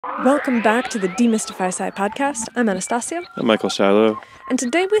Welcome back to the Demystify Sci podcast. I'm Anastasia. I'm Michael Shiloh. And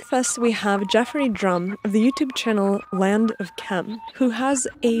today with us we have Geoffrey Drumm of the YouTube channel End of Chem, who has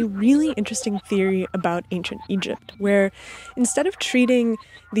a really interesting theory about ancient Egypt, where instead of treating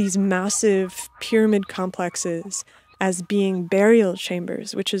these massive pyramid complexes as being burial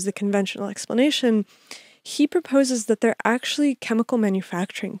chambers, which is the conventional explanation, he proposes that they're actually chemical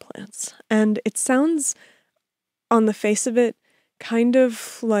manufacturing plants. And it sounds, on the face of it, kind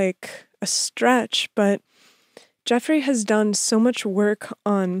of like a stretch, but Geoffrey has done so much work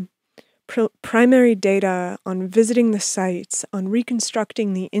on primary data, on visiting the sites, on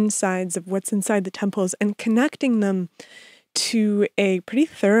reconstructing the insides of what's inside the temples, and connecting them to a pretty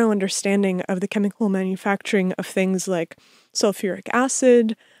thorough understanding of the chemical manufacturing of things like sulfuric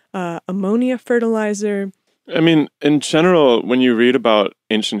acid, ammonia fertilizer. I mean, in general, when you read about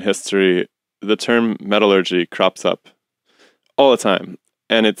ancient history, the term metallurgy crops up all the time,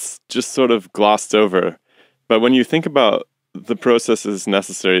 and it's just sort of glossed over. But when you think about the processes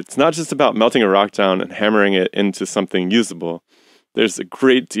necessary, it's not just about melting a rock down and hammering it into something usable. There's a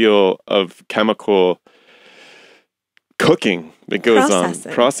great deal of chemical cooking that goes on.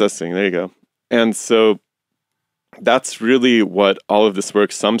 Processing, there you go. And so that's really what all of this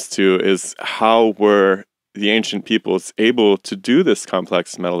work sums to, is how were the ancient peoples able to do this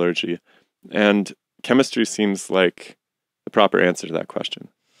complex metallurgy? And chemistry seems like the proper answer to that question.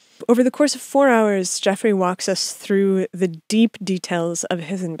 Over the course of 4 hours, Geoffrey walks us through the deep details of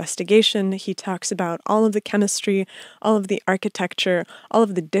his investigation. He talks about all of the chemistry, all of the architecture, all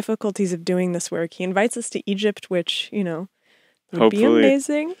of the difficulties of doing this work. He invites us to Egypt, which, would be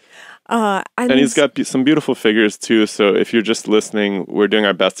amazing. And he's got some beautiful figures, too. So if you're just listening, we're doing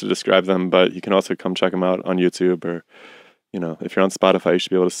our best to describe them, but you can also come check them out on YouTube, or, if you're on Spotify, you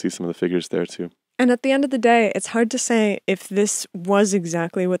should be able to see some of the figures there, too. And at the end of the day, it's hard to say if this was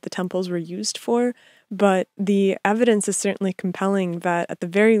exactly what the temples were used for, but the evidence is certainly compelling that, at the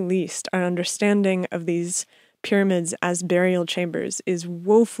very least, our understanding of these pyramids as burial chambers is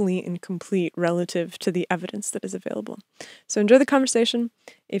woefully incomplete relative to the evidence that is available. So enjoy the conversation.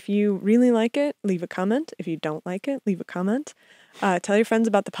 If you really like it, leave a comment. If you don't like it, leave a comment. Tell your friends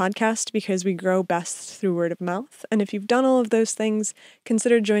about the podcast, because we grow best through word of mouth. And if you've done all of those things,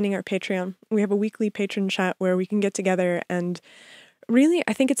 consider joining our Patreon. We have a weekly patron chat where we can get together, and really,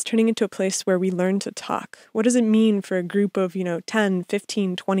 I think it's turning into a place where we learn to talk. What does it mean for a group of, 10,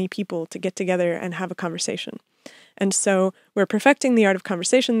 15, 20 people to get together and have a conversation? And so we're perfecting the art of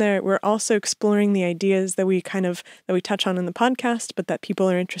conversation there. We're also exploring the ideas that we touch on in the podcast, but that people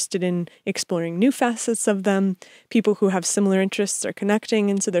are interested in exploring new facets of them. People who have similar interests are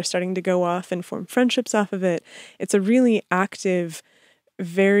connecting, and so they're starting to go off and form friendships off of it. It's a really active,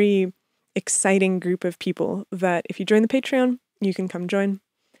 very exciting group of people that, if you join the Patreon, you can come join.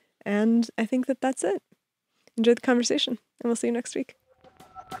 And I think that's it. Enjoy the conversation, and we'll see you next week.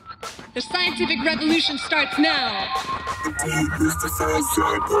 The scientific revolution starts now. The Demystify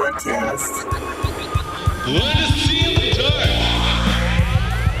Sci podcast. Let us see in the dark.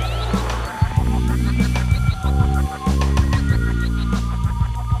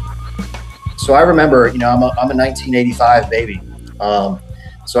 So I remember, I'm a 1985 baby.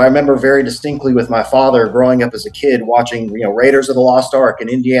 So I remember very distinctly with my father growing up as a kid watching, Raiders of the Lost Ark and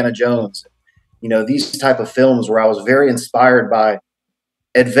Indiana Jones. These type of films where I was very inspired by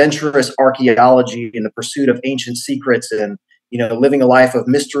adventurous archaeology in the pursuit of ancient secrets, and living a life of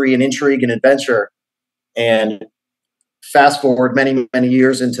mystery and intrigue and adventure. And fast forward many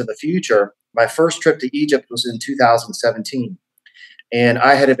years into the future, my first trip to Egypt was in 2017, and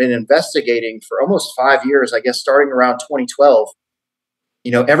I had been investigating for almost 5 years, I guess starting around 2012.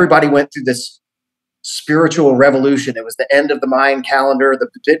 Everybody went through this spiritual revolution. It was the end of the Mayan calendar, the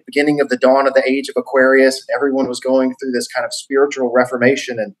beginning of the dawn of the age of Aquarius. Everyone was going through this kind of spiritual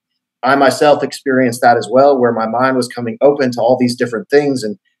reformation. And I myself experienced that as well, where my mind was coming open to all these different things.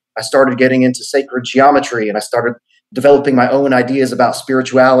 And I started getting into sacred geometry, and I started developing my own ideas about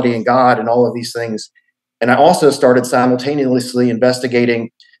spirituality and God and all of these things. And I also started simultaneously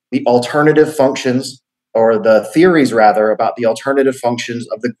investigating the alternative functions, or the theories rather, about the alternative functions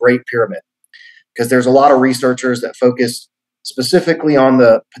of the Great Pyramid. Because there's a lot of researchers that focus specifically on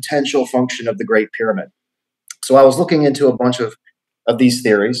the potential function of the Great Pyramid. So I was looking into a bunch of these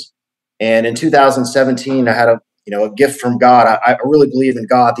theories. And in 2017, I had a gift from God. I really believe in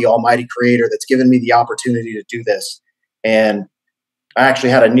God, the Almighty Creator, that's given me the opportunity to do this. And I actually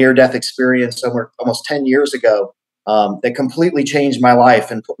had a near-death experience somewhere almost 10 years ago that completely changed my life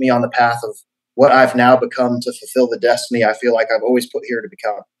and put me on the path of what I've now become to fulfill the destiny I feel like I've always put here to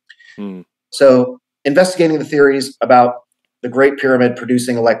become. So investigating the theories about the Great Pyramid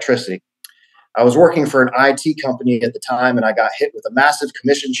producing electricity. I was working for an IT company at the time, and I got hit with a massive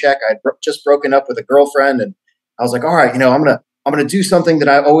commission check. I'd just broken up with a girlfriend, and I was like, all right, I'm gonna do something that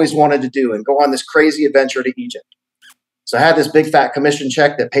I always wanted to do and go on this crazy adventure to Egypt. So I had this big fat commission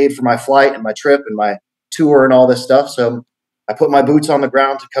check that paid for my flight and my trip and my tour and all this stuff. So I put my boots on the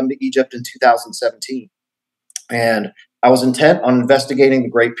ground to come to Egypt in 2017. And I was intent on investigating the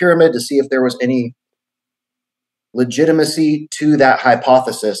Great Pyramid to see if there was any legitimacy to that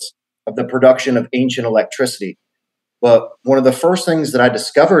hypothesis of the production of ancient electricity. But one of the first things that I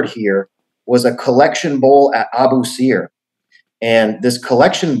discovered here was a collection bowl at Abu Sir. And this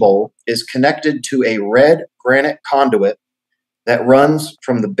collection bowl is connected to a red granite conduit that runs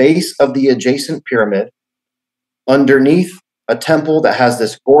from the base of the adjacent pyramid underneath a temple that has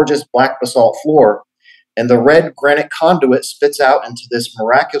this gorgeous black basalt floor. And the red granite conduit spits out into this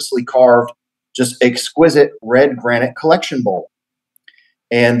miraculously carved, just exquisite red granite collection bowl.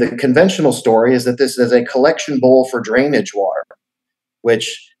 And the conventional story is that this is a collection bowl for drainage water,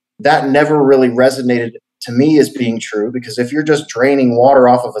 which that never really resonated to me as being true, because if you're just draining water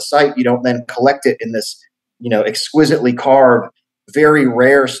off of a site, you don't then collect it in this, exquisitely carved, very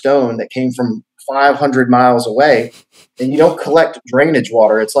rare stone that came from 500 miles away, and you don't collect drainage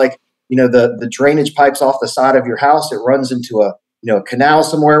water. It's like, the drainage pipes off the side of your house, it runs into a canal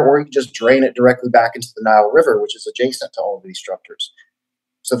somewhere, or you can just drain it directly back into the Nile River, which is adjacent to all of these structures.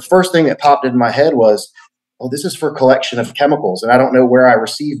 So the first thing that popped into my head was, oh, this is for collection of chemicals. And I don't know where I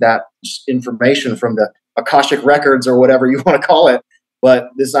received that information from, the Akashic records or whatever you want to call it. But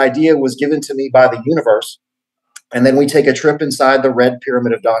this idea was given to me by the universe. And then we take a trip inside the Red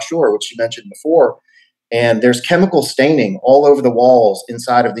Pyramid of Dashur, which you mentioned before. And there's chemical staining all over the walls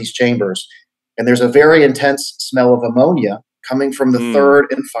inside of these chambers. And there's a very intense smell of ammonia coming from the third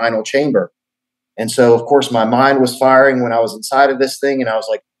and final chamber. And so, of course, my mind was firing when I was inside of this thing. And I was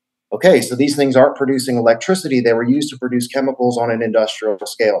like, okay, so these things aren't producing electricity. They were used to produce chemicals on an industrial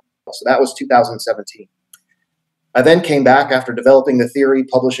scale. So that was 2017. I then came back after developing the theory,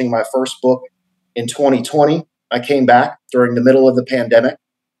 publishing my first book in 2020. I came back during the middle of the pandemic.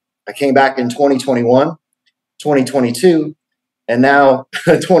 I came back in 2021, 2022, and now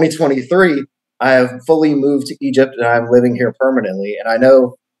 2023. I have fully moved to Egypt and I'm living here permanently. And I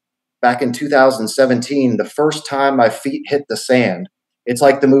know back in 2017, the first time my feet hit the sand, it's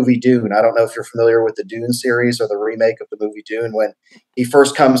like the movie Dune. I don't know if you're familiar with the Dune series or the remake of the movie Dune. When he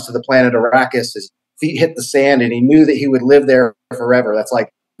first comes to the planet Arrakis, his feet hit the sand and he knew that he would live there forever. That's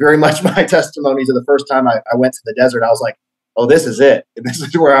like very much my testimony to the first time I went to the desert. I was like, oh, this is it. And this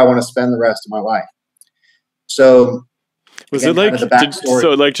is where I want to spend the rest of my life. So was again,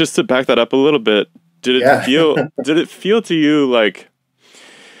 it like, just to back that up a little bit, did it feel to you like,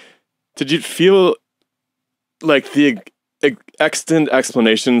 did you feel like the extant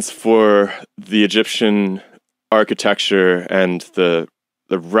explanations for the Egyptian architecture and the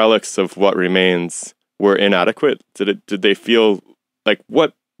relics of what remains were inadequate? Did they feel like,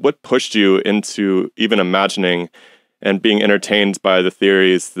 what pushed you into even imagining and being entertained by the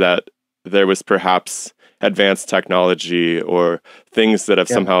theories that there was perhaps advanced technology or things that have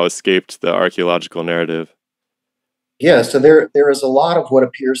somehow escaped the archaeological narrative? Yeah, so there is a lot of what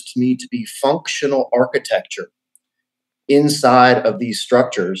appears to me to be functional architecture inside of these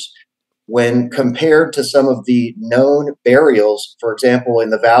structures when compared to some of the known burials, for example, in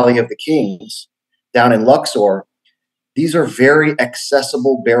the Valley of the Kings down in Luxor. These are very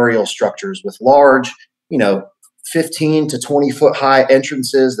accessible burial structures with large, 15 to 20 foot high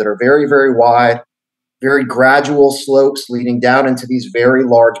entrances that are very, very wide, very gradual slopes leading down into these very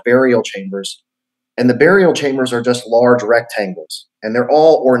large burial chambers. And the burial chambers are just large rectangles, and they're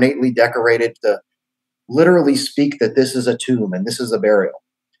all ornately decorated to literally speak that this is a tomb and this is a burial.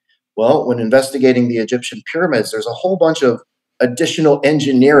 Well, when investigating the Egyptian pyramids, there's a whole bunch of additional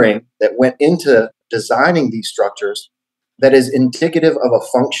engineering that went into designing these structures that is indicative of a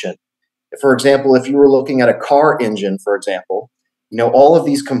function. For example, if you were looking at a car engine, for example, all of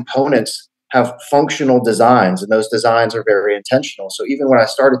these components have functional designs, and those designs are very intentional. So even when I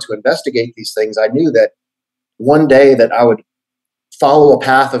started to investigate these things, I knew that one day that I would follow a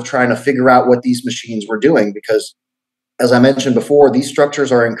path of trying to figure out what these machines were doing, because as I mentioned before, these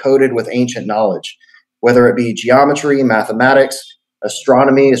structures are encoded with ancient knowledge, whether it be geometry, mathematics,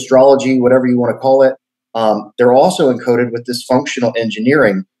 astronomy, astrology, whatever you want to call it. They're also encoded with this functional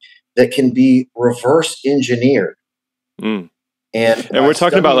engineering that can be reverse engineered. And we're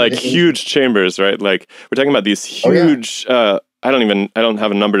talking about like huge chambers, right? Like we're talking about these huge, I don't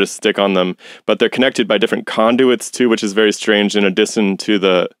have a number to stick on them, but they're connected by different conduits too, which is very strange, in addition to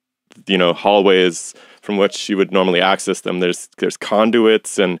the hallways from which you would normally access them. There's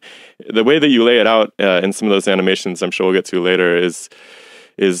conduits, and the way that you lay it out in some of those animations, I'm sure we'll get to later,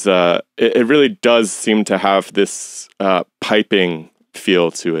 it really does seem to have this piping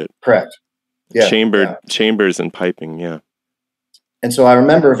feel to it. Correct. Yeah. Chambers and piping. Yeah. And so I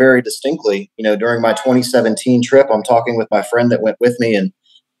remember very distinctly, during my 2017 trip, I'm talking with my friend that went with me, and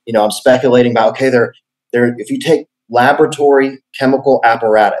I'm speculating about, okay, if you take laboratory chemical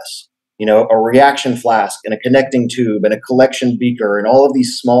apparatus, a reaction flask and a connecting tube and a collection beaker and all of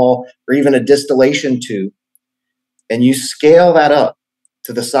these small, or even a distillation tube, and you scale that up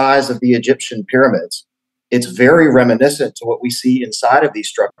to the size of the Egyptian pyramids, it's very reminiscent to what we see inside of these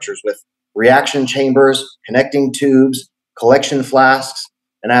structures with reaction chambers, connecting tubes, collection flasks.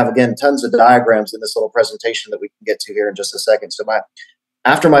 And I have, again, tons of diagrams in this little presentation that we can get to here in just a second. So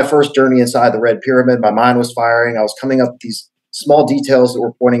after my first journey inside the Red Pyramid, my mind was firing. I was coming up with these small details that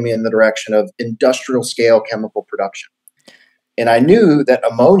were pointing me in the direction of industrial scale chemical production. And I knew that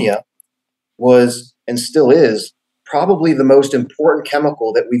ammonia was, and still is, probably the most important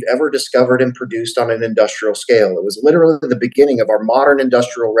chemical that we've ever discovered and produced on an industrial scale. It was literally the beginning of our modern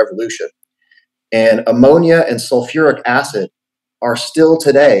industrial revolution. And ammonia and sulfuric acid are still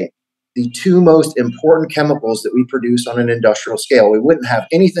today the two most important chemicals that we produce on an industrial scale. We wouldn't have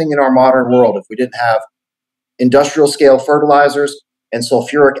anything in our modern world if we didn't have industrial scale fertilizers and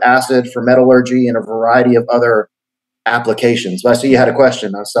sulfuric acid for metallurgy and a variety of other applications. But I see you had a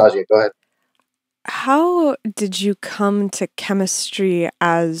question, Anastasia. Go ahead. How did you come to chemistry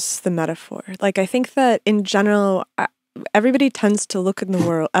as the metaphor? Like, I think that in general, everybody tends to look at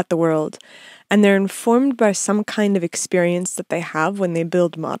the world, and they're informed by some kind of experience that they have when they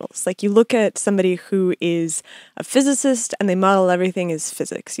build models. Like, you look at somebody who is a physicist and they model everything as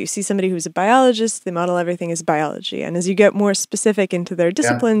physics. You see somebody who's a biologist, they model everything as biology. And as you get more specific into their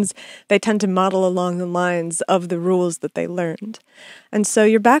disciplines, they tend to model along the lines of the rules that they learned. And so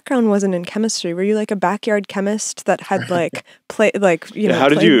your background wasn't in chemistry. Were you like a backyard chemist that had where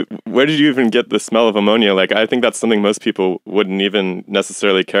did you even get the smell of ammonia? Like, I think that's something most people wouldn't even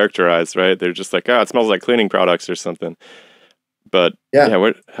necessarily characterize, right? They're just like, it smells like cleaning products or something. But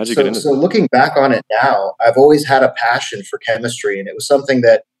how'd you get into So looking back on it now, I've always had a passion for chemistry, and it was something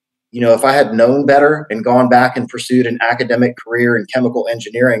that, if I had known better and gone back and pursued an academic career in chemical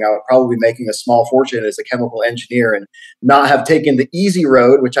engineering, I would probably be making a small fortune as a chemical engineer and not have taken the easy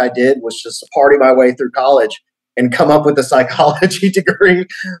road, which I did, was just to party my way through college and come up with a psychology degree,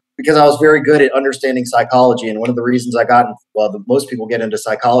 because I was very good at understanding psychology. And one of the reasons I got, most people get into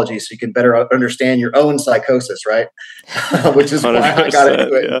psychology so you can better understand your own psychosis, right? Which is why I got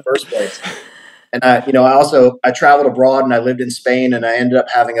into it in the first place. And I traveled abroad and I lived in Spain, and I ended up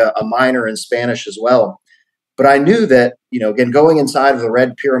having a minor in Spanish as well. But I knew that, again, going inside of the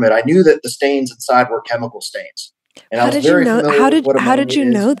Red Pyramid, I knew that the stains inside were chemical stains. And how did you know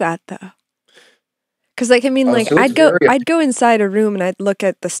that though? Because I'd go inside a room and I'd look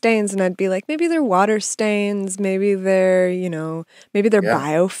at the stains and I'd be like, maybe they're water stains, maybe they're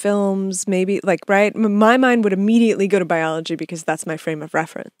biofilms, maybe right. My mind would immediately go to biology because that's my frame of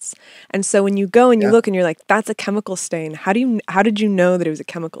reference. And so when you go and you look and you're like, that's a chemical stain. How did you know that it was a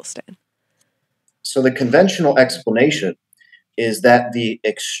chemical stain? So the conventional explanation is that the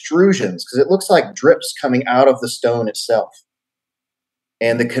extrusions, because it looks like drips coming out of the stone itself.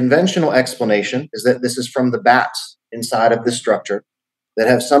 And the conventional explanation is that this is from the bats inside of this structure that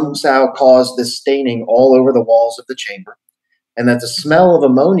have somehow caused this staining all over the walls of the chamber, and that the smell of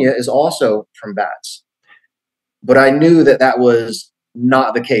ammonia is also from bats. But I knew that was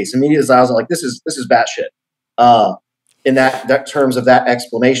not the case. Immediately, I was like, this is bat shit in that terms of that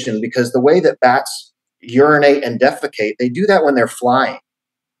explanation, because the way that bats urinate and defecate, they do that when they're flying.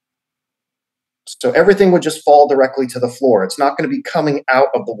 So everything would just fall directly to the floor. It's not going to be coming out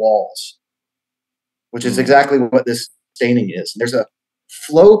of the walls, which is exactly what this staining is. There's a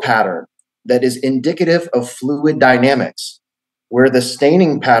flow pattern that is indicative of fluid dynamics, where the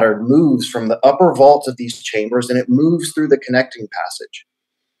staining pattern moves from the upper vaults of these chambers and it moves through the connecting passage.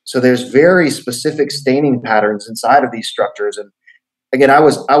 So there's very specific staining patterns inside of these structures. And again, I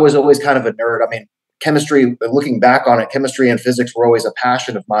was always kind of a nerd. I mean, chemistry, looking back on it, chemistry and physics were always a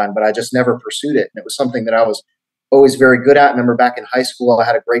passion of mine, but I just never pursued it. And it was something that I was always very good at. I remember back in high school, I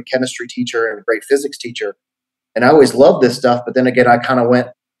had a great chemistry teacher and a great physics teacher. And I always loved this stuff. But then again, I kind of went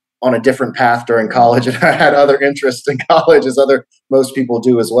on a different path during college, and I had other interests in college, as most people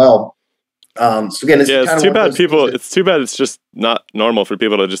do as well. So again, it's too bad it's just not normal for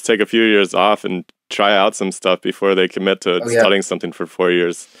people to just take a few years off and try out some stuff before they commit to studying something for 4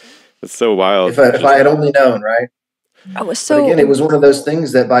 years. It's so wild. If I had only known, right? Oh, But so again, it was one of those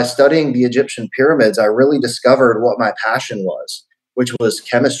things that by studying the Egyptian pyramids, I really discovered what my passion was, which was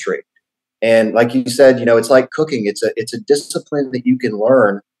chemistry. And like you said, it's like cooking. It's a discipline that you can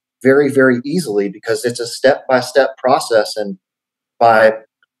learn very, very easily because it's a step by step process. And by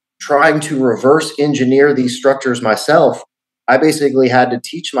trying to reverse engineer these structures myself, I basically had to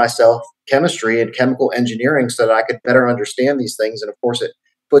teach myself chemistry and chemical engineering so that I could better understand these things. And of course, it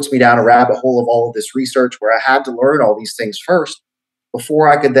puts me down a rabbit hole of all of this research where I had to learn all these things first before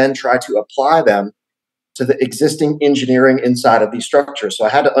I could then try to apply them to the existing engineering inside of these structures. So I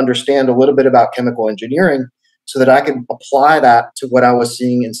had to understand a little bit about chemical engineering so that I could apply that to what I was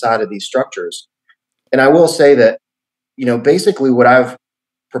seeing inside of these structures. And I will say that, basically what I've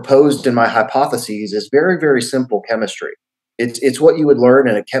proposed in my hypotheses is very, very simple chemistry. It's what you would learn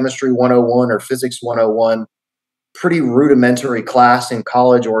in a chemistry 101 or physics 101, pretty rudimentary class in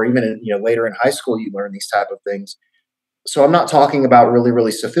college, or even later in high school, you learn these type of things. So I'm not talking about really,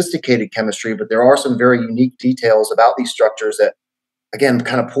 really sophisticated chemistry, but there are some very unique details about these structures that, again,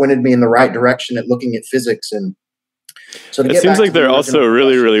 kind of pointed me in the right direction at looking at physics. And so it seems like they're also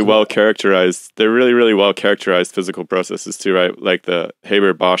really, really well characterized. They're really, really well characterized physical processes too, right? Like the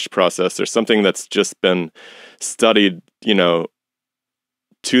Haber-Bosch process or something that's just been studied,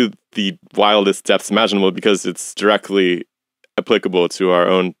 to the wildest depths imaginable because it's directly applicable to our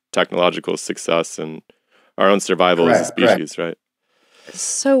own technological success and our own survival as a species, right?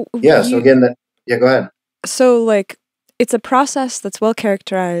 So yeah. So again, go ahead. So it's a process that's well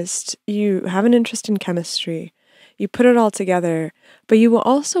characterized. You have an interest in chemistry. You put it all together, but you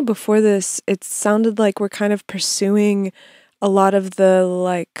also, before this, it sounded like we're kind of pursuing a lot of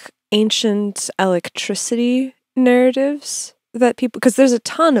the ancient electricity narratives that people, because there's a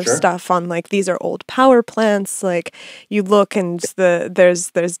ton of stuff on these are old power plants. You look and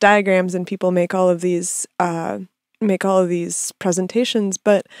there's diagrams and people make all of these presentations,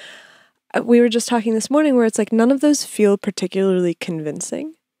 but we were just talking this morning where it's none of those feel particularly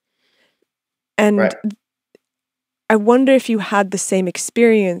convincing. And I wonder if you had the same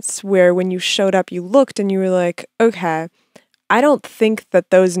experience where when you showed up, you looked and you were like, okay, I don't think that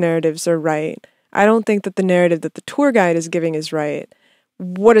those narratives are right. I don't think that the narrative that the tour guide is giving is right.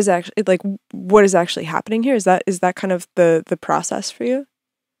 What is actually happening here? Is that kind of the process for you?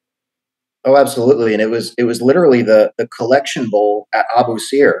 Oh, absolutely. And it was literally the collection bowl at Abu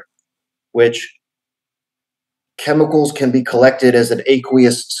Sir, which chemicals can be collected as an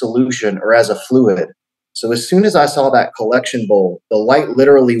aqueous solution or as a fluid. So as soon as I saw that collection bowl, the light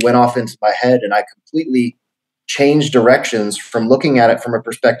literally went off into my head and I completely changed directions from looking at it from a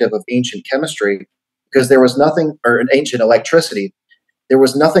perspective of ancient chemistry, because there was nothing, or an ancient electricity, there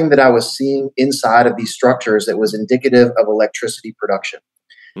was nothing that I was seeing inside of these structures that was indicative of electricity production.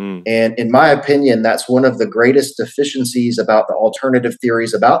 And in my opinion, that's one of the greatest deficiencies about the alternative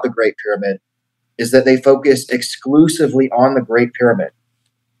theories about the Great Pyramid, is that they focus exclusively on the Great Pyramid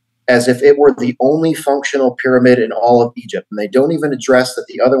as if it were the only functional pyramid in all of Egypt. And they don't even address that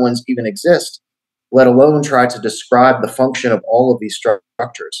the other ones even exist, let alone try to describe the function of all of these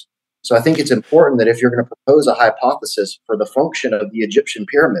structures. So I think it's important that if you're going to propose a hypothesis for the function of the Egyptian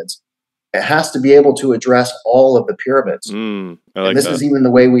pyramids, it has to be able to address all of the pyramids. And this is even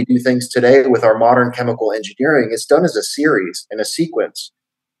the way we do things today with our modern chemical engineering. It's done as a series and a sequence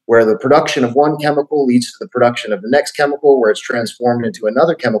where the production of one chemical leads to the production of the next chemical, where it's transformed into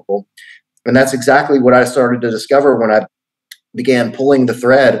another chemical. And that's exactly what I started to discover when I began pulling the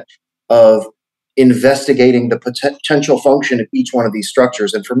thread of investigating the potential function of each one of these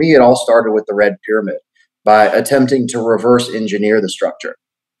structures. And for me, it all started with the Red Pyramid by attempting to reverse engineer the structure.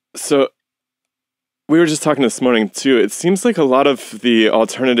 So we were just talking this morning too. It seems like a lot of the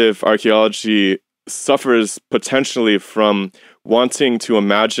alternative archaeology suffers potentially from wanting to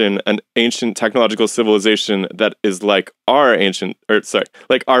imagine an ancient technological civilization that is like our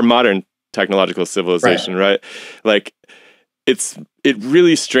modern technological civilization, right? It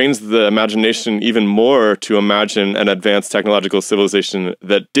really strains the imagination even more to imagine an advanced technological civilization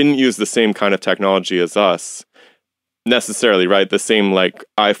that didn't use the same kind of technology as us necessarily, right? The same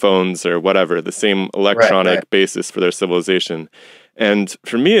iPhones or whatever, the same electronic basis for their civilization. And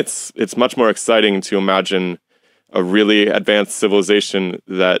for me, it's much more exciting to imagine a really advanced civilization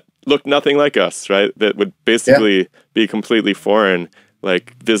that looked nothing like us, right? That would basically be completely foreign,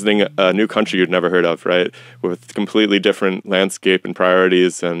 like visiting a new country you'd never heard of, right? With completely different landscape and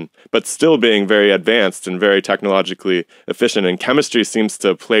priorities, but still being very advanced and very technologically efficient. And chemistry seems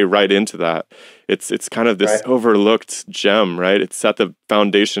to play right into that. It's kind of this overlooked gem, right? It's at the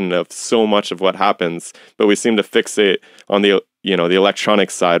foundation of so much of what happens, but we seem to fixate on the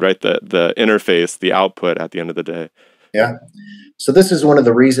electronic side, right? The interface, the output at the end of the day. Yeah. So this is one of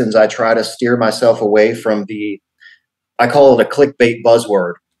the reasons I try to steer myself away from I call it a clickbait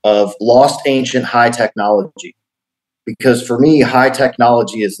buzzword of lost ancient high technology. Because for me, high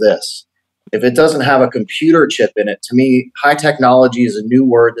technology is this. If it doesn't have a computer chip in it, to me, high technology is a new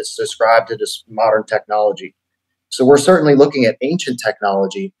word that's described as modern technology. So we're certainly looking at ancient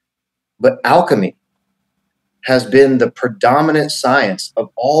technology, but alchemy has been the predominant science of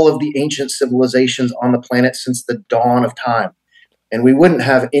all of the ancient civilizations on the planet since the dawn of time. And we wouldn't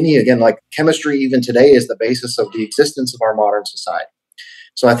have any, again, like chemistry even today is the basis of the existence of our modern society.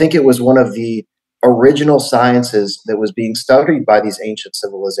 So I think it was one of the original sciences that was being studied by these ancient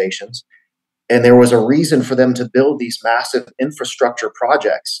civilizations. And there was a reason for them to build these massive infrastructure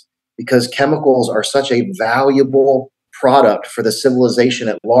projects because chemicals are such a valuable product for the civilization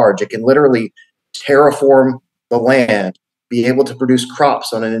at large. It can literally terraform the land, be able to produce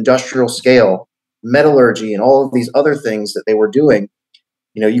crops on an industrial scale, metallurgy, and all of these other things that they were doing.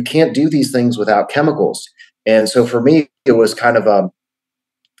 You know, you can't do these things without chemicals. And so for me, it was kind of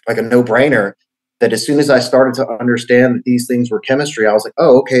like a no-brainer that as soon as I started to understand that these things were chemistry, I was like,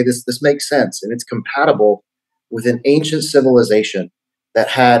 oh, okay, this makes sense. And it's compatible with an ancient civilization that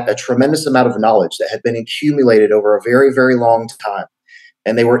had a tremendous amount of knowledge that had been accumulated over a very, very long time.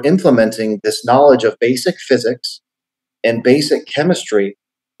 And they were implementing this knowledge of basic physics and basic chemistry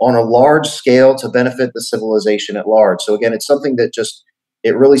on a large scale to benefit the civilization at large. So again, it's something that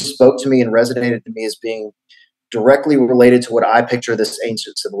it really spoke to me and resonated to me as being directly related to what I picture this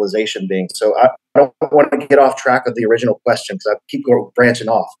ancient civilization being. So I don't want to get off track of the original question because I keep branching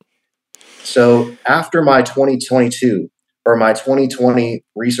off. So after my 2022 or my 2020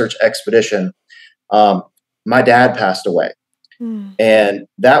 research expedition, my dad passed away. And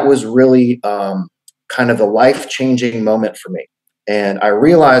that was really kind of the life-changing moment for me. And I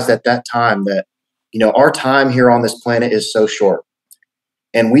realized at that time that, you know, our time here on this planet is so short.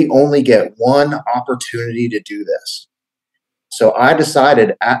 And we only get one opportunity to do this. So I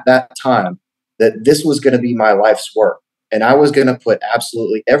decided at that time that this was going to be my life's work. And I was going to put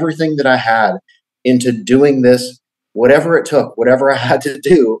absolutely everything that I had into doing this, whatever it took, whatever I had to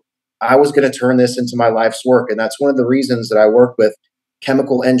do, I was going to turn this into my life's work. And that's one of the reasons that I work with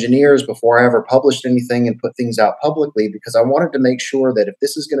chemical engineers before I ever published anything and put things out publicly, because I wanted to make sure that if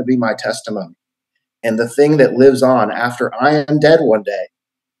this is going to be my testimony and the thing that lives on after I am dead one day,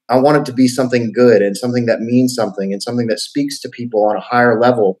 I want it to be something good and something that means something and something that speaks to people on a higher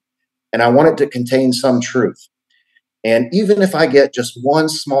level. And I want it to contain some truth. And even if I get just one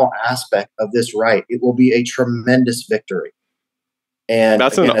small aspect of this right, it will be a tremendous victory. And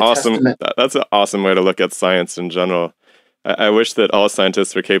that's again, that's an awesome way to look at science in general. I wish that all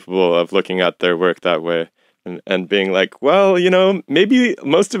scientists were capable of looking at their work that way and being like, well, you know, maybe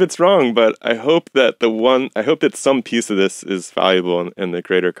most of it's wrong, but I hope that some piece of this is valuable in the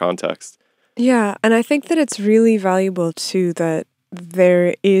greater context. Yeah, and I think that it's really valuable too that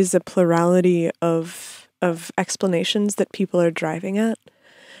there is a plurality of explanations that people are driving at.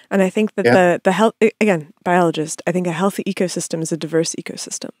 And I think that the health, again, biologist, I think a healthy ecosystem is a diverse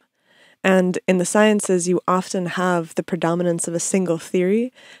ecosystem. And in the sciences, you often have the predominance of a single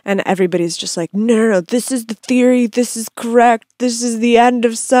theory, and everybody's just like, no, this is the theory, this is correct, this is the end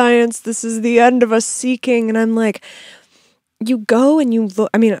of science, this is the end of us seeking. And I'm like, you go and you look,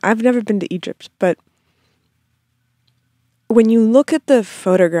 I mean, I've never been to Egypt, but when you look at the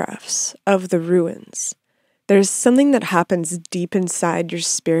photographs of the ruins, there's something that happens deep inside your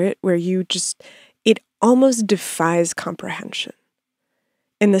spirit where it almost defies comprehension.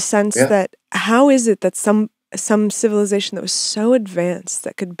 In the sense that how is it that some civilization that was so advanced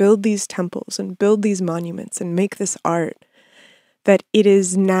that could build these temples and build these monuments and make this art, that it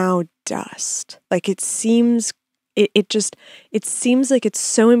is now dust? Like it seems like it's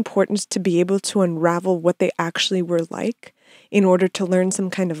so important to be able to unravel what they actually were like in order to learn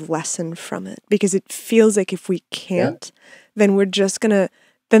some kind of lesson from it. Because it feels like if we can't, then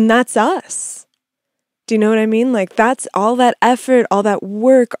then that's us. Do you know what I mean? Like that's all that effort, all that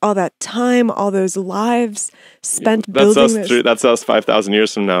work, all that time, all those lives spent building this. That's us 5,000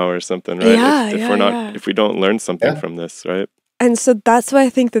 years from now or something, right? Yeah, if we don't learn something from this, right? And so that's why I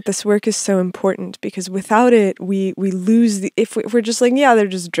think that this work is so important, because without it, we lose if we're just like, yeah, they're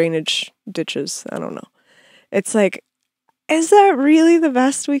just drainage ditches. I don't know. It's like, is that really the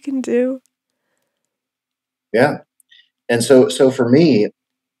best we can do? Yeah. And so for me,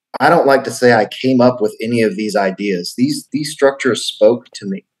 I don't like to say I came up with any of these ideas. These structures spoke to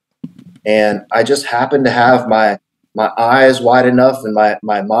me, and I just happened to have my eyes wide enough and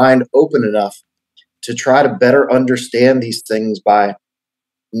my mind open enough to try to better understand these things by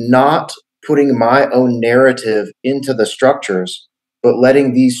not putting my own narrative into the structures, but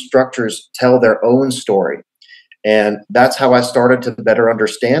letting these structures tell their own story. And that's how I started to better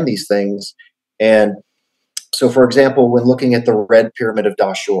understand these things. And so, for example, when looking at the Red Pyramid of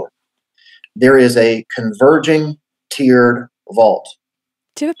Dashur, there is a converging tiered vault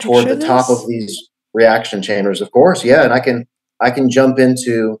toward the top of these reaction chambers. Of course, yeah, and I can jump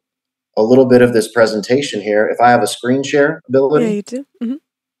into a little bit of this presentation here. If I have a screen share ability. Yeah, you do. Mm-hmm.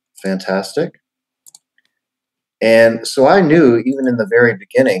 Fantastic. And so I knew even in the very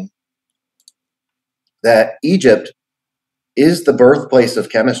beginning that Egypt is the birthplace of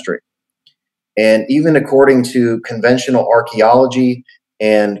chemistry. And even according to conventional archaeology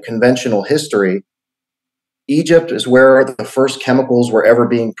and conventional history, Egypt is where the first chemicals were ever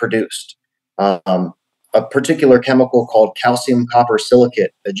being produced. A particular chemical called calcium copper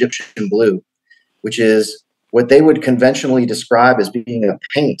silicate, Egyptian blue, which is what they would conventionally describe as being a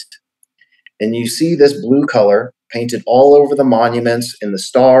paint. And you see this blue color painted all over the monuments and the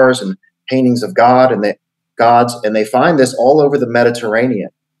stars and paintings of God and the gods, and they find this all over the Mediterranean.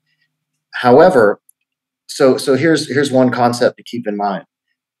 However, so here's one concept to keep in mind.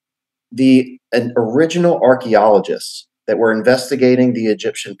 The original archaeologists that were investigating the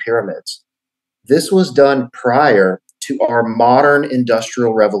Egyptian pyramids, this was done prior to our modern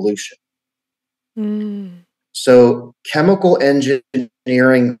industrial revolution. So chemical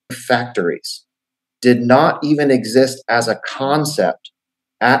engineering factories did not even exist as a concept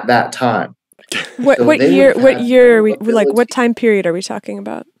at that time. What year are we, like, what time period are we talking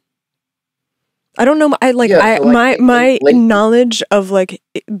about? I don't know. My knowledge of like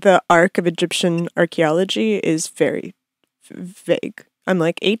the arc of Egyptian archaeology is very vague. I'm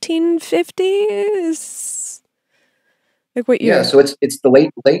like 1850s. Like what year? Yeah, so it's the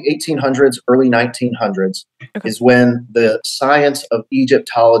late 1800s, early 1900s is when the science of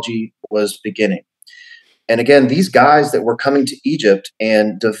Egyptology was beginning. And again, these guys that were coming to Egypt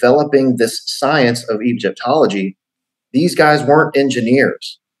and developing this science of Egyptology, these guys weren't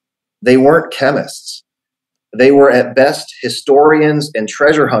engineers. They weren't chemists. They were at best historians and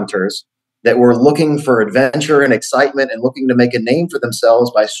treasure hunters that were looking for adventure and excitement and looking to make a name for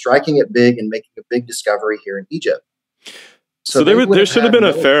themselves by striking it big and making a big discovery here in Egypt. So there should have been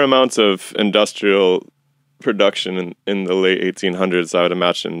a fair amount of industrial production in the late 1800s, I would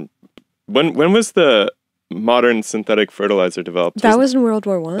imagine. When was the modern synthetic fertilizer developed? That was in World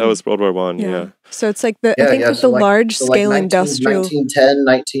War I. That was World War I, yeah. So it's like the large-scale industrial... 1910,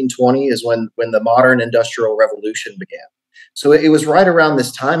 1920 is when the modern industrial revolution began. So it was right around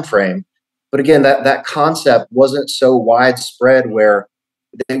this time frame. But again, that concept wasn't so widespread where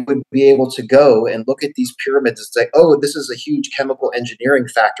they would be able to go and look at these pyramids and say, oh, this is a huge chemical engineering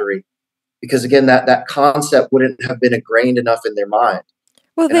factory. Because again, that concept wouldn't have been ingrained enough in their mind.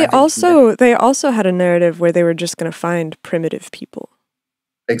 Well, they also had a narrative where they were just going to find primitive people.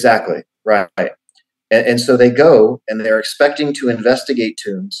 Exactly, right. And so they go and they're expecting to investigate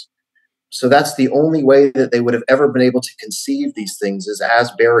tombs. So that's the only way that they would have ever been able to conceive these things is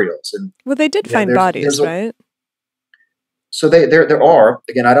as burials. And well, they did find bodies, right? So there are,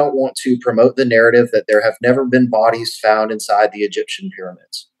 again, I don't want to promote the narrative that there have never been bodies found inside the Egyptian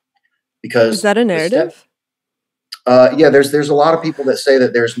pyramids. Because is that a narrative? Yeah, there's a lot of people that say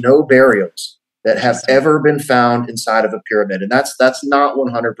that there's no burials that have ever been found inside of a pyramid, and that's not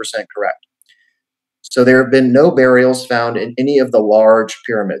 100% correct. So there have been no burials found in any of the large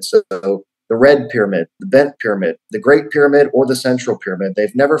pyramids. So the Red Pyramid, the Bent Pyramid, the Great Pyramid, or the Central Pyramid,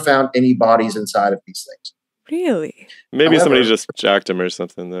 they've never found any bodies inside of these things. Really? Maybe somebody just jacked them or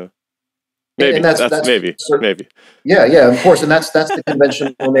something, though. Maybe that's maybe. Yeah, of course, and that's the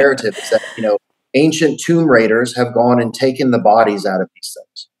conventional narrative. Is that ancient tomb raiders have gone and taken the bodies out of these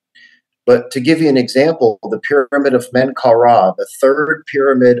things. But to give you an example, the Pyramid of Menkaure, the third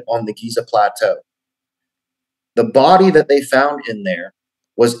pyramid on the Giza Plateau, the body that they found in there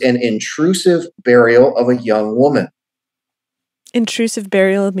was an intrusive burial of a young woman. Intrusive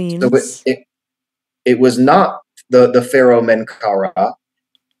burial means? So it was not the pharaoh Menkaure.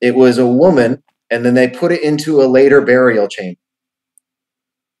 It was a woman, and then they put it into a later burial chamber.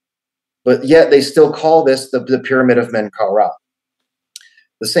 But yet they still call this the Pyramid of Menkaure.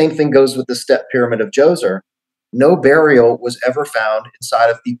 The same thing goes with the Step Pyramid of Djoser. No burial was ever found inside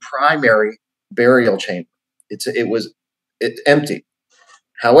of the primary burial chamber. It's empty.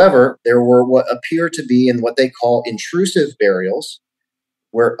 However, there were what appear to be in what they call intrusive burials,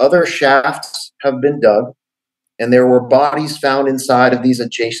 where other shafts have been dug, and there were bodies found inside of these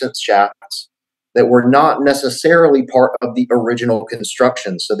adjacent shafts that were not necessarily part of the original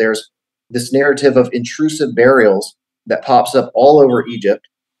construction. So there's this narrative of intrusive burials that pops up all over Egypt.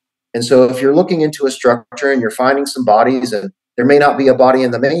 And so if you're looking into a structure and you're finding some bodies, and there may not be a body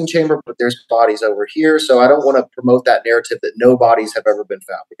in the main chamber, but there's bodies over here. So I don't want to promote that narrative that no bodies have ever been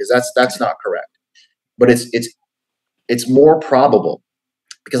found, because that's not correct. But it's more probable,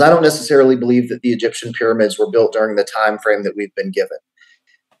 because I don't necessarily believe that the Egyptian pyramids were built during the time frame that we've been given.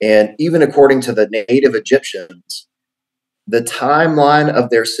 And even according to the native Egyptians, the timeline of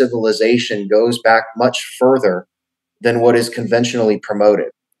their civilization goes back much further than what is conventionally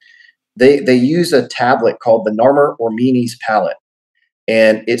promoted. They use a tablet called the Narmer or Menes palette,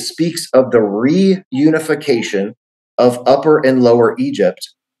 and it speaks of the reunification of Upper and Lower Egypt,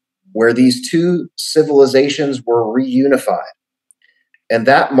 where these two civilizations were reunified. And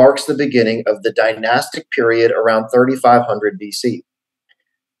that marks the beginning of the dynastic period around 3500 BC.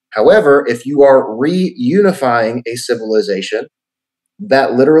 However, if you are reunifying a civilization,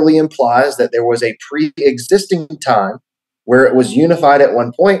 that literally implies that there was a pre-existing time where it was unified at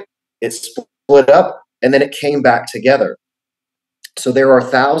one point, it split up, and then it came back together. So there are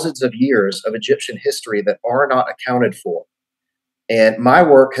thousands of years of Egyptian history that are not accounted for. And my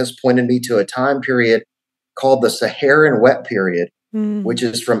work has pointed me to a time period called the Saharan wet period, which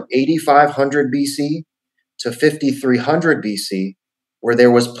is from 8500 BC to 5300 BC, where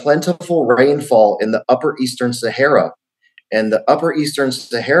there was plentiful rainfall in the upper eastern Sahara. And the upper eastern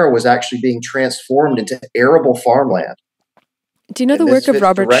Sahara was actually being transformed into arable farmland. Do you know the work of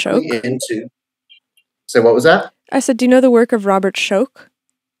Robert Schoch? So what was that? I said, do you know the work of Robert Schoch?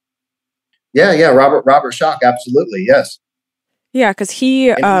 Yeah, Robert Schoch, absolutely, yes. Yeah, because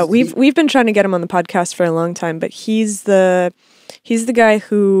we've been trying to get him on the podcast for a long time, but he's the guy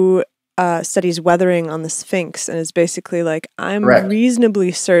who studies weathering on the Sphinx, and is basically like, I'm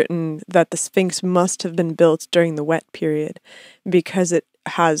reasonably certain that the Sphinx must have been built during the wet period because it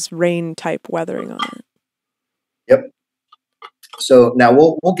has rain type weathering on it. Yep. So now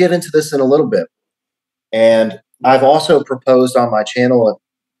we'll get into this in a little bit. And I've also proposed on my channel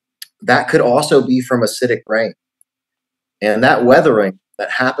that could also be from acidic rain. And that weathering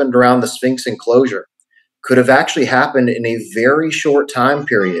that happened around the Sphinx enclosure could have actually happened in a very short time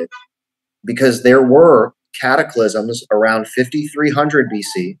period, because there were cataclysms around 5300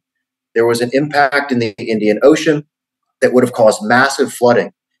 BC. There was an impact in the Indian Ocean that would have caused massive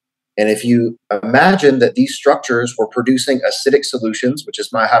flooding. And if you imagine that these structures were producing acidic solutions, which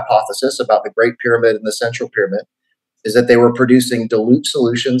is my hypothesis about the Great Pyramid and the Central Pyramid, is that they were producing dilute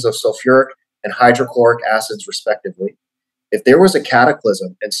solutions of sulfuric and hydrochloric acids, respectively. If there was a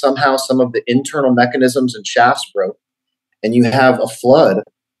cataclysm and somehow some of the internal mechanisms and shafts broke, and you have a flood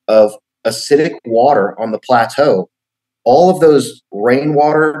of acidic water on the plateau, all of those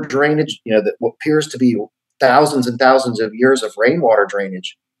rainwater drainage, that what appears to be thousands and thousands of years of rainwater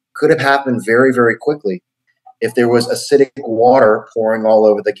drainage, could have happened very, very quickly if there was acidic water pouring all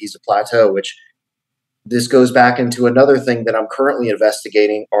over the Giza Plateau, which this goes back into another thing that I'm currently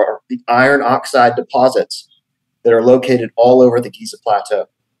investigating, are the iron oxide deposits that are located all over the Giza Plateau.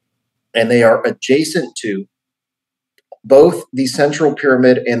 And they are adjacent to both the Central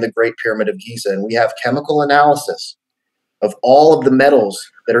Pyramid and the Great Pyramid of Giza. And we have chemical analysis of all of the metals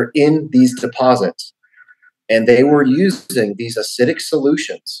that are in these deposits. And they were using these acidic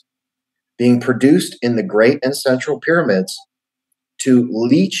solutions being produced in the Great and Central Pyramids to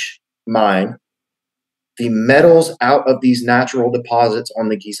leach mine the metals out of these natural deposits on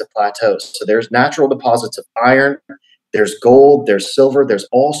the Giza Plateau. So there's natural deposits of iron, there's gold, there's silver, there's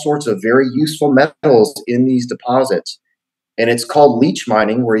all sorts of very useful metals in these deposits. And it's called leach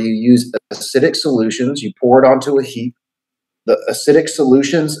mining, where you use acidic solutions, you pour it onto a heap. The acidic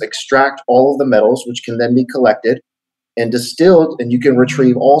solutions extract all of the metals, which can then be collected and distilled, and you can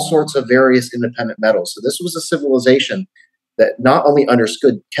retrieve all sorts of various independent metals. So this was a civilization that not only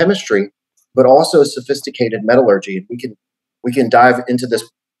understood chemistry, but also sophisticated metallurgy. We can dive into this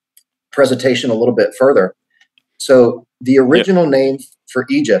presentation a little bit further. So the original name for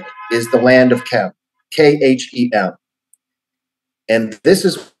Egypt is the land of Chem, K-H-E-M. And this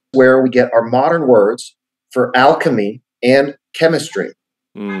is where we get our modern words for alchemy and chemistry.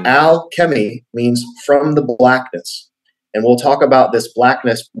 Alchemy means from the blackness. And we'll talk about this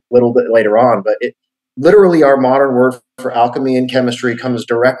blackness a little bit later on, but it literally, our modern word for alchemy and chemistry comes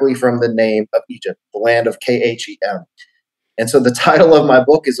directly from the name of Egypt, the land of K-H-E-M. And so the title of my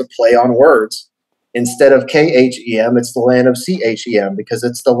book is a play on words. Instead of K-H-E-M, it's the land of C-H-E-M, because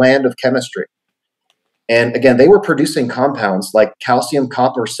it's the land of chemistry. And again, they were producing compounds like calcium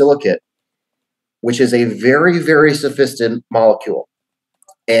copper silicate, which is a very, very sophisticated molecule.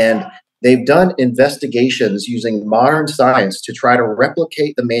 And they've done investigations using modern science to try to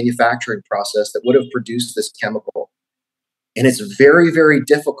replicate the manufacturing process that would have produced this chemical. And it's very, very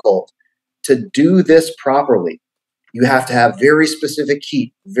difficult to do this properly. You have to have very specific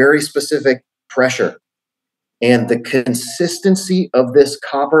heat, very specific pressure. And the consistency of this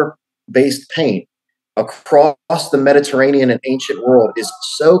copper-based paint across the Mediterranean and ancient world is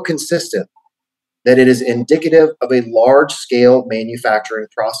so consistent that it is indicative of a large-scale manufacturing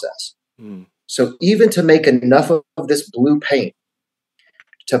process. So even to make enough of this blue paint,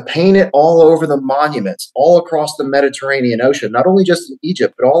 to paint it all over the monuments, all across the Mediterranean Ocean, not only just in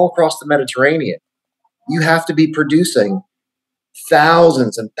Egypt, but all across the Mediterranean, you have to be producing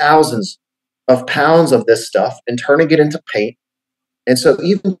thousands and thousands of pounds of this stuff and turning it into paint. And so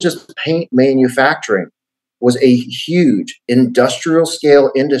even just paint manufacturing was a huge industrial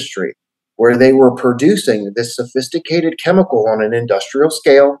scale industry where they were producing this sophisticated chemical on an industrial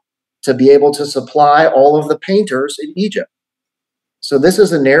scale to be able to supply all of the painters in Egypt. So this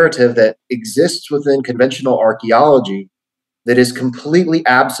is a narrative that exists within conventional archaeology that is completely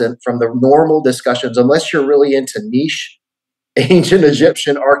absent from the normal discussions, unless you're really into niche ancient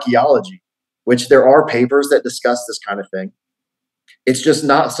Egyptian archaeology, which there are papers that discuss this kind of thing. It's just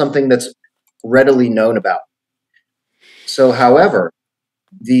not something that's readily known about. So, however,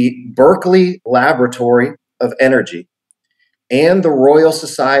 the Berkeley Laboratory of Energy and the Royal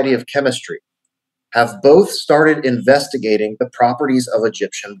Society of Chemistry have both started investigating the properties of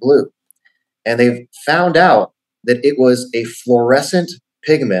Egyptian blue. And they've found out that it was a fluorescent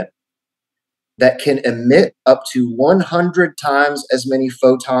pigment that can emit up to 100 times as many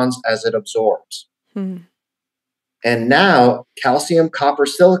photons as it absorbs. And now calcium copper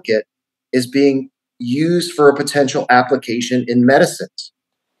silicate is being used for a potential application in medicines,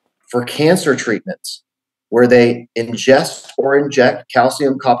 for cancer treatments, where they ingest or inject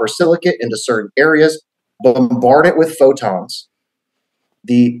calcium copper silicate into certain areas, bombard it with photons.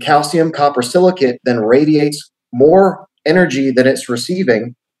 The calcium copper silicate then radiates more energy than it's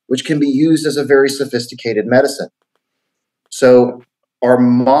receiving, which can be used as a very sophisticated medicine. So our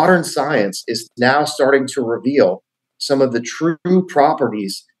modern science is now starting to reveal some of the true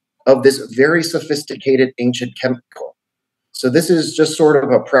properties of this very sophisticated ancient chemical. So this is just sort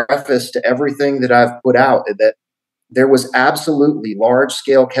of a preface to everything that I've put out, that there was absolutely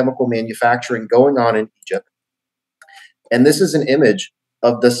large-scale chemical manufacturing going on in Egypt. And this is an image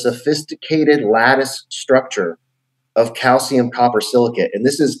of the sophisticated lattice structure of calcium copper silicate. And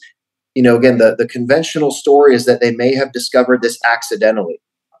this is, again, the conventional story is that they may have discovered this accidentally.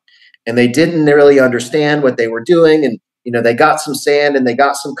 And they didn't really understand what they were doing. And, they got some sand and they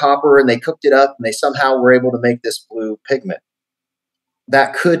got some copper and they cooked it up and they somehow were able to make this blue pigment.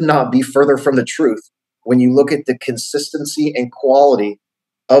 That could not be further from the truth when you look at the consistency and quality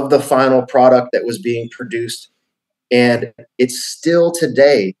of the final product that was being produced. And it's still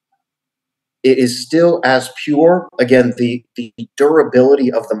today, it is still as pure, again, the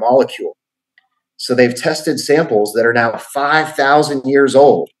durability of the molecule. So they've tested samples that are now 5,000 years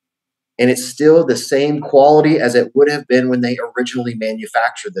old, and it's still the same quality as it would have been when they originally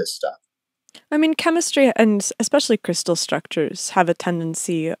manufactured this stuff. I mean, chemistry and especially crystal structures have a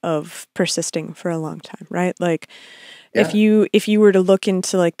tendency of persisting for a long time, right? Like, if you were to look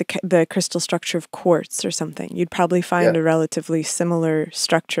into like the crystal structure of quartz or something, you'd probably find a relatively similar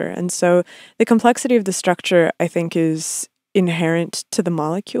structure. And so the complexity of the structure, I think, is inherent to the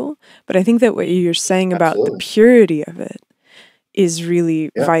molecule. But I think that what you're saying about the purity of it is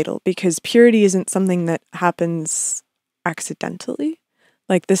really vital, because purity isn't something that happens accidentally.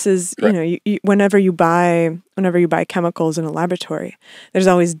 Like, this is, whenever you buy chemicals in a laboratory, there's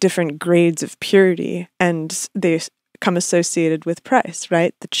always different grades of purity, and they come associated with price,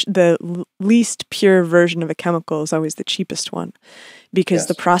 right? The least pure version of a chemical is always the cheapest one, because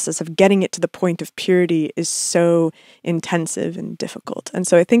the process of getting it to the point of purity is so intensive and difficult. And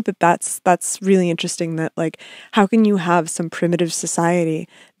so I think that that's really interesting, that like, how can you have some primitive society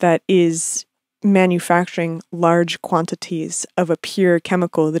that is manufacturing large quantities of a pure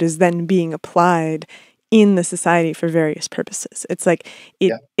chemical that is then being applied in the society for various purposes? It's like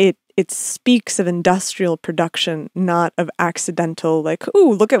it speaks of industrial production, not of accidental, like,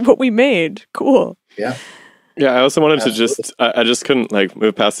 ooh, look at what we made. Cool. Yeah. Yeah, I also wanted to I just couldn't like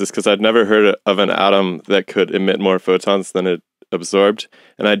move past this because I'd never heard of an atom that could emit more photons than it absorbed.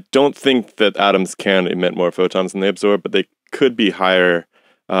 And I don't think that atoms can emit more photons than they absorb, but they could be higher.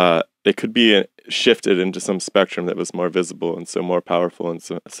 They could be shifted into some spectrum that was more visible and so more powerful in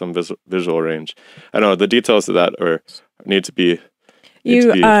some visual range. I don't know, the details of that need to be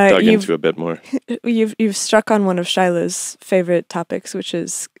dug into a bit more. You've struck on one of Shiloh's favorite topics, which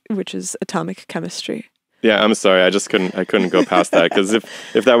is atomic chemistry. Yeah, I'm sorry. I couldn't go past that, because if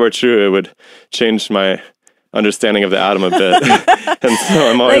that were true, it would change my understanding of the atom a bit. And so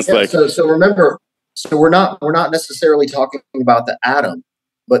I'm always so remember, so we're not necessarily talking about the atom,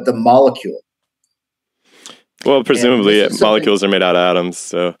 but the molecule. Well, presumably molecules are made out of atoms.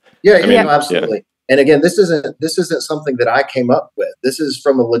 So no, absolutely. Yeah. And again, this isn't something that I came up with. This is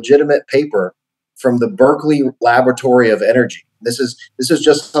from a legitimate paper from the Berkeley Laboratory of Energy. This is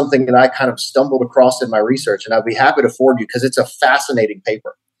just something that I kind of stumbled across in my research, and I'd be happy to forward you because it's a fascinating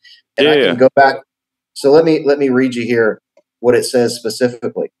paper. And I can go back. So let me read you here what it says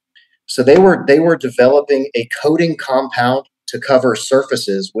specifically. So they were developing a coating compound to cover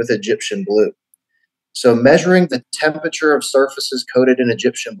surfaces with Egyptian blue. So measuring the temperature of surfaces coated in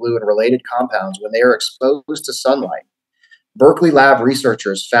Egyptian blue and related compounds when they are exposed to sunlight, Berkeley lab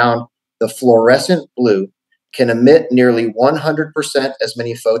researchers found the fluorescent blue can emit nearly 100% as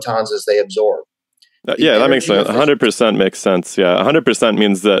many photons as they absorb. That makes sense. 100% makes sense. Yeah, 100%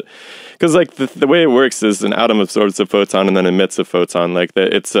 means that, because like the way it works is an atom absorbs a photon and then emits a photon. Like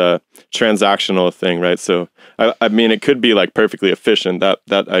it's a transactional thing, right? So I mean, it could be like perfectly efficient.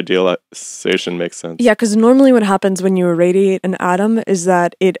 That idealization makes sense. Yeah, because normally what happens when you irradiate an atom is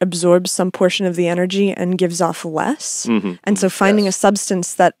that it absorbs some portion of the energy and gives off less. Mm-hmm. And so finding a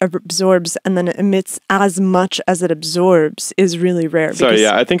substance that absorbs and then emits as much as it absorbs is really rare. Sorry,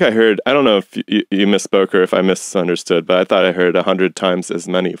 I think I heard, I don't know if you misspoke or if I misunderstood, but I thought I heard 100 times as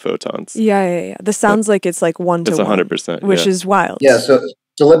many photons. Yeah. This sounds like it's like 1 to 1. It's 100%. Which is wild. Yeah, so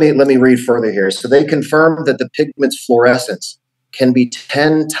let me read further here. So they confirmed that the pigment's fluorescence can be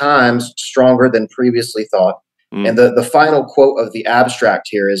 10 times stronger than previously thought. And the final quote of the abstract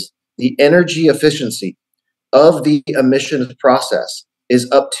here is, the energy efficiency of the emissions process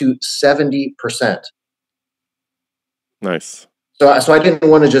is up to 70%. Nice. So I didn't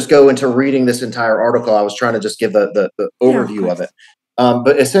want to just go into reading this entire article. I was trying to just give the overview of it.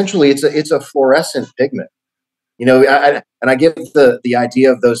 But essentially, it's a fluorescent pigment. You know, I give the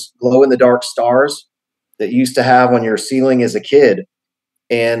idea of those glow in the dark stars that you used to have on your ceiling as a kid.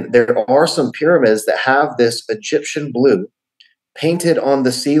 And there are some pyramids that have this Egyptian blue painted on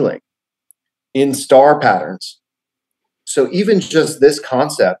the ceiling in star patterns. So even just this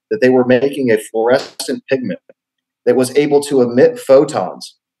concept that they were making a fluorescent pigment that was able to emit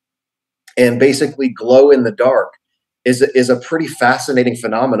photons and basically glow in the dark is a pretty fascinating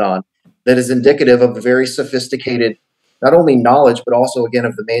phenomenon that is indicative of a very sophisticated, not only knowledge, but also, again,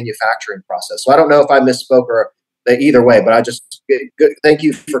 of the manufacturing process. So I don't know if I misspoke or either way, but I just thank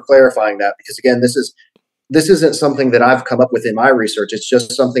you for clarifying that, because, again, this isn't something that I've come up with in my research. It's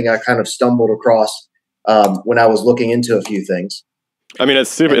just something I kind of stumbled across when I was looking into a few things. I mean, it's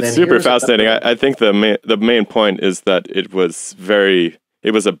super fascinating. I think the main point is that it was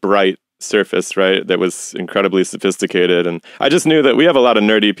a bright surface, right? That was incredibly sophisticated. And I just knew that we have a lot of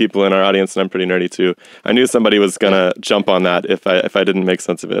nerdy people in our audience, and I'm pretty nerdy too. I knew somebody was going to jump on that if I didn't make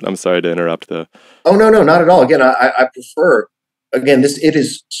sense of it. I'm sorry to interrupt though. Oh, no, not at all. Again, I prefer, again, it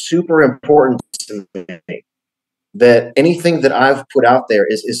is super important to me that anything that I've put out there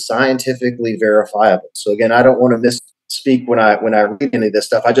is scientifically verifiable. So again, I don't want to misspeak when I read any of this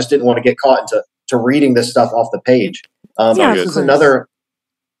stuff. I just didn't want to get caught into reading this stuff off the page. This is another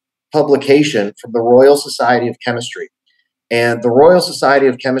publication from the Royal Society of Chemistry. And the Royal Society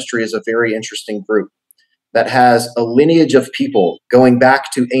of Chemistry is a very interesting group that has a lineage of people going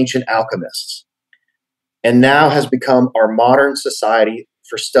back to ancient alchemists, and now has become our modern society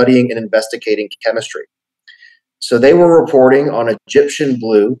for studying and investigating chemistry. So they were reporting on Egyptian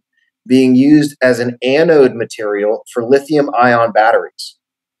blue being used as an anode material for lithium-ion batteries.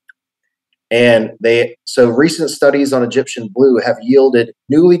 And so recent studies on Egyptian blue have yielded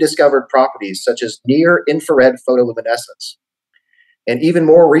newly discovered properties such as near-infrared photoluminescence. And even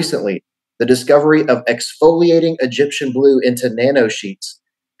more recently, the discovery of exfoliating Egyptian blue into nanosheets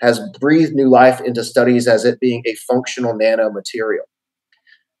has breathed new life into studies as it being a functional nanomaterial.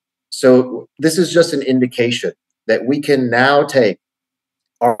 So this is just an indication that we can now take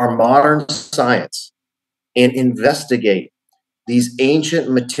our modern science and investigate these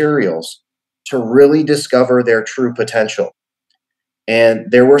ancient materials to really discover their true potential.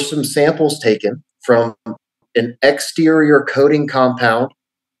 And there were some samples taken from an exterior coating compound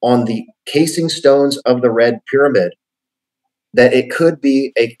on the casing stones of the Red Pyramid that it could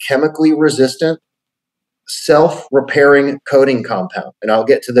be a chemically resistant, self-repairing coating compound. And I'll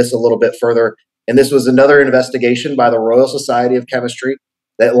get to this a little bit further. And this was another investigation by the Royal Society of Chemistry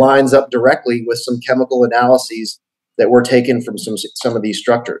that lines up directly with some chemical analyses that were taken from some of these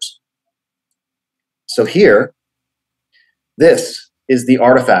structures. So here, this is the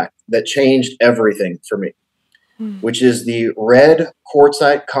artifact that changed everything for me, which is the red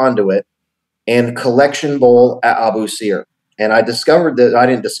quartzite conduit and collection bowl at Abu Sir. And I discovered that I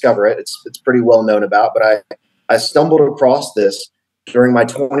didn't discover it. It's pretty well known about, but I stumbled across this during my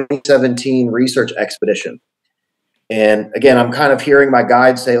 2017 research expedition. And again, I'm kind of hearing my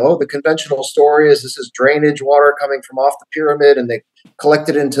guide say, oh, the conventional story is this is drainage water coming from off the pyramid and they collect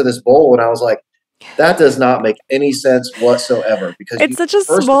it into this bowl. And I was like, that does not make any sense whatsoever, because it's such a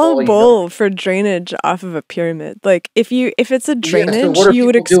small bowl for drainage off of a pyramid. Like if it's a drainage, you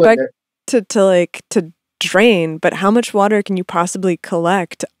would expect to drain, but how much water can you possibly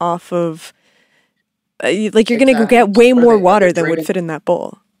collect off of like you're going to get way more water than would fit in that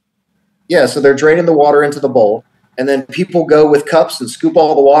bowl. Yeah, so they're draining the water into the bowl, and then people go with cups and scoop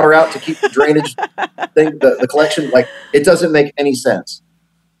all the water out to keep the drainage thing, the collection. Like, it doesn't make any sense.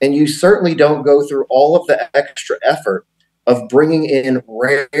 And you certainly don't go through all of the extra effort of bringing in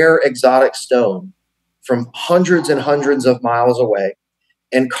rare exotic stone from hundreds and hundreds of miles away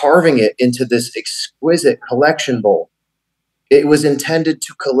and carving it into this exquisite collection bowl. It was intended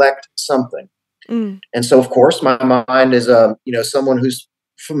to collect something. And so, of course, my mind is, someone who's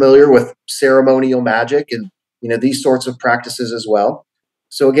familiar with ceremonial magic and, these sorts of practices as well.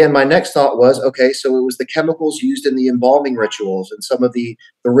 So again, my next thought was, okay, so it was the chemicals used in the embalming rituals and some of the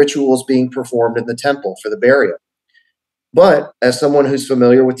rituals being performed in the temple for the burial. But as someone who's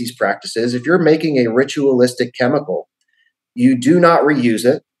familiar with these practices, if you're making a ritualistic chemical, you do not reuse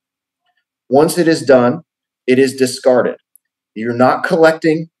it. Once it is done, it is discarded. You're not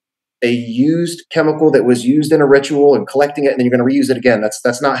collecting a used chemical that was used in a ritual and collecting it, and then you're going to reuse it again.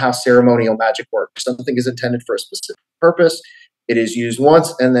 That's not how ceremonial magic works. Something is intended for a specific purpose. It is used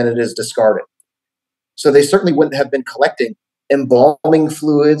once, and then it is discarded. So they certainly wouldn't have been collecting embalming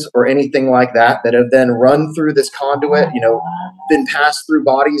fluids or anything like that have then run through this conduit, been passed through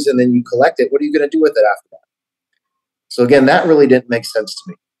bodies, and then you collect it. What are you going to do with it after that? So again, that really didn't make sense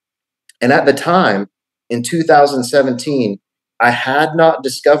to me. And at the time, in 2017, I had not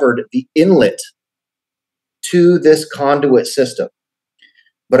discovered the inlet to this conduit system.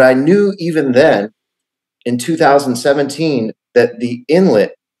 But I knew even then, in 2017, that the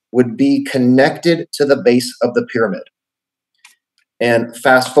inlet would be connected to the base of the pyramid. And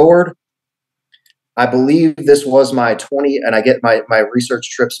fast forward, I believe this was my and I get my research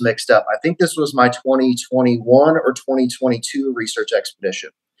trips mixed up. I think this was my 2021 or 2022 research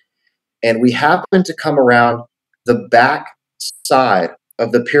expedition. And we happened to come around the back side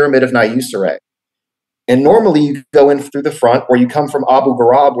of the pyramid of Niuserre. And normally you go in through the front, or you come from Abu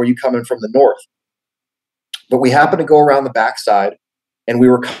Gharaib, where you come in from the north. But we happened to go around the back side, and we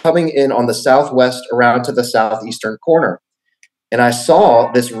were coming in on the southwest around to the southeastern corner. And I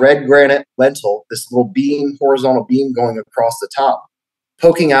saw this red granite lentil, this little beam, horizontal beam going across the top,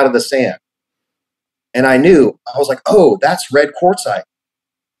 poking out of the sand. And I was like, oh, that's red quartzite.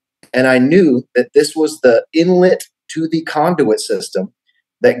 And I knew that this was the inlet to the conduit system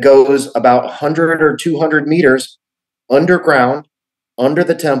that goes about 100 or 200 meters underground, under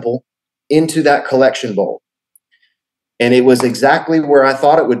the temple, into that collection bowl. And it was exactly where I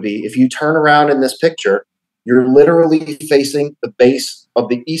thought it would be. If you turn around in this picture, you're literally facing the base of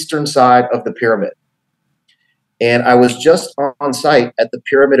the eastern side of the pyramid. And I was just on site at the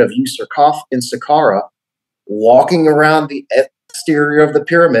pyramid of Userkaf in Saqqara, walking around the exterior of the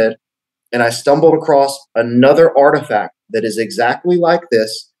pyramid, and I stumbled across another artifact that is exactly like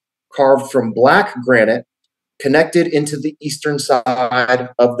this, carved from black granite, connected into the eastern side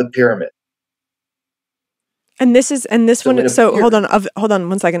of the pyramid. And this one. So hold on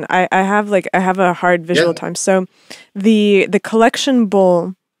 1 second. I have a hard visual time. So the collection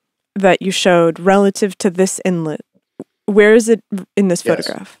bowl that you showed relative to this inlet, where is it in this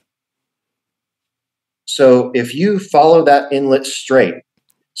photograph? So if you follow that inlet straight,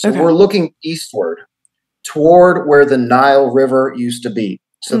 we're looking eastward toward where the Nile River used to be.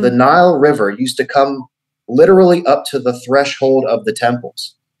 So the Nile River used to come literally up to the threshold of the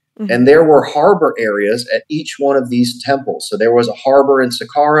temples. And there were harbor areas at each one of these temples. So there was a harbor in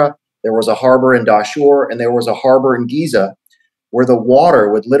Saqqara, there was a harbor in Dashur, and there was a harbor in Giza, where the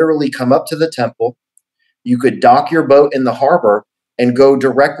water would literally come up to the temple. You could dock your boat in the harbor and go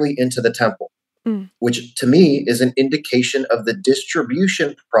directly into the temple, which to me is an indication of the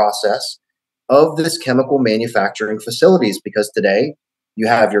distribution process of this chemical manufacturing facilities. Because today you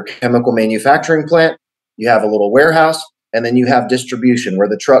have your chemical manufacturing plant, you have a little warehouse, and then you have distribution where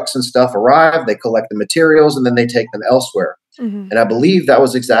the trucks and stuff arrive, they collect the materials, and then they take them elsewhere. And I believe that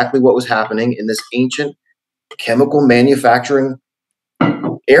was exactly what was happening in this ancient chemical manufacturing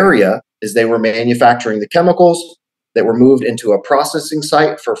area, is they were manufacturing the chemicals that were moved into a processing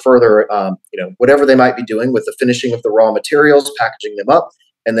site for further, whatever they might be doing with the finishing of the raw materials, packaging them up,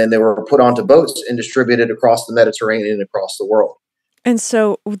 and then they were put onto boats and distributed across the Mediterranean and across the world. And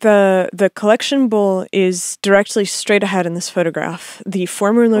so the collection bowl is directly straight ahead in this photograph. The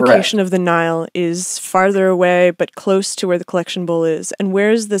former location of the Nile is farther away, but close to where the collection bowl is. And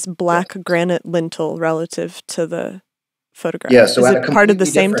where is this black granite lintel relative to the photograph? Yeah, so is at it part of the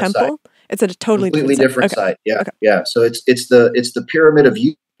same temple? Site. It's at a totally different okay. site. Yeah, okay. yeah. So it's the pyramid of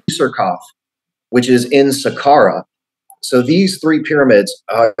Userkaf, which is in Saqqara. So these three pyramids,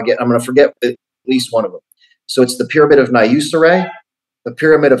 again, I'm going to forget at least one of them. So it's the pyramid of Nayusere, the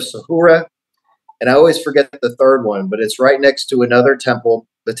pyramid of Sahura, and I always forget the third one, but it's right next to another temple,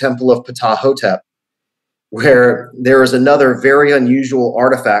 the temple of Ptah-hotep, where there is another very unusual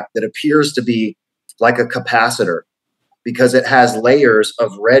artifact that appears to be like a capacitor because it has layers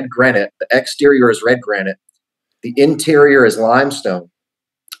of red granite. The exterior is red granite. The interior is limestone.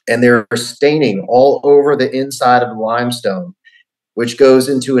 And they're staining all over the inside of the limestone, which goes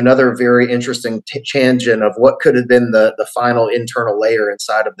into another very interesting tangent of what could have been the final internal layer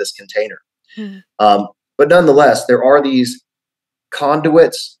inside of this container. But nonetheless, there are these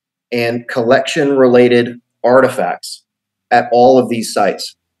conduits and collection-related artifacts at all of these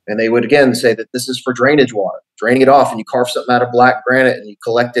sites. And they would, again, say that this is for drainage water, draining it off, and you carve something out of black granite and you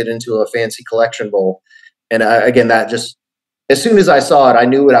collect it into a fancy collection bowl. And again, that just, as soon as I saw it, I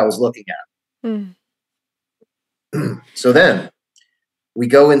knew what I was looking at. So then we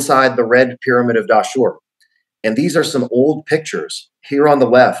go inside the red pyramid of Dashur. And these are some old pictures. Here on the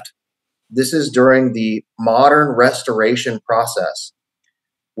left, this is during the modern restoration process,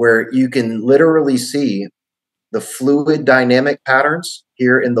 where you can literally see the fluid dynamic patterns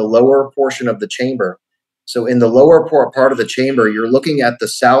here in the lower portion of the chamber. So in the lower part of the chamber, you're looking at the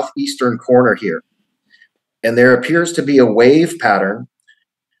southeastern corner here. And there appears to be a wave pattern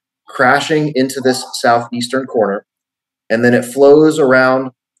crashing into this southeastern corner. And then it flows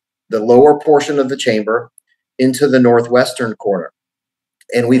around the lower portion of the chamber into the northwestern corner.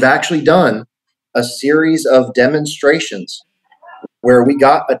 And we've actually done a series of demonstrations where we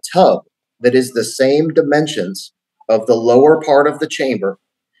got a tub that is the same dimensions of the lower part of the chamber,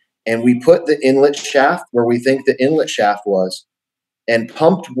 and we put the inlet shaft where we think the inlet shaft was and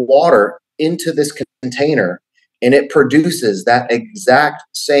pumped water into this container, and it produces that exact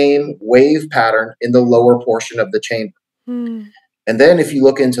same wave pattern in the lower portion of the chamber. And then if you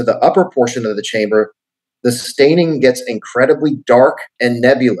look into the upper portion of the chamber, the staining gets incredibly dark and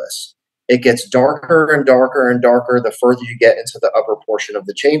nebulous. It gets darker and darker and darker the further you get into the upper portion of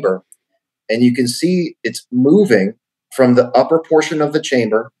the chamber. And you can see it's moving from the upper portion of the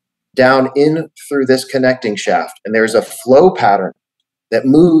chamber down in through this connecting shaft. And there's a flow pattern that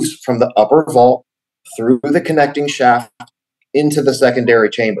moves from the upper vault through the connecting shaft into the secondary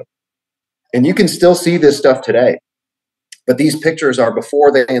chamber. And you can still see this stuff today. But these pictures are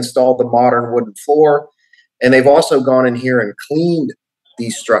before they installed the modern wooden floor. And they've also gone in here and cleaned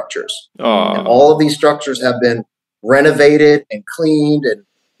these structures. And all of these structures have been renovated and cleaned and,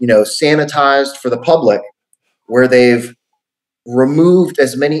 sanitized for the public, where they've removed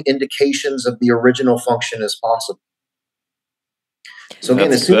as many indications of the original function as possible. So again,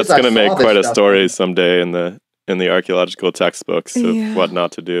 that's going to make quite a story someday in the archaeological textbooks of what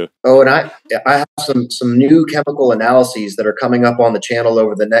not to do. Oh, and I have some new chemical analyses that are coming up on the channel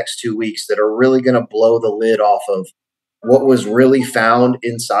over the next 2 weeks that are really going to blow the lid off of what was really found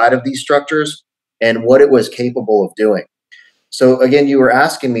inside of these structures and what it was capable of doing. So again, you were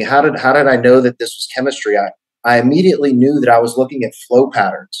asking me, how did I know that this was chemistry? I immediately knew that I was looking at flow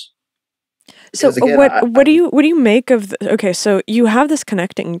patterns. So again, what do you make of okay, so you have this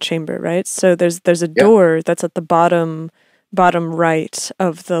connecting chamber, right? So there's a door that's at the bottom right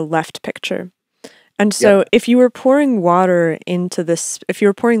of the left picture. And so if you were pouring water into this, if you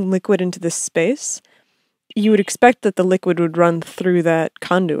were pouring liquid into this space, you would expect that the liquid would run through that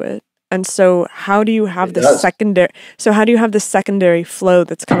conduit. And so how do you have the secondary flow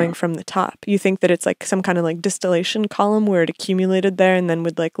that's coming from the top? You think that it's like some kind of like distillation column where it accumulated there and then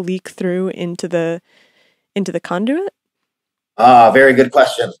would like leak through into the conduit? Very good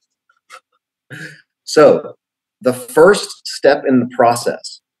question. So the first step in the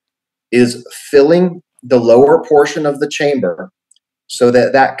process is filling the lower portion of the chamber so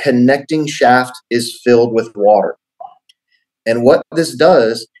that connecting shaft is filled with water. And what this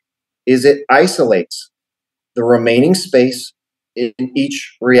does is it isolates the remaining space in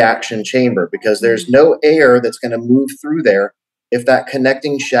each reaction chamber, because there's no air that's going to move through there if that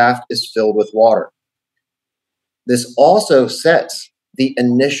connecting shaft is filled with water. This also sets the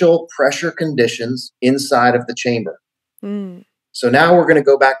initial pressure conditions inside of the chamber. So now we're going to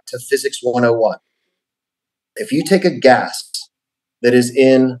go back to Physics 101. If you take a gas that is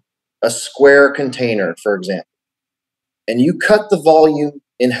in a square container, for example, and you cut the volume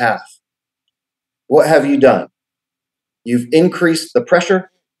in half, what have you done? You've increased the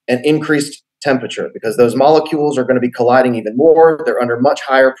pressure and increased temperature because those molecules are going to be colliding even more. They're under much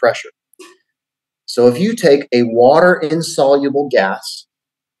higher pressure. So if you take a water-insoluble gas,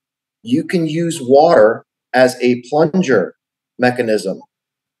 you can use water as a plunger mechanism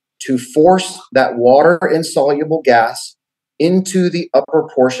to force that water-insoluble gas into the upper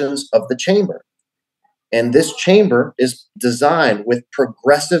portions of the chamber. And this chamber is designed with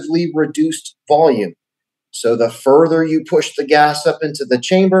progressively reduced volume. So the further you push the gas up into the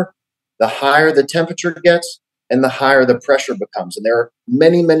chamber, the higher the temperature gets and the higher the pressure becomes. And there are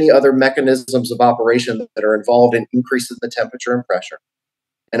many, many other mechanisms of operation that are involved in increasing the temperature and pressure.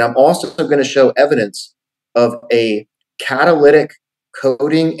 And I'm also going to show evidence of a catalytic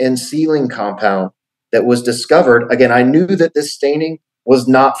coating and sealing compound that was discovered. Again, I knew that this staining was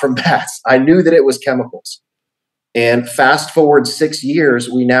not from bats. I knew that it was chemicals. And fast forward 6 years,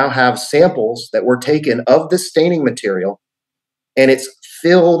 we now have samples that were taken of this staining material, and it's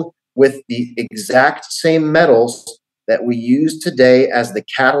filled with the exact same metals that we use today as the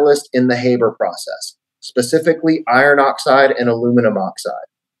catalyst in the Haber process, specifically iron oxide and aluminum oxide,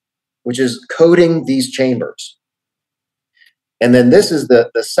 which is coating these chambers. And then this is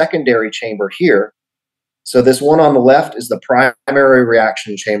the secondary chamber here. So this one on the left is the primary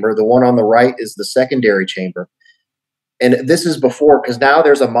reaction chamber. The one on the right is the secondary chamber. And this is before, because now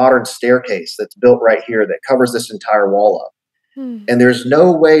there's a modern staircase that's built right here that covers this entire wall up. And there's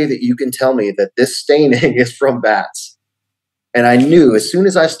no way that you can tell me that this staining is from bats. And I knew as soon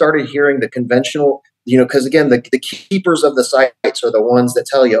as I started hearing the conventional, because again, the keepers of the sites are the ones that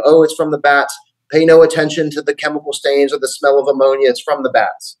tell you, oh, it's from the bats. Pay no attention to the chemical stains or the smell of ammonia. It's from the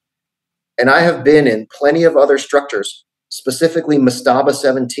bats. And I have been in plenty of other structures, specifically Mastaba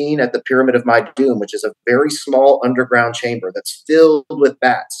 17 at the Pyramid of Maidum, which is a very small underground chamber that's filled with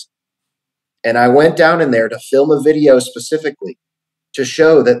bats. And I went down in there to film a video specifically to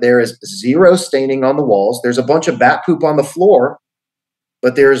show that there is zero staining on the walls. There's a bunch of bat poop on the floor,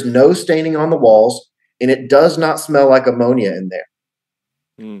 but there is no staining on the walls, and it does not smell like ammonia in there.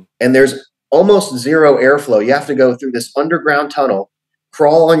 And there's almost zero airflow. You have to go through this underground tunnel,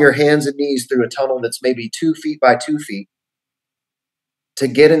 crawl on your hands and knees through a tunnel that's maybe 2 feet by 2 feet to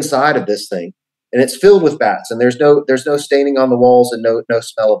get inside of this thing. And it's filled with bats, and there's no staining on the walls and no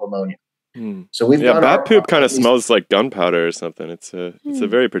smell of ammonia. So we've done bat poop kind of smells like gunpowder or something. It's a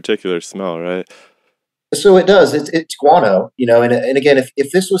very particular smell, right? So it does. It's guano, and again,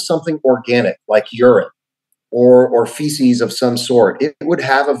 if this was something organic like urine or feces of some sort, it would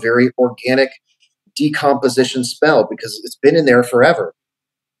have a very organic decomposition smell because it's been in there forever.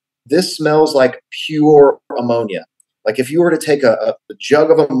 This smells like pure ammonia. Like if you were to take a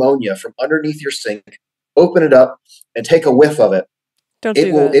jug of ammonia from underneath your sink, open it up, and take a whiff of it,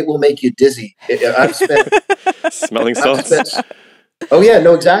 it will make you dizzy. I've spent smelling salts. Oh yeah,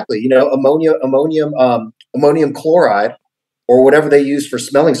 no, exactly. Ammonium chloride, or whatever they use for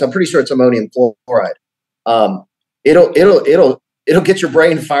smelling. So I'm pretty sure it's ammonium chloride. It'll get your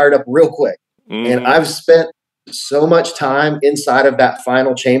brain fired up real quick. And I've spent so much time inside of that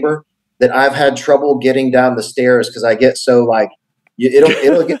final chamber that I've had trouble getting down the stairs because I get so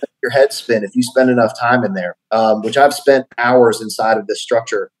it'll get your head spin if you spend enough time in there. Which I've spent hours inside of this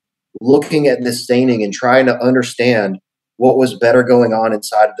structure looking at this staining and trying to understand what was better going on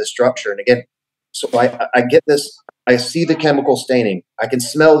inside of the structure. And again, so I get this, I see the chemical staining, I can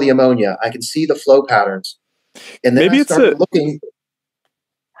smell the ammonia, I can see the flow patterns. And then I started looking.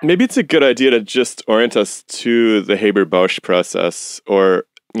 Maybe it's a good idea to just orient us to the Haber-Bosch process, or,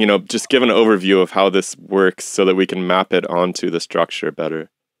 just give an overview of how this works so that we can map it onto the structure better.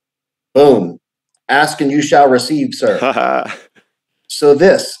 Boom. Ask and you shall receive, sir. So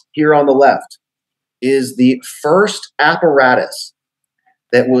this here on the left is the first apparatus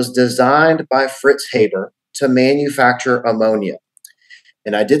that was designed by Fritz Haber to manufacture ammonia.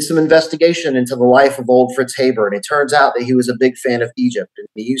 And I did some investigation into the life of old Fritz Haber, and it turns out that he was a big fan of Egypt. And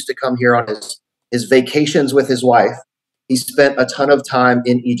he used to come here on his vacations with his wife. He spent a ton of time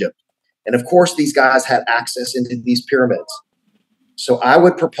in Egypt. And of course, these guys had access into these pyramids. So I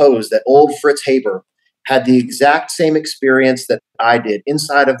would propose that old Fritz Haber had the exact same experience that I did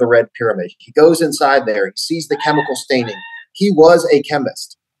inside of the Red Pyramid. He goes inside there, he sees the chemical staining. He was a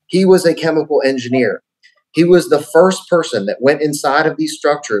chemist. He was a chemical engineer. He was the first person that went inside of these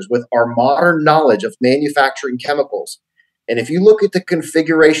structures with our modern knowledge of manufacturing chemicals. And if you look at the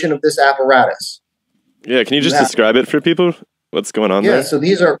configuration of this apparatus. Yeah, can you just describe it for people? What's going on there? Yeah, so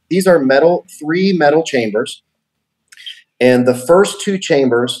these are three metal chambers. And the first two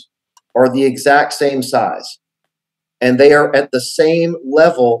chambers are the exact same size. And they are at the same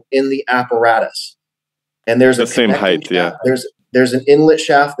level in the apparatus. And there's The same height, shaft. There's an inlet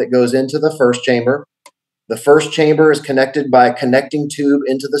shaft that goes into the first chamber. The first chamber is connected by a connecting tube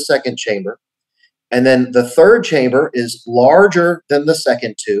into the second chamber. And then the third chamber is larger than the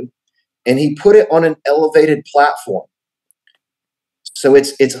second tube. And he put it on an elevated platform. So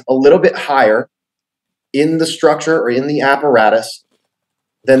it's a little bit higher in the structure or in the apparatus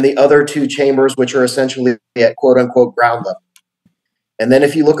than the other two chambers, which are essentially at quote unquote ground level. And then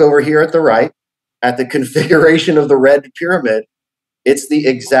if you look over here at the right, at the configuration of the red pyramid, it's the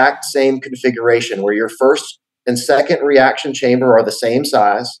exact same configuration where your first and second reaction chamber are the same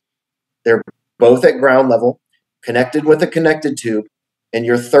size. They're both at ground level, connected with a connected tube, and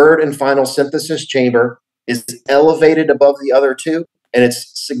your third and final synthesis chamber is elevated above the other two, and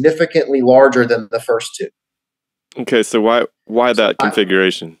it's significantly larger than the first two. Okay, so why that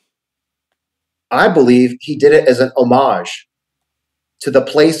configuration? I believe he did it as an homage to the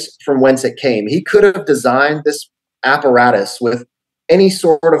place from whence it came. He could have designed this apparatus with any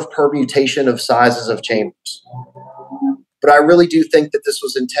sort of permutation of sizes of chambers. But I really do think that this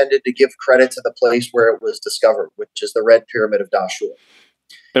was intended to give credit to the place where it was discovered, which is the Red Pyramid of Dashur.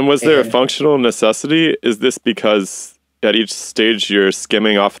 And was there a functional necessity? Is this because at each stage you're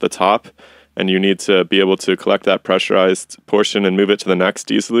skimming off the top and you need to be able to collect that pressurized portion and move it to the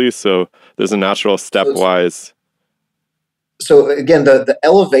next easily? So there's a natural stepwise. So again, the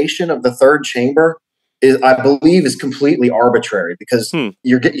elevation of the third chamber is, I believe, is completely arbitrary because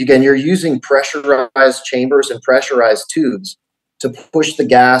you're using pressurized chambers and pressurized tubes to push the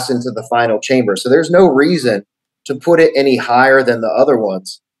gas into the final chamber. So there's no reason to put it any higher than the other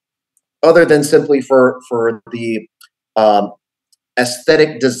ones, other than simply for the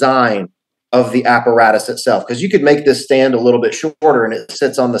aesthetic design of the apparatus itself. Because you could make this stand a little bit shorter and it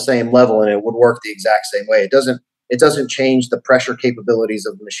sits on the same level and it would work the exact same way. It doesn't change the pressure capabilities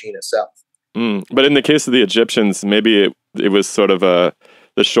of the machine itself. But in the case of the Egyptians, maybe it was sort of the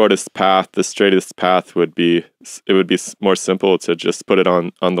shortest path, the straightest path would be more simple to just put it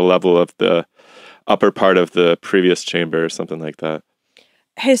on the level of the upper part of the previous chamber or something like that.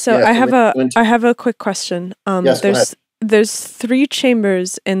 Hey, so I have a quick question. Yes, there's 3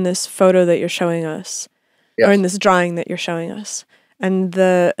 chambers in this photo that you're showing us, or in this drawing that you're showing us, and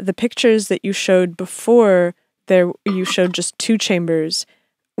the pictures that you showed before there, you showed just 2 chambers.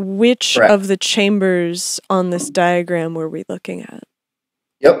 Which Correct. Of the chambers on this diagram were we looking at?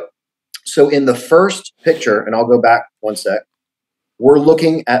 Yep. So in the first picture, and I'll go back one sec, we're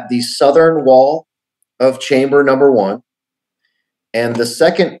looking at the southern wall of chamber number 1. And the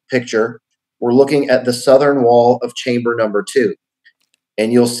second picture, we're looking at the southern wall of chamber number 2.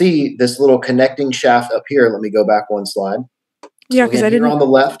 And you'll see this little connecting shaft up here. Let me go back one slide. Yeah, because I didn't. Here on the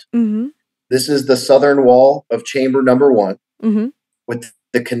left, this is the southern wall of chamber number 1 with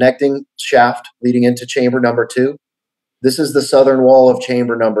the connecting shaft leading into chamber number 2. This is the southern wall of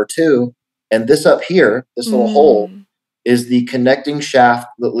chamber number 2. And this up here, this little hole, is the connecting shaft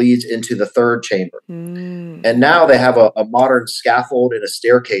that leads into the third chamber. And now they have a modern scaffold and a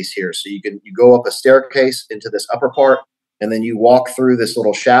staircase here. So you go up a staircase into this upper part, and then you walk through this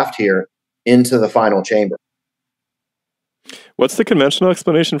little shaft here into the final chamber. What's the conventional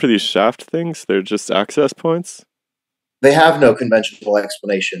explanation for these shaft things? They're just access points? They have no conventional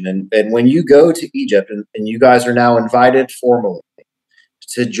explanation. And when you go to Egypt, and you guys are now invited formally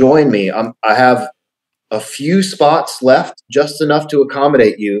to join me, I have a few spots left, just enough to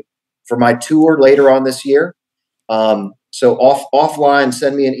accommodate you for my tour later on this year. So offline,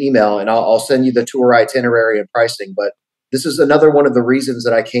 send me an email and I'll send you the tour itinerary and pricing. But this is another one of the reasons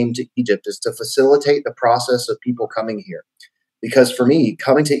that I came to Egypt, is to facilitate the process of people coming here. Because for me,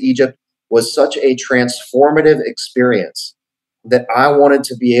 coming to Egypt was such a transformative experience that I wanted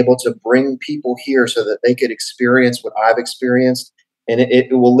to be able to bring people here so that they could experience what I've experienced. And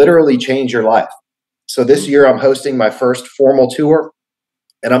it will literally change your life. So this year I'm hosting my first formal tour,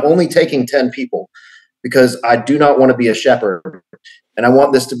 and I'm only taking 10 people because I do not want to be a shepherd. And I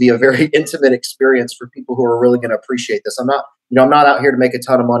want this to be a very intimate experience for people who are really going to appreciate this. I'm not out here to make a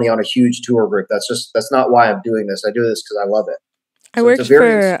ton of money on a huge tour group. That's not why I'm doing this. I do this because I love it. I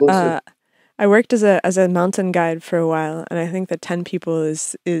worked as a mountain guide for a while, and I think that 10 people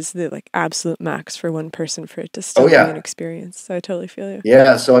is the absolute max for one person for it to still be an experience. So I totally feel you.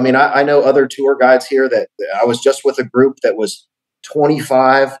 Yeah. So I know other tour guides here that I was just with a group that was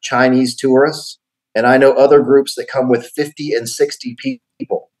 25 Chinese tourists, and I know other groups that come with 50 and 60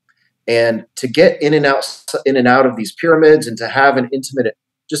 people. And to get in and out of these pyramids and to have an intimate,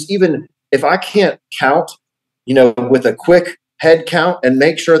 just even if I can't count with a quick head count and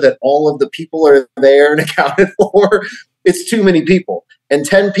make sure that all of the people are there and accounted for. It's too many people. And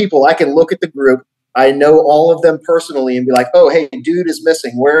 10 people, I can look at the group. I know all of them personally and be like, oh, hey, dude is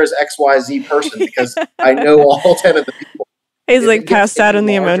missing. Where is XYZ person? Because I know all 10 of the people. He's like passed out in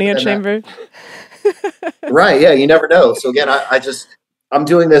the ammonia chamber. Right. Yeah. You never know. So again, I'm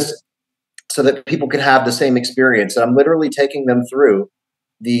doing this so that people can have the same experience. And I'm literally taking them through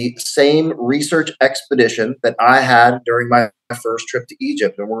the same research expedition that I had during my first trip to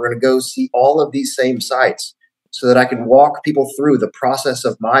Egypt. And we're going to go see all of these same sites so that I can walk people through the process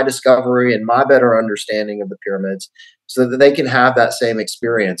of my discovery and my better understanding of the pyramids so that they can have that same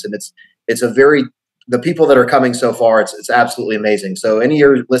experience. And the people that are coming so far, it's absolutely amazing. So any of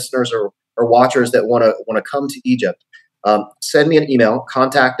your listeners or watchers that want to come to Egypt, send me an email,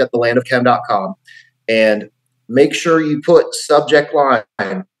 contact@thelandofchem.com, and make sure you put subject line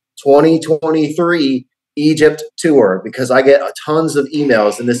 2023 Egypt tour, because I get tons of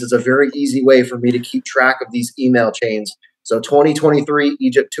emails, and this is a very easy way for me to keep track of these email chains. So 2023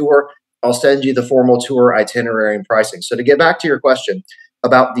 Egypt tour, I'll send you the formal tour itinerary and pricing. So to get back to your question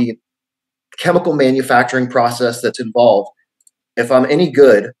about the chemical manufacturing process that's involved, if I'm any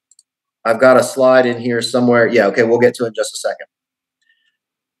good, I've got a slide in here somewhere. Yeah, okay, we'll get to it in just a second.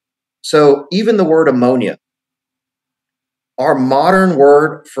 So even the word ammonia, our modern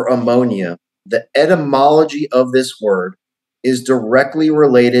word for ammonia, the etymology of this word is directly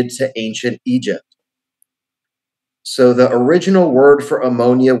related to ancient Egypt. So the original word for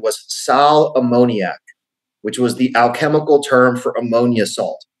ammonia was sal ammoniac, which was the alchemical term for ammonia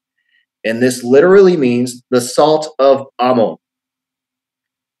salt. And this literally means the salt of Ammon.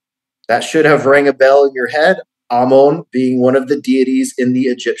 That should have rang a bell in your head, Ammon being one of the deities in the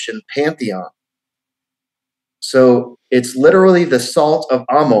Egyptian pantheon. So it's literally the salt of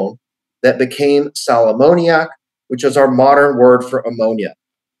Ammon that became sal ammoniac, which is our modern word for ammonia.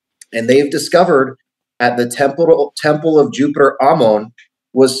 And they've discovered at the temple of Jupiter Ammon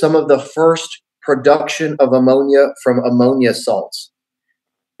was some of the first production of ammonia from ammonia salts.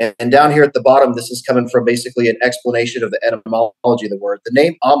 And down here at the bottom, this is coming from basically an explanation of the etymology of the word. The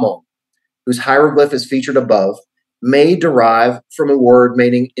name Ammon, whose hieroglyph is featured above, may derive from a word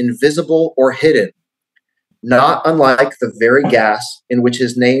meaning invisible or hidden, not unlike the very gas in which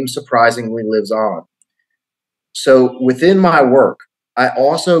his name surprisingly lives on. So within my work, I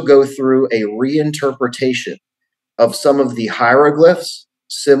also go through a reinterpretation of some of the hieroglyphs,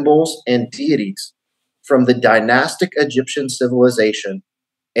 symbols, and deities from the dynastic Egyptian civilization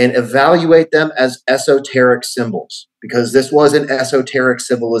and evaluate them as esoteric symbols, because this was an esoteric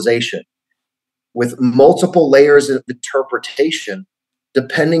civilization with multiple layers of interpretation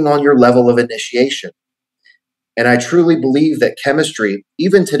depending on your level of initiation. And I truly believe that chemistry,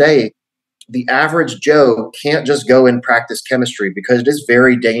 even today, the average Joe can't just go and practice chemistry because it is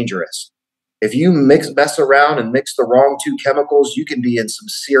very dangerous. If you mess around and mix the wrong two chemicals, you can be in some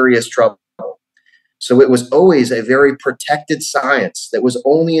serious trouble. So it was always a very protected science that was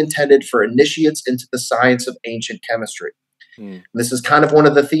only intended for initiates into the science of ancient chemistry. This is kind of one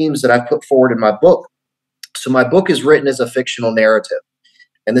of the themes that I've put forward in my book. So my book is written as a fictional narrative,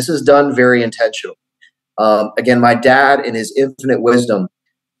 and this is done very intentionally. Again, my dad, in his infinite wisdom.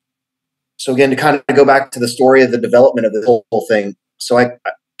 So again, to kind of go back to the story of the development of the whole thing. So I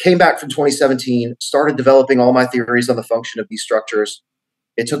came back from 2017, started developing all my theories on the function of these structures.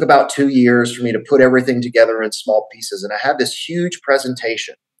 It took about 2 years for me to put everything together in small pieces. And I had this huge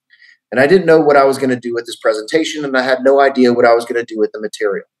presentation. And I didn't know what I was going to do with this presentation, and I had no idea what I was going to do with the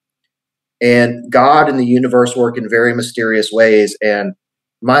material. And God and the universe work in very mysterious ways. And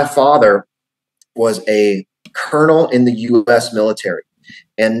my father was a colonel in the U.S. military,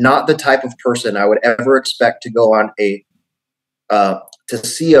 and not the type of person I would ever expect to go on to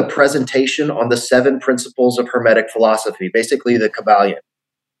see a presentation on the 7 principles of Hermetic philosophy, basically the Kabbalion.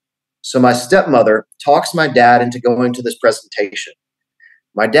 So my stepmother talks my dad into going to this presentation.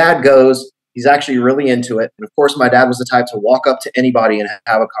 My dad goes, he's actually really into it. And of course, my dad was the type to walk up to anybody and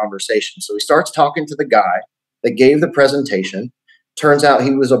have a conversation. So he starts talking to the guy that gave the presentation. Turns out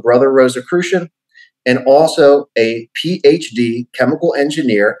he was a brother Rosicrucian and also a PhD chemical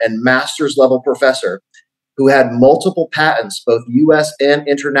engineer and master's level professor who had multiple patents, both US and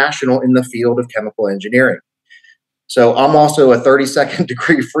international, in the field of chemical engineering. So I'm also a 32nd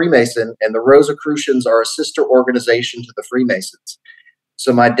degree Freemason, and the Rosicrucians are a sister organization to the Freemasons.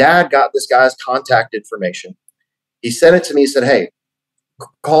 So my dad got this guy's contact information. He sent it to me. He said, hey,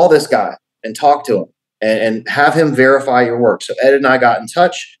 call this guy and talk to him and have him verify your work. So Ed and I got in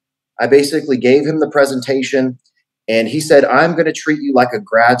touch. I basically gave him the presentation, and he said, I'm going to treat you like a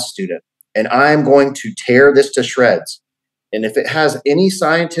grad student. and I'm going to tear this to shreds. And if it has any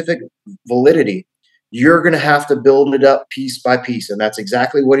scientific validity, you're going to have to build it up piece by piece. And that's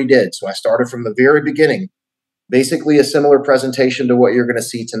exactly what he did. So I started from the very beginning, basically a similar presentation to what you're going to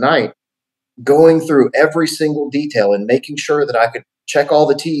see tonight, going through every single detail and making sure that I could check all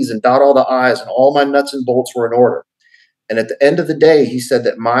the T's and dot all the I's and all my nuts and bolts were in order. And at the end of the day, he said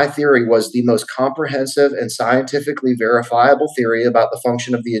that my theory was the most comprehensive and scientifically verifiable theory about the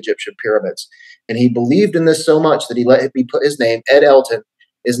function of the Egyptian pyramids. And he believed in this so much that he let me put his name, Ed Elton,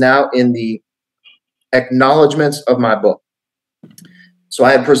 is now in the acknowledgments of my book. So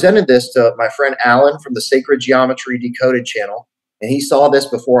I had presented this to my friend Alan from the Sacred Geometry Decoded channel, and he saw this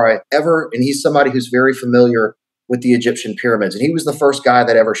before I ever, and he's somebody who's very familiar with the Egyptian pyramids, and he was the first guy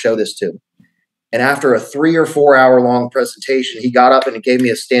that ever showed this to. And after a 3 or 4 hour long presentation, he got up and he gave me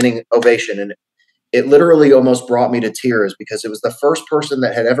a standing ovation, and it literally almost brought me to tears because it was the first person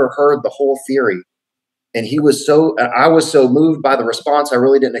that had ever heard the whole theory. And I was so moved by the response, I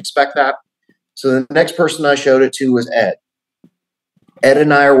really didn't expect that. So the next person I showed it to was Ed. Ed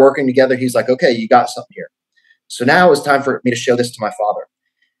and I are working together. He's like, okay, you got something here. So now it was time for me to show this to my father.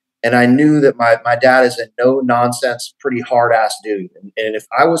 And I knew that my dad is a no-nonsense, pretty hard-ass dude. And if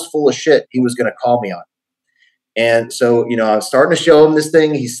I was full of shit, he was going to call me on it. And so, I was starting to show him this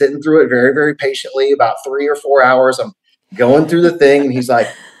thing. He's sitting through it very, very patiently, about 3 or 4 hours. I'm going through the thing. And he's like,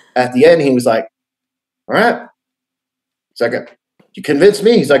 at the end, he was like, all right. He's like, you convinced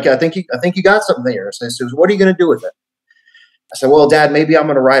me. He's like, I think you got something there. So he says, what are you going to do with it? I said, well, Dad, maybe I'm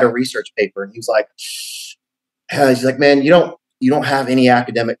going to write a research paper. And he's like, man, you don't have any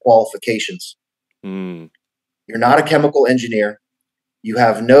academic qualifications. You're not a chemical engineer. You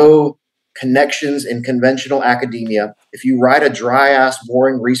have no connections in conventional academia. If you write a dry-ass,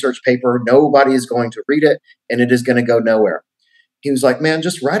 boring research paper, nobody is going to read it, and it is going to go nowhere. He was like, man,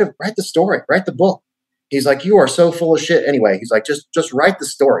 just write the story, write the book. He's like, you are so full of shit anyway. He's like, just write the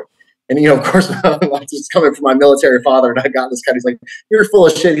story. And, of course, it's coming from my military father, and I got this guy. He's like, you're full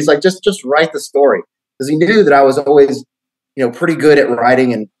of shit. He's like, just write the story. Because he knew that I was always, pretty good at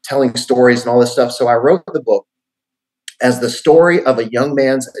writing and telling stories and all this stuff. So I wrote the book as the story of a young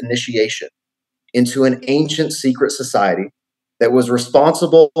man's initiation into an ancient secret society that was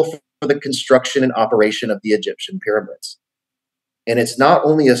responsible for the construction and operation of the Egyptian pyramids. And it's not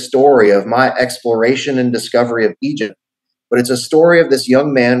only a story of my exploration and discovery of Egypt, but it's a story of this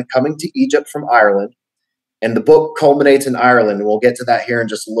young man coming to Egypt from Ireland. And the book culminates in Ireland. And we'll get to that here in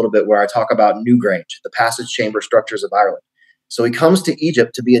just a little bit, where I talk about Newgrange, the passage chamber structures of Ireland. So he comes to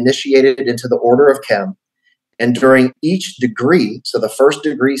Egypt to be initiated into the order of Chem. And during each degree, so the first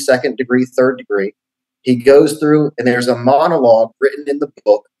degree, second degree, third degree, he goes through, and there's a monologue written in the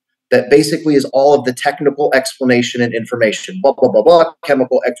book that basically is all of the technical explanation and information. Blah, blah, blah, blah.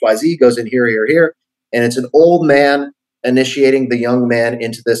 Chemical XYZ goes in here, here, here. And it's an old man initiating the young man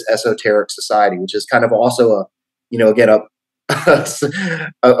into this esoteric society, which is kind of also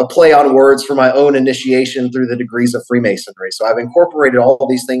a play on words for my own initiation through the degrees of Freemasonry. So I've incorporated all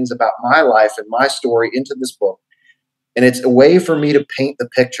these things about my life and my story into this book. And it's a way for me to paint the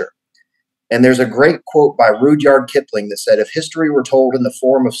picture. And there's a great quote by Rudyard Kipling that said, if history were told in the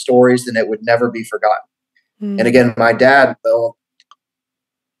form of stories, then it would never be forgotten. And again, my dad, though,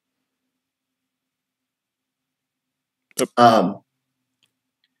 I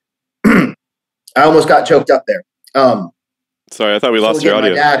almost got choked up there. Sorry, I thought we lost your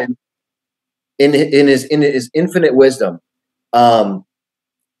audio. My dad, in his infinite wisdom, I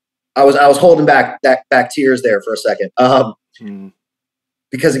was holding back tears there for a second.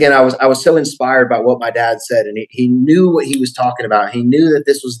 Because again, I was so inspired by what my dad said, and he knew what he was talking about. He knew that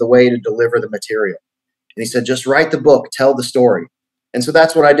this was the way to deliver the material. And he said, just write the book, tell the story. And so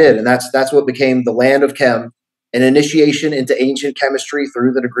that's what I did. And that's what became The Land of Chem, an initiation into ancient chemistry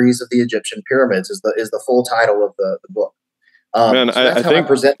through the degrees of the Egyptian pyramids is the full title of the book. Man, so I think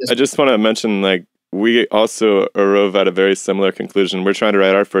I just want to mention, like, we also arrive at a very similar conclusion. We're trying to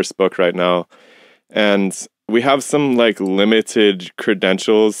write our first book right now, and we have some limited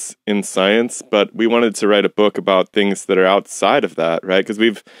credentials in science, but we wanted to write a book about things that are outside of that, right? Because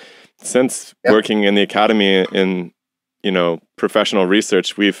we've, since working in the academy in, professional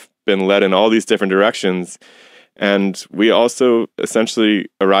research, we've been led in all these different directions. And we also essentially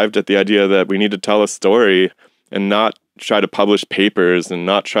arrived at the idea that we need to tell a story and not try to publish papers and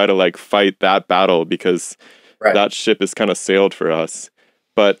not try to fight that battle, because that ship has kind of sailed for us.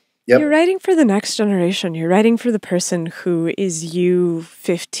 But you're writing for the next generation. You're writing for the person who is you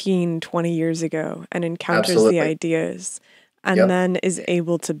 15, 20 years ago and encounters the ideas. and then is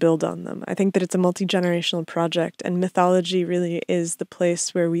able to build on them. I think that it's a multi-generational project, and mythology really is the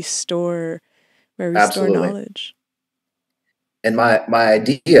place where we store knowledge. And my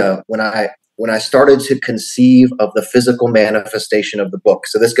idea when I started to conceive of the physical manifestation of the book,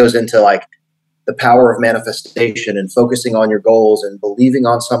 so this goes into like the power of manifestation and focusing on your goals and believing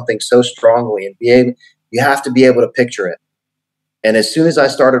on something so strongly, and you have to be able to picture it. And as soon as I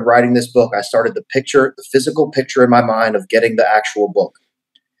started writing this book, I started the physical picture in my mind of getting the actual book.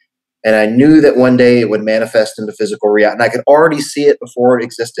 And I knew that one day it would manifest into physical reality. And I could already see it before it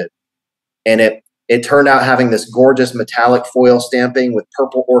existed. And it turned out having this gorgeous metallic foil stamping with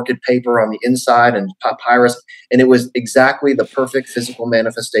purple orchid paper on the inside and papyrus. And it was exactly the perfect physical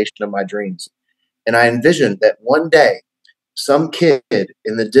manifestation of my dreams. And I envisioned that one day, some kid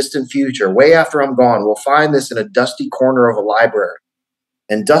in the distant future, way after I'm gone, will find this in a dusty corner of a library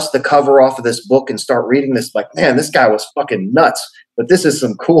and dust the cover off of this book and start reading this like, man, this guy was fucking nuts, but this is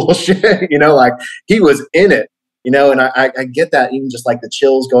some cool shit, like he was in it, and I get that, even just like the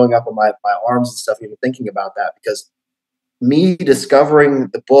chills going up on my arms and stuff, even thinking about that, because me discovering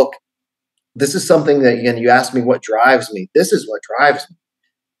the book, this is something that, again, you asked me what drives me. This is what drives me.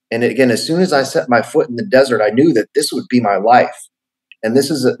 And again, as soon as I set my foot in the desert, I knew that this would be my life. And this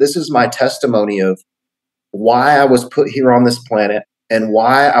is my testimony of why I was put here on this planet and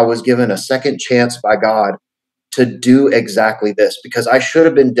why I was given a second chance by God to do exactly this, because I should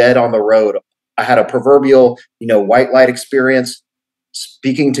have been dead on the road. I had a proverbial, white light experience,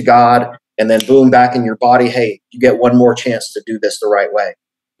 speaking to God, and then boom, back in your body. Hey, you get one more chance to do this the right way.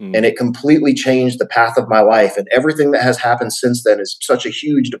 And it completely changed the path of my life. And everything that has happened since then is such a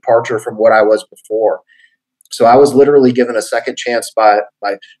huge departure from what I was before. So I was literally given a second chance by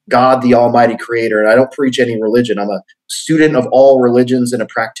God, the Almighty Creator. And I don't preach any religion. I'm a student of all religions and a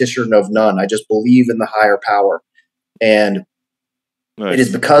practitioner of none. I just believe in the higher power. And It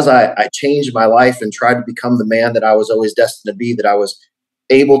is because I changed my life and tried to become the man that I was always destined to be, that I was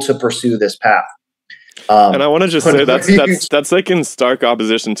able to pursue this path. And I want to just say that's like in stark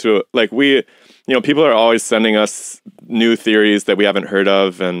opposition to, like, people are always sending us new theories that we haven't heard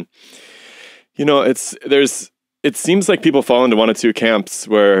of. And, it seems like people fall into one of two camps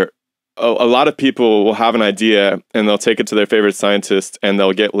where a lot of people will have an idea and they'll take it to their favorite scientist and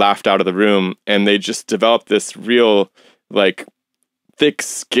they'll get laughed out of the room, and they just develop this real, like,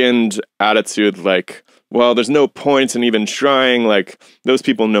 thick-skinned attitude, like, well, there's no point in even trying, like, those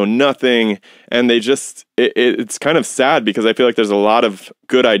people know nothing. And they just, it's kind of sad, because I feel like there's a lot of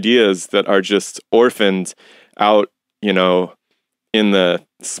good ideas that are just orphaned out, in the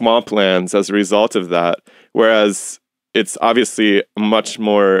swamplands as a result of that. Whereas it's obviously a much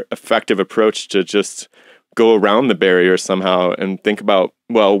more effective approach to just go around the barrier somehow and think about,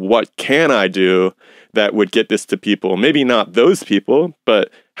 well, what can I do that would get this to people? Maybe not those people,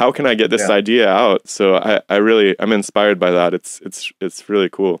 but how can I get this idea out? So I'm inspired by that. It's really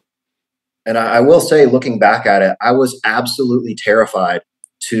cool. And I will say, looking back at it, I was absolutely terrified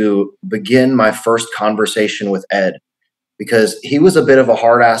to begin my first conversation with Ed, because he was a bit of a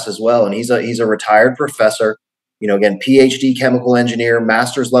hard ass as well. And he's a retired professor, again, PhD chemical engineer,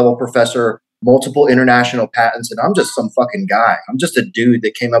 master's level professor, multiple international patents. And I'm just some fucking guy. I'm just a dude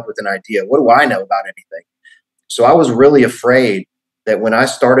that came up with an idea. What do I know about anything? So I was really afraid that when I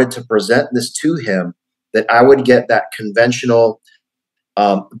started to present this to him, that I would get that conventional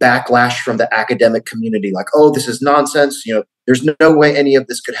backlash from the academic community. Like, oh, this is nonsense. There's no way any of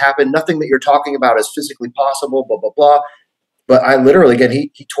this could happen. Nothing that you're talking about is physically possible, blah, blah, blah. But I literally, again,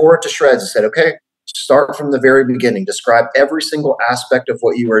 he tore it to shreds and said, okay, start from the very beginning. Describe every single aspect of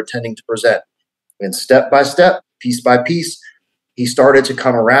what you were intending to present. And step by step, piece by piece, he started to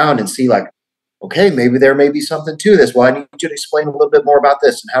come around and see, like, okay, maybe there may be something to this. Well, I need you to explain a little bit more about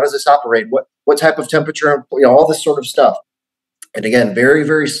this. And how does this operate? What type of temperature, all this sort of stuff. And again, very,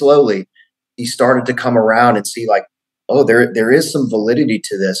 very slowly, he started to come around and see, like, oh, there is some validity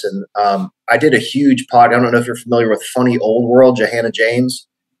to this. And I did a huge pod. I don't know if you're familiar with Funny Old World, Johanna James,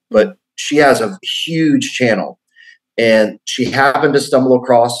 but she has a huge channel. And she happened to stumble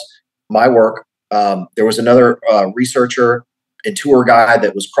across my work. There was another researcher and tour guide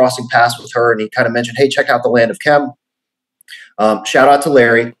that was crossing paths with her, and he kind of mentioned, hey, check out the Land of Chem. Shout out to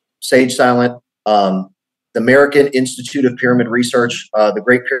Larry, Sage Silent, the American Institute of Pyramid Research, the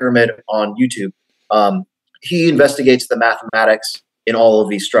Great Pyramid on YouTube. He investigates the mathematics in all of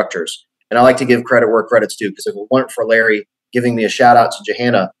these structures. And I like to give credit where credit's due, because if it weren't for Larry giving me a shout out to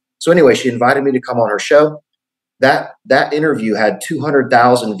Johanna. So anyway, she invited me to come on her show. That interview had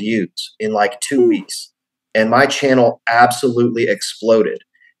 200,000 views in like 2 weeks. And my channel absolutely exploded.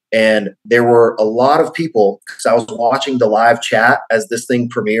 And there were a lot of people, because I was watching the live chat as this thing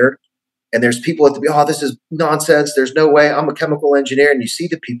premiered. And there's people at the, oh, this is nonsense. There's no way. I'm a chemical engineer. And you see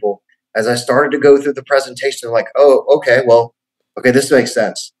the people as I started to go through the presentation, they're like, oh, okay, well, okay, this makes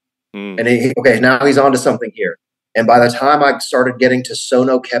sense. And okay, now he's on to something here. And by the time I started getting to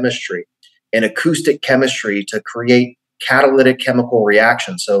sonochemistry and acoustic chemistry to create catalytic chemical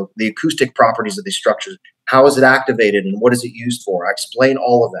reactions, so the acoustic properties of these structures, how is it activated and what is it used for? I explain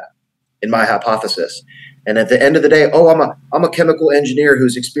all of that in my hypothesis. And at the end of the day, oh, I'm a chemical engineer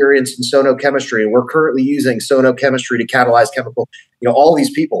who's experienced in sonochemistry, and we're currently using sonochemistry to catalyze chemical. You know, all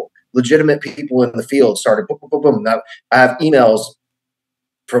these people, legitimate people in the field, started boom, boom, boom, boom. Now, I have emails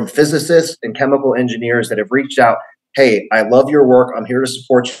from physicists and chemical engineers that have reached out. Hey, I love your work. I'm here to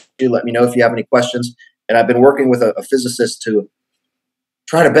support you. Let me know if you have any questions. And I've been working with a physicist to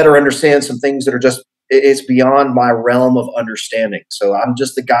try to better understand some things that are just, it's beyond my realm of understanding. So I'm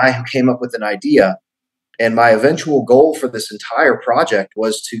just the guy who came up with an idea. And my eventual goal for this entire project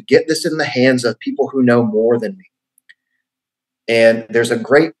was to get this in the hands of people who know more than me. And there's a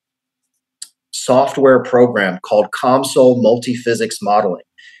great software program called COMSOL Multiphysics Modeling.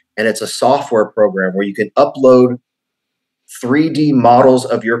 And it's a software program where you can upload 3D models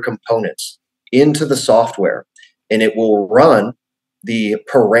of your components into the software, and it will run the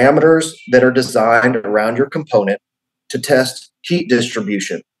parameters that are designed around your component to test heat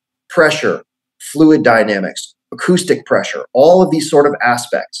distribution, pressure, fluid dynamics, acoustic pressure, all of these sort of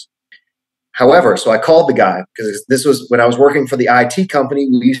aspects. However, so I called the guy because this was when I was working for the IT company.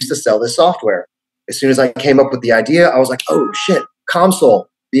 We used to sell this software. As soon as I came up with the idea, I was like, oh shit, COMSOL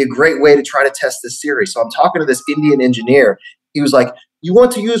be a great way to try to test this series. So I'm talking to this Indian engineer. He was like, you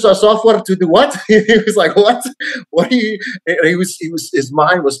want to use our software to do what? He was like, what? What do you? And his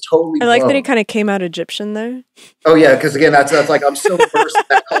mind was totally I like blown. that he kind of came out Egyptian there. Oh yeah, because again, that's like I'm so immersed in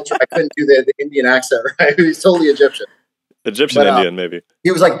that culture. I couldn't do the Indian accent, right? He's totally Egyptian. Indian, maybe.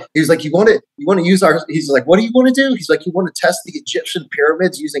 He was like, you want to use our? He's like, what do you want to do? He's like, you want to test the Egyptian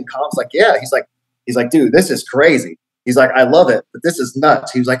pyramids using comms? Like, yeah. He's like, dude, this is crazy. He's like, I love it, but this is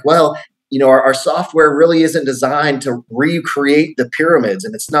nuts. He was like, well, you know, our software really isn't designed to recreate the pyramids,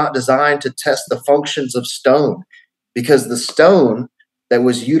 and it's not designed to test the functions of stone, because the stone that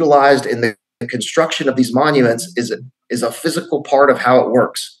was utilized in the construction of these monuments is a physical part of how it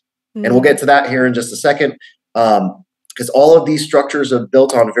works. Mm-hmm. And we'll get to that here in just a second, because all of these structures are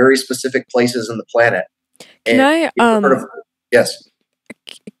built on very specific places in the planet. Yes.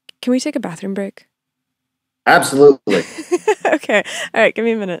 Can we take a bathroom break? Absolutely. Okay. All right. Give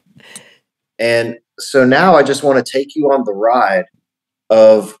me a minute. And so now I just want to take you on the ride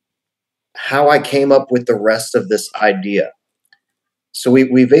of how I came up with the rest of this idea. So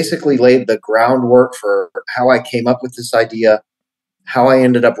we basically laid the groundwork for how I came up with this idea, how I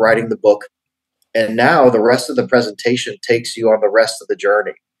ended up writing the book. And now the rest of the presentation takes you on the rest of the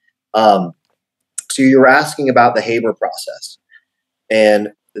journey. So you're asking about the Haber process. And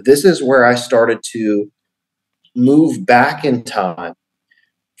this is where I started to move back in time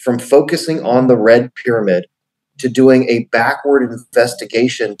from focusing on the Red Pyramid to doing a backward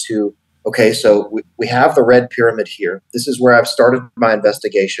investigation to, okay, so we have the Red Pyramid here. This is where I've started my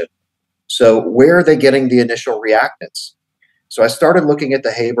investigation. So where are they getting the initial reactants? So I started looking at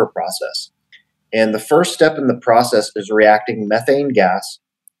the Haber process. And the first step in the process is reacting methane gas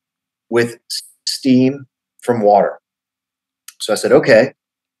with steam from water. So I said, okay,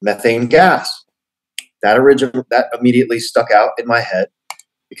 methane gas. That immediately stuck out in my head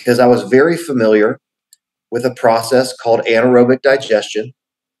because I was very familiar with a process called anaerobic digestion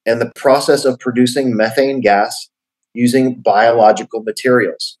and the process of producing methane gas using biological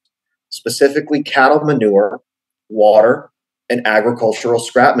materials, specifically cattle manure, water, and agricultural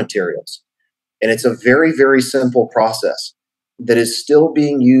scrap materials. And it's a very, very simple process that is still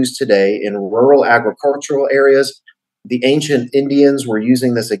being used today in rural agricultural areas. The ancient Indians were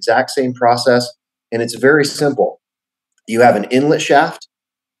using this exact same process. And it's very simple. You have an inlet shaft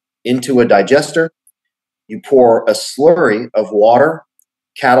into a digester. You pour a slurry of water,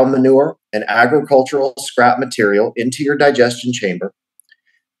 cattle manure, and agricultural scrap material into your digestion chamber.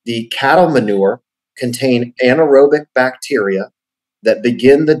 The cattle manure contain anaerobic bacteria that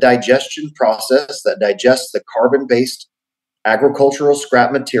begin the digestion process that digests the carbon-based agricultural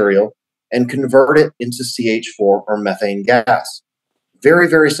scrap material and convert it into CH4 or methane gas. Very,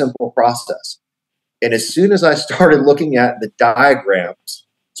 very simple process. And as soon as I started looking at the diagrams,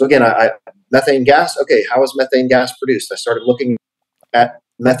 so again, methane gas, okay, how is methane gas produced? I started looking at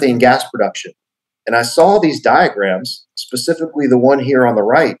methane gas production. And I saw these diagrams, specifically the one here on the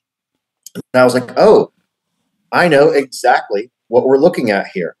right. And I was like, oh, I know exactly what we're looking at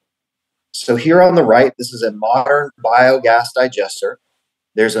here. So here on the right, this is a modern biogas digester.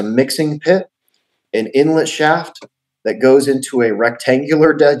 There's a mixing pit, an inlet shaft that goes into a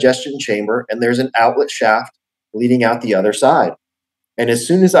rectangular digestion chamber, and there's an outlet shaft leading out the other side. And as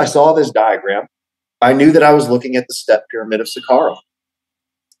soon as I saw this diagram, I knew that I was looking at the step pyramid of Saqqara,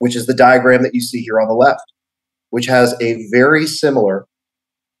 which is the diagram that you see here on the left, which has a very similar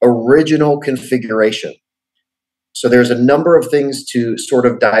original configuration. So there's a number of things to sort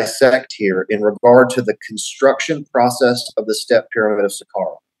of dissect here in regard to the construction process of the step pyramid of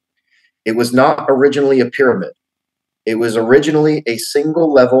Saqqara. It was not originally a pyramid. It was originally a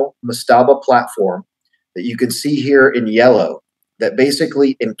single level mastaba platform that you can see here in yellow that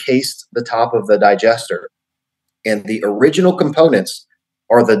basically encased the top of the digester. And the original components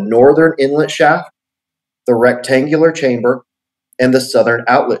are the northern inlet shaft, the rectangular chamber, and the southern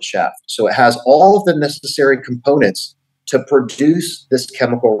outlet shaft. So it has all of the necessary components to produce this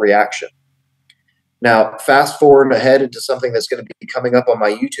chemical reaction. Now, fast forward ahead into something that's going to be coming up on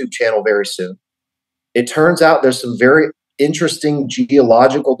my YouTube channel very soon. It turns out there's some very interesting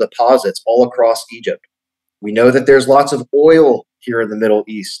geological deposits all across Egypt. We know that there's lots of oil here in the Middle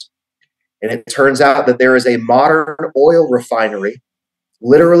East. And it turns out that there is a modern oil refinery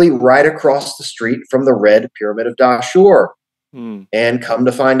literally right across the street from the Red Pyramid of Dashur. And come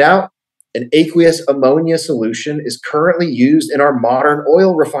to find out, an aqueous ammonia solution is currently used in our modern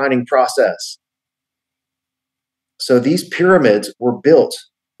oil refining process. So these pyramids were built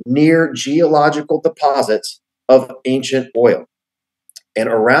near geological deposits of ancient oil. And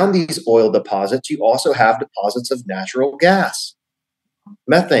around these oil deposits, you also have deposits of natural gas,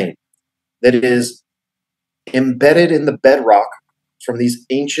 methane, that is embedded in the bedrock from these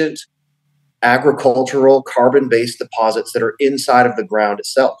ancient agricultural carbon-based deposits that are inside of the ground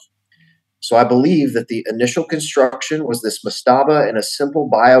itself. So I believe that the initial construction was this mastaba and a simple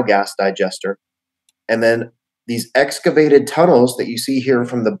biogas digester. And then these excavated tunnels that you see here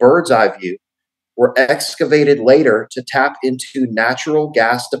from the bird's eye view were excavated later to tap into natural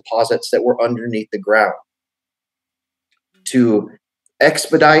gas deposits that were underneath the ground to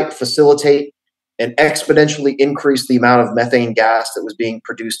expedite, facilitate, and exponentially increase the amount of methane gas that was being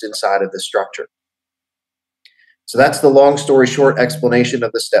produced inside of the structure. So that's the long story short explanation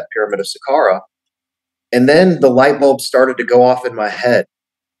of the step pyramid of Saqqara. And then the light bulb started to go off in my head.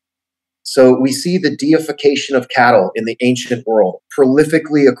 So we see the deification of cattle in the ancient world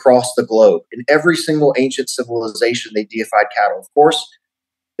prolifically across the globe. In every single ancient civilization, they deified cattle. Of course,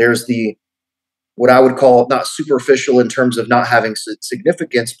 there's the what I would call not superficial in terms of not having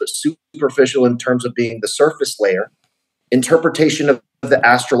significance, but superficial in terms of being the surface layer, interpretation of the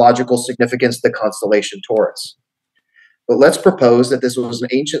astrological significance of the constellation Taurus. But let's propose that this was an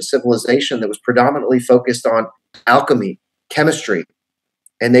ancient civilization that was predominantly focused on alchemy, chemistry,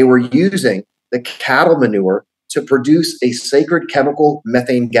 and they were using the cattle manure to produce a sacred chemical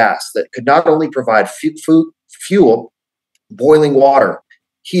methane gas that could not only provide food, fuel, boiling water,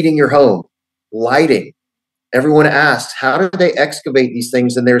 heating your home, lighting. Everyone asked, how do they excavate these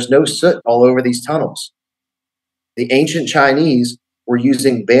things and there's no soot all over these tunnels? The ancient Chinese were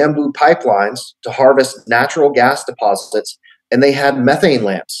using bamboo pipelines to harvest natural gas deposits, and they had methane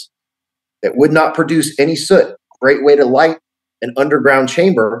lamps that would not produce any soot. Great way to light an underground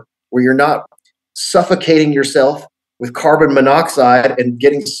chamber where you're not suffocating yourself with carbon monoxide and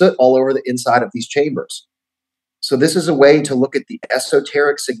getting soot all over the inside of these chambers. So this is a way to look at the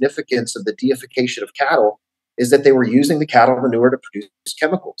esoteric significance of the deification of cattle, is that they were using the cattle manure to produce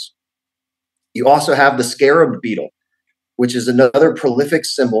chemicals. You also have the scarab beetle, which is another prolific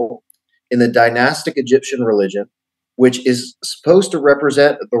symbol in the dynastic Egyptian religion, which is supposed to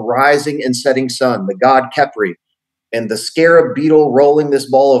represent the rising and setting sun, the god Khepri. And the scarab beetle rolling this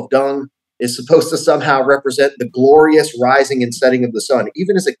ball of dung is supposed to somehow represent the glorious rising and setting of the sun.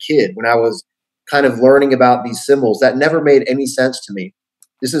 Even as a kid, when I was kind of learning about these symbols, that never made any sense to me.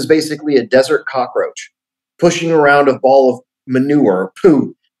 This is basically a desert cockroach pushing around a ball of manure,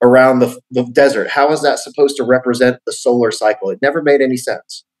 poo, around the desert. How is that supposed to represent the solar cycle? It never made any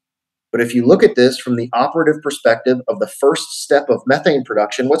sense. But if you look at this from the operative perspective of the first step of methane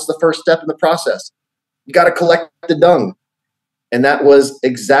production, what's the first step in the process? You got to collect the dung. And that was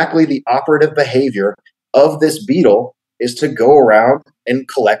exactly the operative behavior of this beetle, is to go around and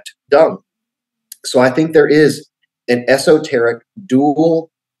collect dung. So I think there is an esoteric dual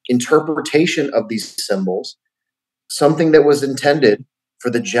interpretation of these symbols, something that was intended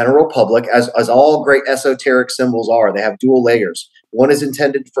for the general public, as all great esoteric symbols are. They have dual layers. One is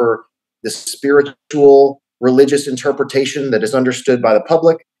intended for the spiritual, religious interpretation that is understood by the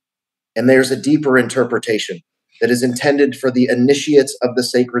public, and there's a deeper interpretation that is intended for the initiates of the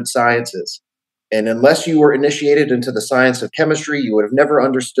sacred sciences. And unless you were initiated into the science of chemistry, you would have never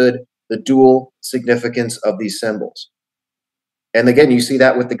understood the dual significance of these symbols. And again, you see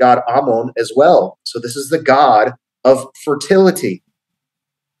that with the god Ammon as well. So this is the god of fertility.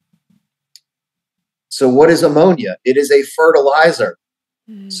 So what is ammonia? It is a fertilizer.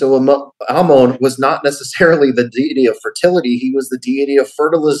 So Ammon was not necessarily the deity of fertility. He was the deity of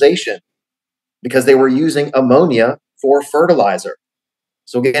fertilization because they were using ammonia for fertilizer.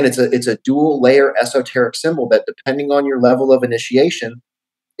 So again, it's a dual layer esoteric symbol that, depending on your level of initiation,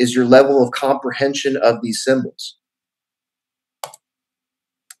 is your level of comprehension of these symbols.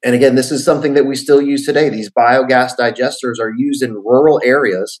 And again, this is something that we still use today. These biogas digesters are used in rural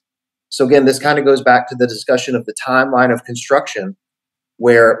areas. So again, this kind of goes back to the discussion of the timeline of construction,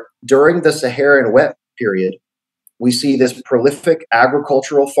 where during the Saharan wet period, we see this prolific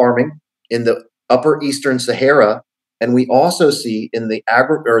agricultural farming in the upper eastern Sahara. And we also see in the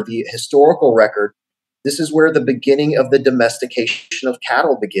historical record, this is where the beginning of the domestication of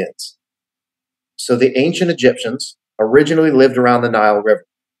cattle begins. So the ancient Egyptians originally lived around the Nile River.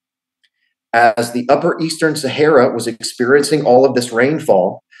 As the upper eastern Sahara was experiencing all of this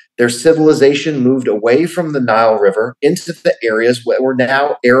rainfall, their civilization moved away from the Nile River into the areas that were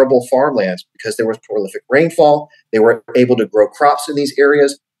now arable farmlands because there was prolific rainfall. They were able to grow crops in these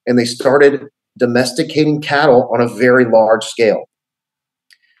areas, and they started domesticating cattle on a very large scale.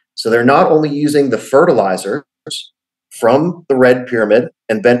 So they're not only using the fertilizers from the Red Pyramid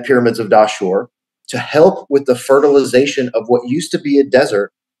and Bent Pyramids of Dashur to help with the fertilization of what used to be a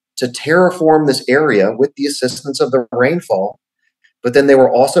desert, to terraform this area with the assistance of the rainfall. But then they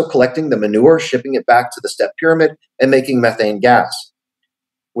were also collecting the manure, shipping it back to the Step Pyramid, and making methane gas,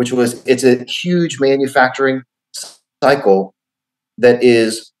 it's a huge manufacturing cycle that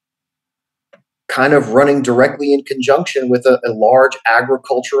is kind of running directly in conjunction with a large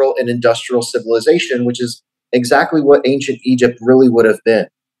agricultural and industrial civilization, which is exactly what ancient Egypt really would have been.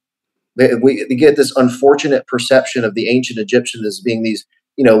 We get this unfortunate perception of the ancient Egyptians as being these,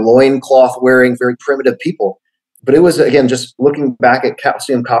 loincloth wearing, very primitive people. But it was, again, just looking back at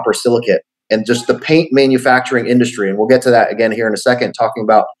calcium copper silicate and just the paint manufacturing industry. And we'll get to that again here in a second, talking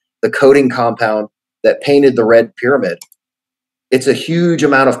about the coating compound that painted the Red Pyramid. It's a huge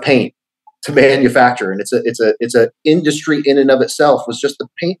amount of paint to manufacture. And it's a industry in and of itself, was just the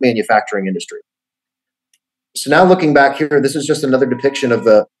paint manufacturing industry. So now looking back here, this is just another depiction of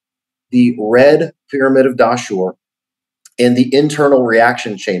the Red Pyramid of Dashur and the internal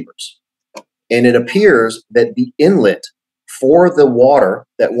reaction chambers. And it appears that the inlet for the water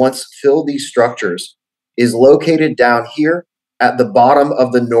that once filled these structures is located down here at the bottom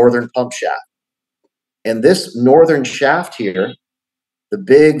of the northern pump shaft. And this northern shaft here, the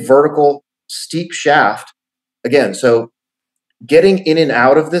big vertical steep shaft, again, so getting in and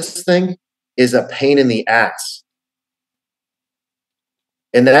out of this thing is a pain in the ass.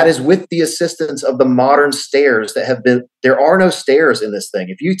 And that is with the assistance of the modern stairs that have been, there are no stairs in this thing.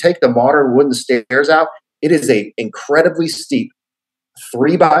 If you take the modern wooden stairs out, it is a incredibly steep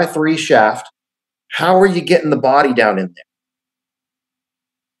 3x3 shaft. How are you getting the body down in there?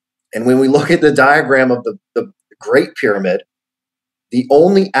 And when we look at the diagram of the Great Pyramid, the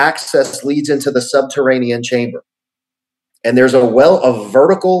only access leads into the subterranean chamber. And there's a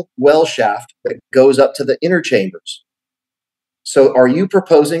vertical well shaft that goes up to the inner chambers. So are you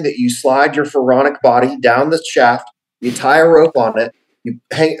proposing that you slide your pharaonic body down the shaft, you tie a rope on it,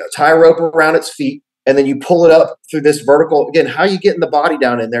 tie a rope around its feet, and then you pull it up through this vertical? Again, how are you getting the body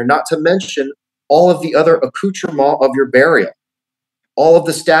down in there? Not to mention all of the other accoutrement of your burial, all of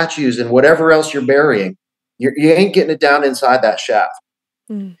the statues and whatever else you're burying. You ain't getting it down inside that shaft.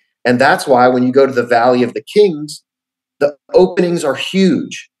 Mm. And that's why when you go to the Valley of the Kings, the openings are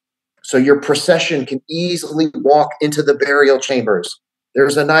huge. So your procession can easily walk into the burial chambers.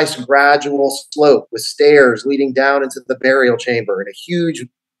 There's a nice gradual slope with stairs leading down into the burial chamber and a huge,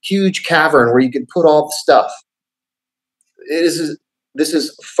 huge cavern where you can put all the stuff. This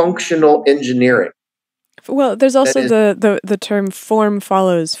is functional engineering. Well, there's also the term form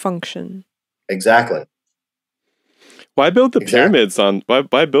follows function. Exactly. Why build the pyramids on?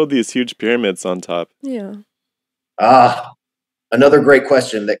 Why build these huge pyramids on top? Yeah. Another great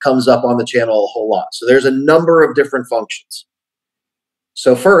question that comes up on the channel a whole lot. So there's a number of different functions.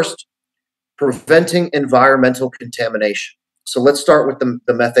 So first, preventing environmental contamination. So let's start with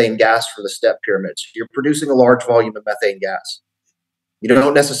the methane gas for the step pyramids. You're producing a large volume of methane gas. You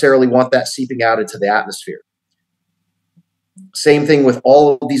don't necessarily want that seeping out into the atmosphere. Same thing with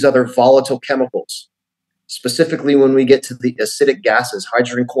all of these other volatile chemicals. Specifically when we get to the acidic gases,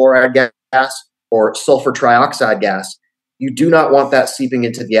 hydrogen chloride gas, or sulfur trioxide gas, you do not want that seeping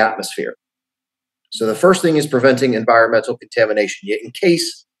into the atmosphere. So the first thing is preventing environmental contamination. You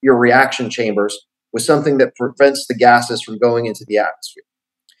encase your reaction chambers with something that prevents the gases from going into the atmosphere.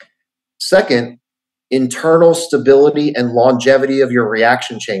 Second, internal stability and longevity of your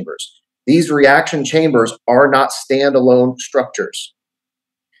reaction chambers. These reaction chambers are not standalone structures.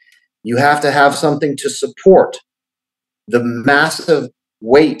 You have to have something to support the massive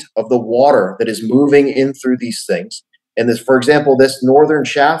weight of the water that is moving in through these things. And this, for example, this northern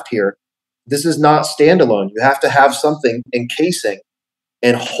shaft here, this is not standalone. You have to have something encasing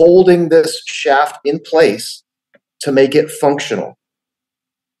and holding this shaft in place to make it functional.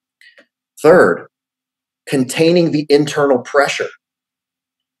 Third, containing the internal pressure.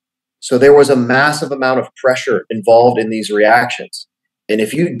 So there was a massive amount of pressure involved in these reactions. And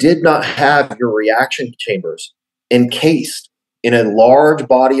if you did not have your reaction chambers encased in a large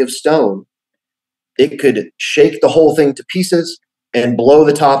body of stone, it could shake the whole thing to pieces and blow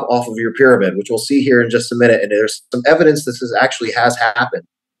the top off of your pyramid, which we'll see here in just a minute. And there's some evidence this actually has happened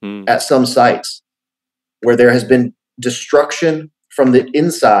at some sites where there has been destruction from the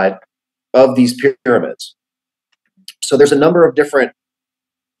inside of these pyramids. So there's a number of different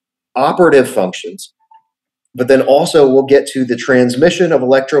operative functions, but then also we'll get to the transmission of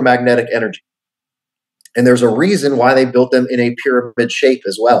electromagnetic energy. And there's a reason why they built them in a pyramid shape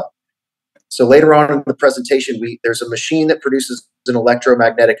as well. So later on in the presentation, there's a machine that produces an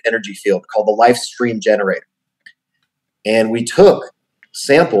electromagnetic energy field called the life stream generator. And we took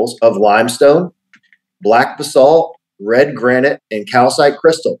samples of limestone, black basalt, red granite, and calcite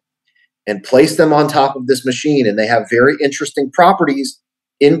crystal and placed them on top of this machine. And they have very interesting properties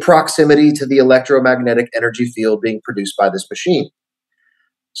in proximity to the electromagnetic energy field being produced by this machine.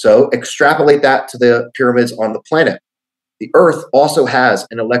 So extrapolate that to the pyramids on the planet. The Earth also has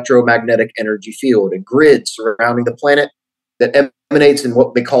an electromagnetic energy field, a grid surrounding the planet that emanates in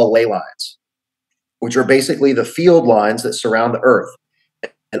what they call ley lines, which are basically the field lines that surround the Earth.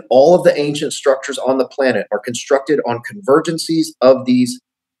 And all of the ancient structures on the planet are constructed on convergencies of these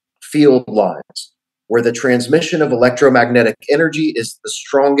field lines, where the transmission of electromagnetic energy is the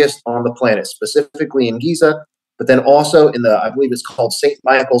strongest on the planet, specifically in Giza, but then also in I believe it's called St.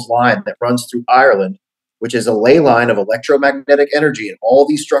 Michael's Line that runs through Ireland, which is a ley line of electromagnetic energy. And all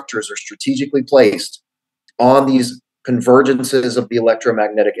these structures are strategically placed on these convergences of the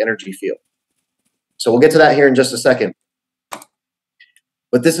electromagnetic energy field. So we'll get to that here in just a second.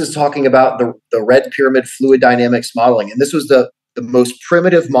 But this is talking about the red pyramid fluid dynamics modeling. And this was the most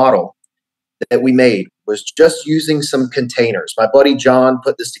primitive model that we made, was just using some containers. My buddy John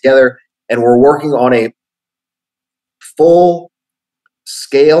put this together, and we're working on a full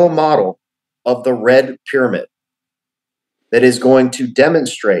scale model of the red pyramid that is going to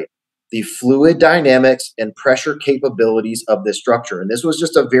demonstrate the fluid dynamics and pressure capabilities of this structure. And this was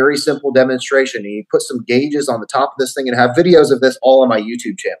just a very simple demonstration. And he put some gauges on the top of this thing, and have videos of this all on my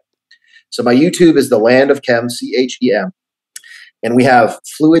YouTube channel. So my YouTube is The Land of Chem, CHEM. And we have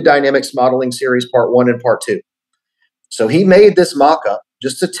Fluid Dynamics Modeling Series Part 1 and Part 2. So he made this mock-up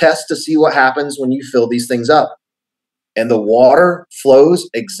just to test to see what happens when you fill these things up. And the water flows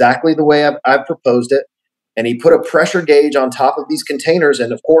exactly the way I've proposed it. And he put a pressure gauge on top of these containers.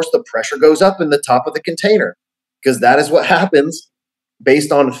 And of course, the pressure goes up in the top of the container, because that is what happens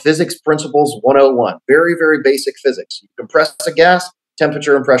based on physics principles 101. Very, very basic physics. You compress a gas,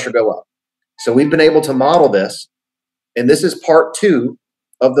 temperature and pressure go up. So we've been able to model this. And this is part 2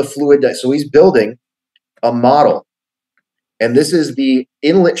 of the fluid. So he's building a model. And this is the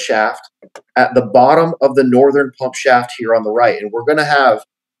inlet shaft at the bottom of the northern pump shaft here on the right. And we're going to have,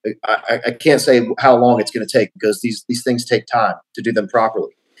 I can't say how long it's going to take, because these things take time to do them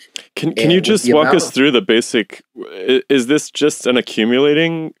properly. Can you just walk us through the basic, is this just an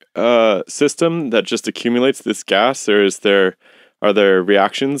accumulating system that just accumulates this gas, or are there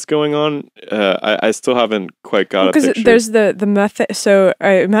reactions going on? I still haven't quite got a picture. Because there's the method. So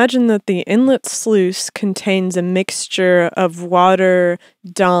I imagine that the inlet sluice contains a mixture of water,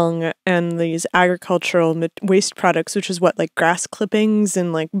 dung, and these agricultural waste products, which is what, like grass clippings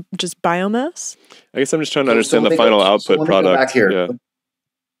and like just biomass? I guess I'm just trying to understand the final output product. Back here. Yeah.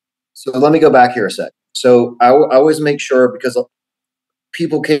 So let me go back here a sec. So I always make sure, because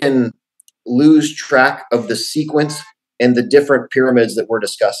people can lose track of the sequence and the different pyramids that we're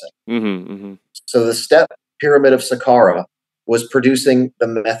discussing. So the step pyramid of Saqqara was producing the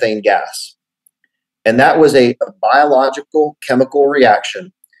methane gas. And that was a biological chemical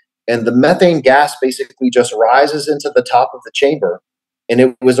reaction. And the methane gas basically just rises into the top of the chamber. And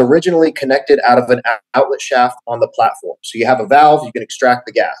it was originally connected out of an outlet shaft on the platform. So you have a valve, you can extract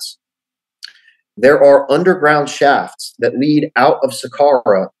the gas. there are underground shafts that lead out of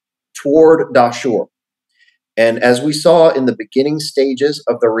Saqqara toward Dashur. And as we saw in the beginning stages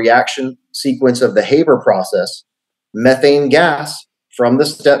of the reaction sequence of the Haber process, methane gas from the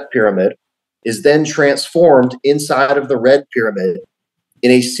step pyramid is then transformed inside of the red pyramid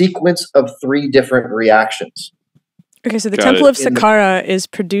in a sequence of 3 different reactions. Okay, so the Temple of Saqqara is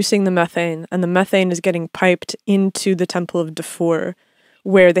producing the methane, and the methane is getting piped into the Temple of Darfur,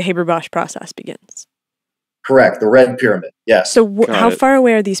 where the Haber-Bosch process begins. Correct, the red pyramid, yes. So how far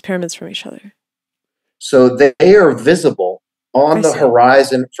away are these pyramids from each other? So they are visible on the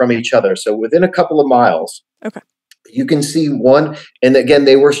horizon from each other. So within a couple of miles, you can see one. And again,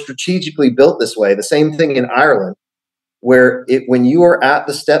 they were strategically built this way. The same thing in Ireland, where when you are at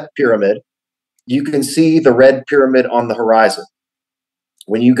the step pyramid, you can see the red pyramid on the horizon.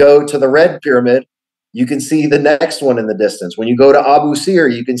 When you go to the red pyramid, you can see the next one in the distance. When you go to Abu Sir,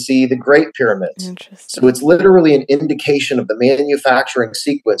 you can see the Great Pyramids. So it's literally an indication of the manufacturing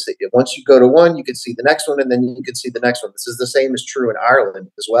sequence that once you go to one, you can see the next one, and then you can see the next one. This is the same is true in Ireland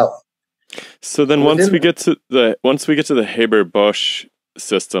as well. So then once we get to the Haber-Bosch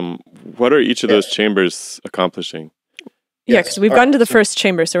system, what are each of those chambers accomplishing? Yeah, because we've gotten to the first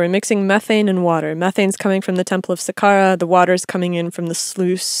chamber, so we're mixing methane and water. Methane's coming from the Temple of Saqqara, the water's coming in from the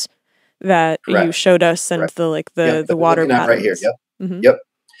sluice that you showed us, and the water patterns. Right here. Yep.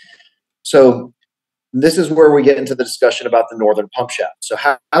 So this is where we get into the discussion about the northern pump shaft. So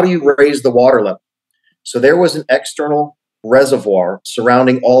how do you raise the water level? So there was an external reservoir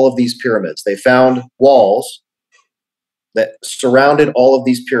surrounding all of these pyramids. They found walls that surrounded all of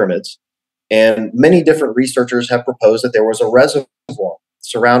these pyramids, and many different researchers have proposed that there was a reservoir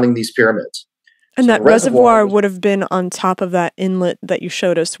surrounding these pyramids. And that reservoir would have been on top of that inlet that you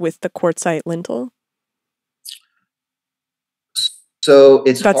showed us with the quartzite lintel? So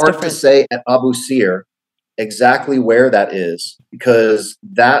it's hard to say at Abu Sir exactly where that is, because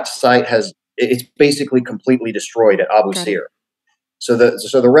that site it's basically completely destroyed at Abu Sir. So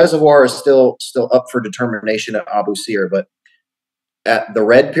the reservoir is still up for determination at Abu Sir, but at the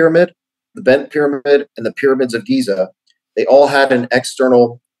Red Pyramid, the Bent Pyramid, and the Pyramids of Giza, they all had an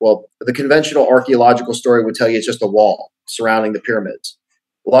external. Well, the conventional archaeological story would tell you it's just a wall surrounding the pyramids.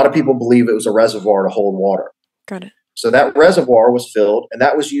 A lot of people believe it was a reservoir to hold water. Got it. So that reservoir was filled, and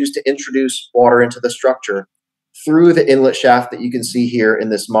that was used to introduce water into the structure through the inlet shaft that you can see here in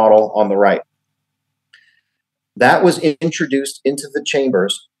this model on the right. That was introduced into the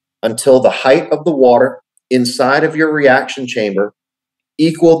chambers until the height of the water inside of your reaction chamber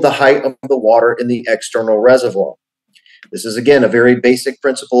equaled the height of the water in the external reservoir. This is, again, a very basic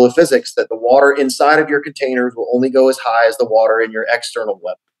principle of physics, that the water inside of your containers will only go as high as the water in your external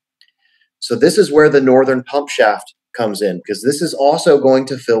level. So this is where the northern pump shaft comes in, because this is also going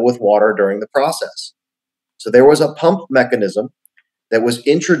to fill with water during the process. So there was a pump mechanism that was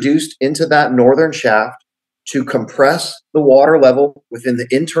introduced into that northern shaft to compress the water level within the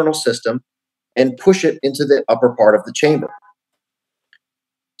internal system and push it into the upper part of the chamber.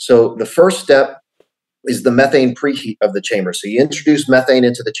 So the first step is the methane preheat of the chamber. So you introduce methane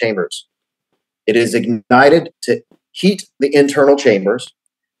into the chambers. It is ignited to heat the internal chambers.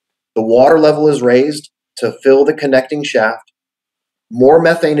 The water level is raised to fill the connecting shaft. More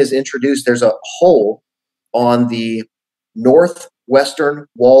methane is introduced. There's a hole on the northwestern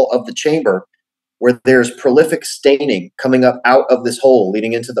wall of the chamber where there's prolific staining coming up out of this hole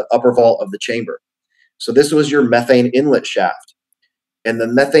leading into the upper vault of the chamber. So this was your methane inlet shaft. And the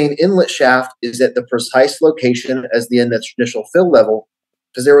methane inlet shaft is at the precise location as the initial fill level,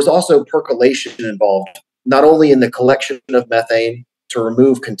 because there was also percolation involved, not only in the collection of methane to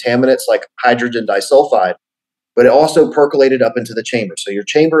remove contaminants like hydrogen disulfide, but it also percolated up into the chamber. So your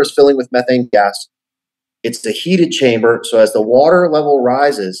chamber is filling with methane gas. It's a heated chamber, so as the water level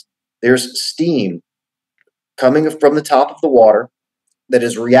rises, there's steam coming from the top of the water that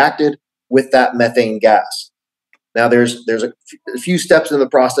is reacted with that methane gas. Now, there's a few steps in the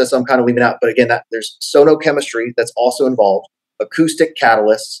process I'm kind of leaving out, but again, there's sonochemistry that's also involved, acoustic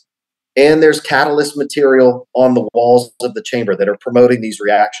catalysts, and there's catalyst material on the walls of the chamber that are promoting these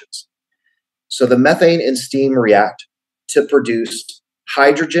reactions. So the methane and steam react to produce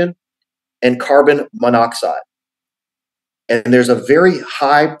hydrogen and carbon monoxide. And there's a very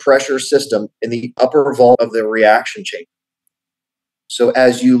high pressure system in the upper vault of the reaction chamber. So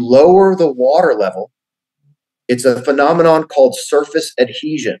as you lower the water level, it's a phenomenon called surface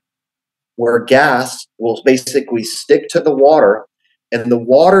adhesion, where gas will basically stick to the water, and the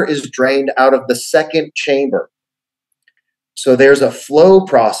water is drained out of the second chamber. So there's a flow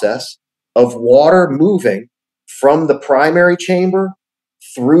process of water moving from the primary chamber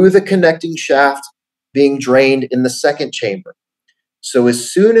through the connecting shaft being drained in the second chamber. So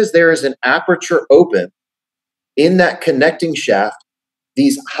as soon as there is an aperture open in that connecting shaft,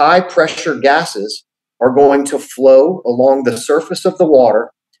 these high pressure gases are going to flow along the surface of the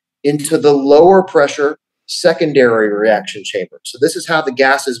water into the lower pressure secondary reaction chamber. So this is how the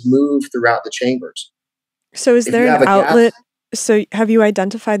gases move throughout the chambers. So is If there you have an a outlet? gas- So have you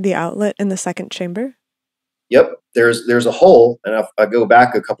identified the outlet in the second chamber? Yep, there's a hole, and if I go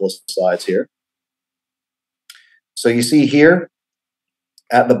back a couple of slides here. So you see here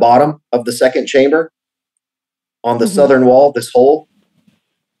at the bottom of the second chamber on the southern wall, this hole.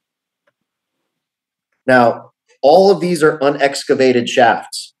 Now, all of these are unexcavated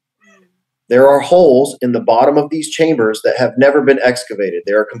shafts. There are holes in the bottom of these chambers that have never been excavated.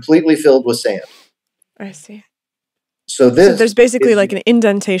 They are completely filled with sand. I see. So there's basically like an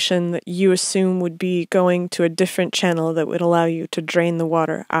indentation that you assume would be going to a different channel that would allow you to drain the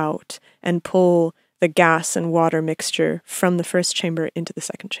water out and pull the gas and water mixture from the first chamber into the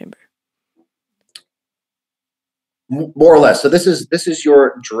second chamber. More or less. So this is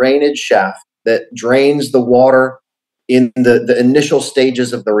your drainage shaft that drains the water in the initial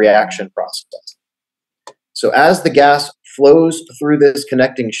stages of the reaction process. So as the gas flows through this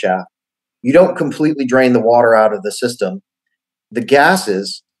connecting shaft, you don't completely drain the water out of the system. The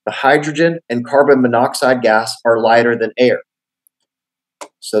gases, the hydrogen and carbon monoxide gas, are lighter than air.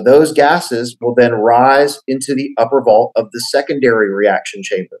 So those gases will then rise into the upper vault of the secondary reaction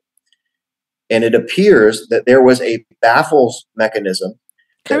chamber. And it appears that there was a baffles mechanism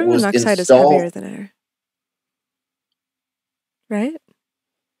that Carbon was monoxide installed. is heavier than air, right?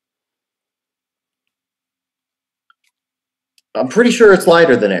 I'm pretty sure it's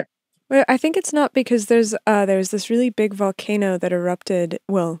lighter than air. Well, I think it's not, because there's this really big volcano that erupted.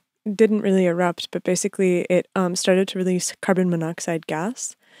 Well, didn't really erupt, but basically it started to release carbon monoxide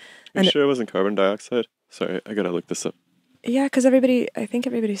gas. Are you sure it wasn't carbon dioxide? Sorry, I gotta look this up. Yeah, because I think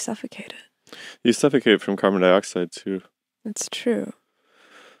everybody suffocated. You suffocate from carbon dioxide too. That's true.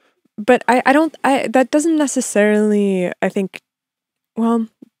 But that doesn't necessarily, I think, well,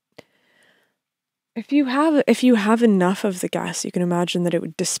 if you have enough of the gas, you can imagine that it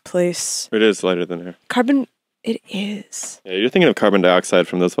would displace It is lighter than air. carbon. It is. Yeah, you're thinking of carbon dioxide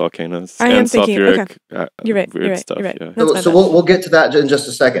from those volcanoes. I and am thinking, sulfuric, okay. You're right, weird you're right, stuff. you're right. Yeah. That's my So bad. we'll get to that in just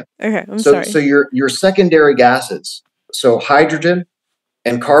a second. Okay, I'm sorry. So your secondary gases, so hydrogen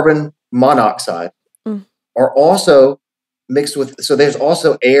and carbon monoxide, are also mixed with, so there's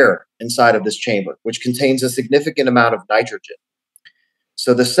also air inside of this chamber, which contains a significant amount of nitrogen.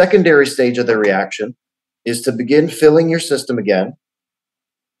 So the secondary stage of the reaction is to begin filling your system again.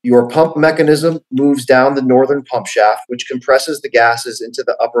 Your pump mechanism moves down the northern pump shaft, which compresses the gases into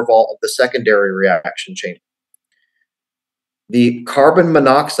the upper vault of the secondary reaction chamber. The carbon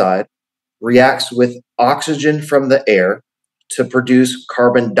monoxide reacts with oxygen from the air to produce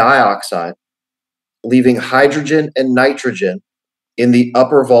carbon dioxide, leaving hydrogen and nitrogen in the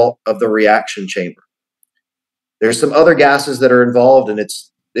upper vault of the reaction chamber. There's some other gases that are involved, and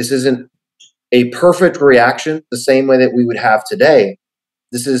this isn't a perfect reaction the same way that we would have today.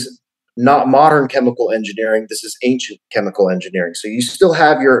 This is not modern chemical engineering. This is ancient chemical engineering. So you still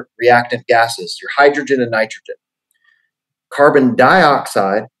have your reactant gases, your hydrogen and nitrogen. Carbon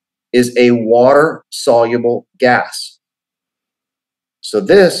dioxide is a water-soluble gas. So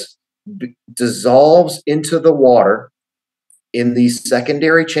this dissolves into the water in the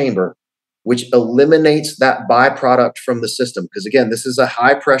secondary chamber, which eliminates that byproduct from the system. Because again, this is a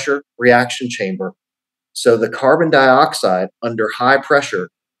high-pressure reaction chamber. So the carbon dioxide under high pressure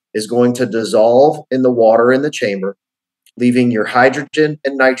is going to dissolve in the water in the chamber, leaving your hydrogen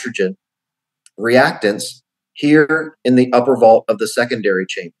and nitrogen reactants here in the upper vault of the secondary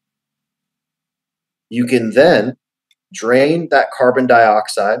chamber. You can then drain that carbon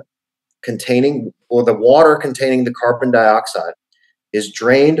dioxide containing, or the water containing the carbon dioxide is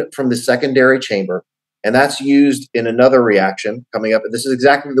drained from the secondary chamber, and that's used in another reaction coming up. This is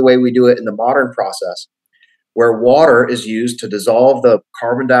exactly the way we do it in the modern process, where water is used to dissolve the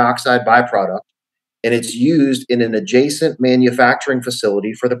carbon dioxide byproduct, and it's used in an adjacent manufacturing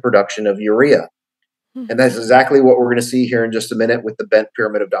facility for the production of urea. And that's exactly what we're going to see here in just a minute with the bent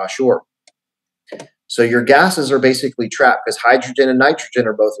pyramid of Dashur. So your gases are basically trapped because hydrogen and nitrogen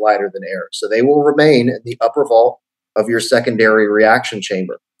are both lighter than air. So they will remain in the upper vault of your secondary reaction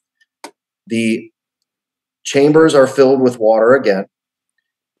chamber. The chambers are filled with water again.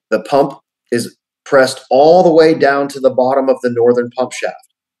 The pump is pressed all the way down to the bottom of the northern pump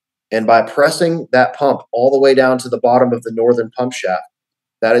shaft. And by pressing that pump all the way down to the bottom of the northern pump shaft,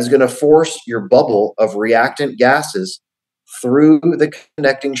 that is going to force your bubble of reactant gases through the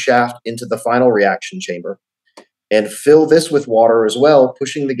connecting shaft into the final reaction chamber and fill this with water as well,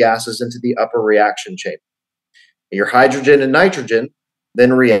 pushing the gases into the upper reaction chamber. Your hydrogen and nitrogen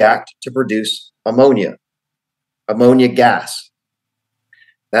then react to produce ammonia gas.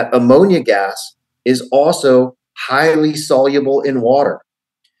 That ammonia gas is also highly soluble in water.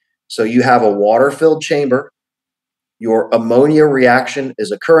 So you have a water-filled chamber. Your ammonia reaction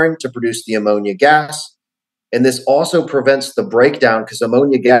is occurring to produce the ammonia gas. And this also prevents the breakdown because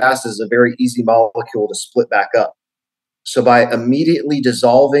ammonia gas is a very easy molecule to split back up. So by immediately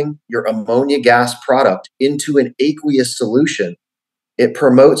dissolving your ammonia gas product into an aqueous solution, it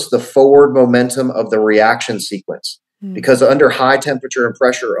promotes the forward momentum of the reaction sequence. Because under high temperature and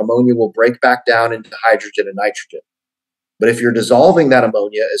pressure, ammonia will break back down into hydrogen and nitrogen. But if you're dissolving that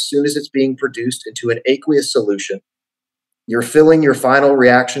ammonia, as soon as it's being produced into an aqueous solution, you're filling your final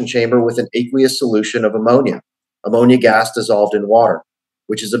reaction chamber with an aqueous solution of ammonia gas dissolved in water,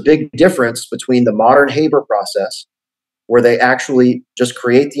 which is a big difference between the modern Haber process, where they actually just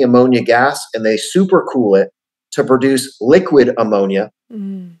create the ammonia gas and they supercool it to produce liquid ammonia,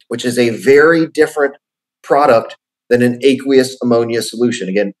 which is a very different product than an aqueous ammonia solution.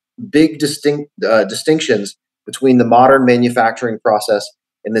 Again, big distinctions between the modern manufacturing process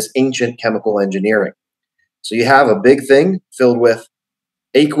and this ancient chemical engineering. So you have a big thing filled with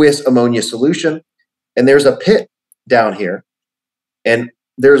aqueous ammonia solution, and there's a pit down here. And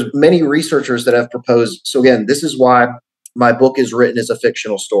there's many researchers that have proposed. So again, this is why my book is written as a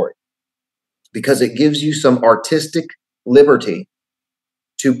fictional story, because it gives you some artistic liberty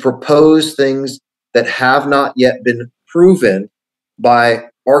to propose things that have not yet been proven by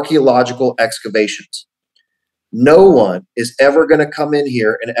archaeological excavations. No one is ever going to come in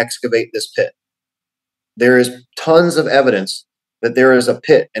here and excavate this pit. There is tons of evidence that there is a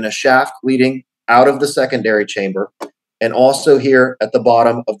pit and a shaft leading out of the secondary chamber, and also here at the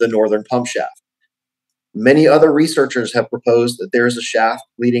bottom of the northern pump shaft. Many other researchers have proposed that there is a shaft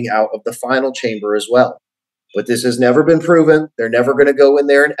leading out of the final chamber as well. But this has never been proven. They're never going to go in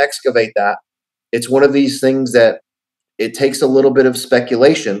there and excavate that. It's one of these things that it takes a little bit of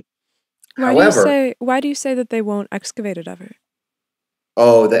speculation. Why do you say that they won't excavate it ever?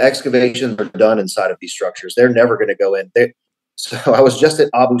 Oh, the excavations are done inside of these structures. They're never going to go in. So I was just at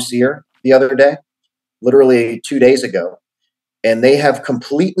Abu Sir the other day, literally 2 days ago, and they have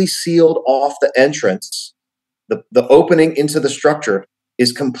completely sealed off the entrance. The opening into the structure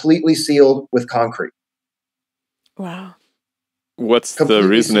is completely sealed with concrete. Wow. What's the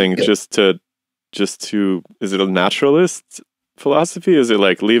reasoning? Sealed. Just to is it a naturalist philosophy? Is it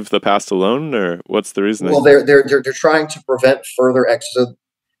like leave the past alone, or what's the reasoning? Well, they're trying to prevent further so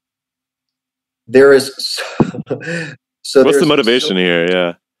there is so what's the motivation here?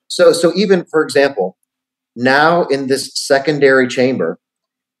 Yeah. So even, for example, now in this secondary chamber,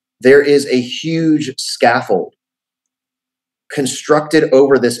 there is a huge scaffold constructed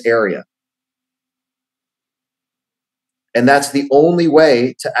over this area. And that's the only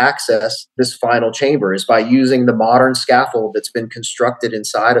way to access this final chamber is by using the modern scaffold that's been constructed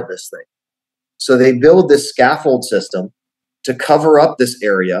inside of this thing. So they build this scaffold system to cover up this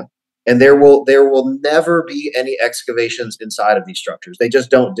area, and there will never be any excavations inside of these structures. They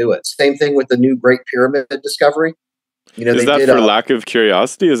just don't do it. Same thing with the new Great Pyramid discovery. You know, is that for lack of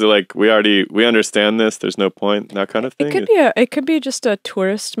curiosity? Is it like we understand this? There's no point, that kind of thing. It could be just a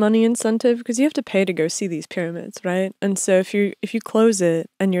tourist money incentive, because you have to pay to go see these pyramids, right? And so if you close it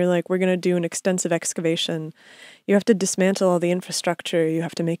and you're like, we're going to do an extensive excavation, you have to dismantle all the infrastructure. You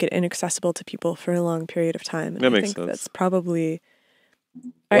have to make it inaccessible to people for a long period of time. And that I makes think sense. that's probably.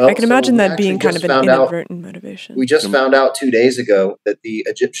 I can imagine that being kind of an inadvertent motivation. We just found out 2 days ago that the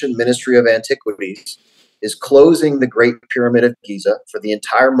Egyptian Ministry of Antiquities is closing the Great Pyramid of Giza for the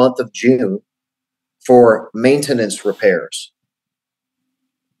entire month of June for maintenance repairs,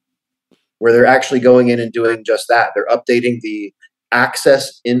 where they're actually going in and doing just that. They're updating the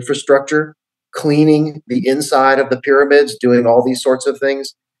access infrastructure, cleaning the inside of the pyramids, doing all these sorts of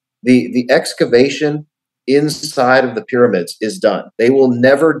things. The excavation inside of the pyramids is done. They will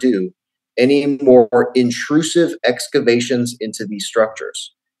never do any more intrusive excavations into these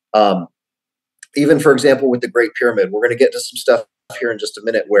structures. Even, for example, with the Great Pyramid, we're going to get to some stuff here in just a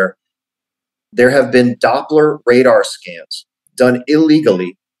minute where there have been Doppler radar scans done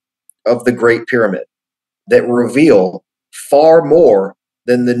illegally of the Great Pyramid that reveal far more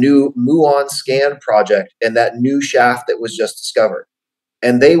than the new Muon scan project and that new shaft that was just discovered.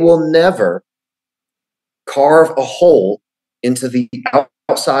 And they will never carve a hole into the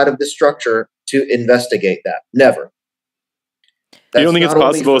outside of the structure to investigate that. Never. You don't think it's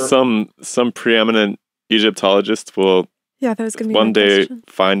possible some preeminent Egyptologist will Yeah, that was going to be one my day question.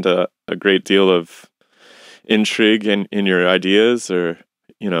 find a great deal of intrigue in your ideas, or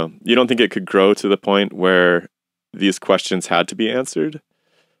you don't think it could grow to the point where these questions had to be answered?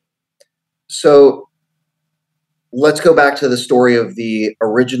 So let's go back to the story of the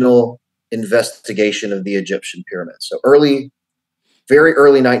original investigation of the Egyptian pyramids. So very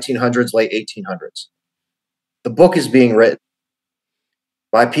early 1900s, late 1800s. The book is being written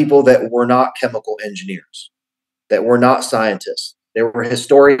by people that were not chemical engineers, that were not scientists. They were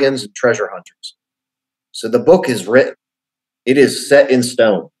historians and treasure hunters. So the book is written. It is set in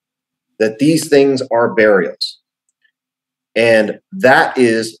stone that these things are burials. And that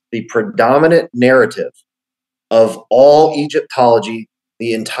is the predominant narrative of all Egyptology.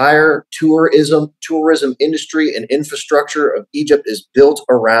 The entire tourism industry and infrastructure of Egypt is built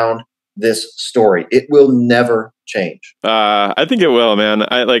around this story. It will never change. I think it will, man.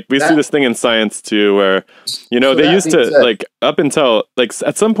 We see this thing in science too, where they used to said, up until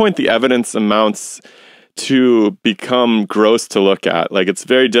at some point the evidence amounts to become gross to look at. It's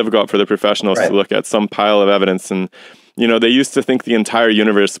very difficult for the professionals to look at some pile of evidence, and they used to think the entire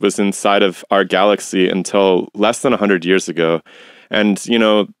universe was inside of our galaxy until less than 100 years ago. And,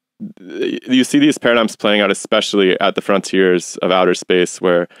 you see these paradigms playing out, especially at the frontiers of outer space,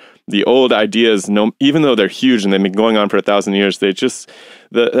 where the old ideas, even though they're huge and they've been going on for 1,000 years,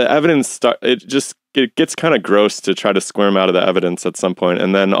 the evidence, it gets kind of gross to try to squirm out of the evidence at some point.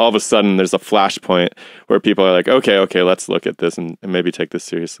 And then all of a sudden there's a flashpoint where people are like, okay, let's look at this and maybe take this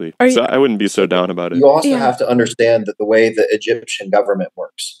seriously. So I wouldn't be so down about it. You also have to understand that the way the Egyptian government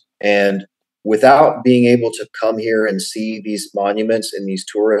works, and without being able to come here and see these monuments and these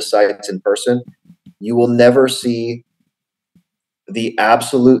tourist sites in person, you will never see the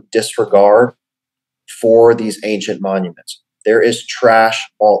absolute disregard for these ancient monuments. There is trash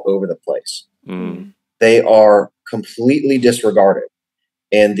all over the place. Mm. They are completely disregarded.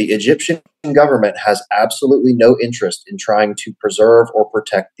 And the Egyptian government has absolutely no interest in trying to preserve or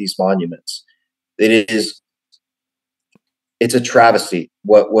protect these monuments. It's a travesty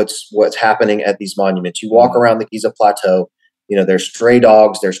what's happening at these monuments. You walk around the Giza Plateau, there's stray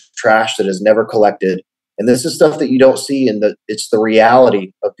dogs, there's trash that is never collected. And this is stuff that you don't see it's the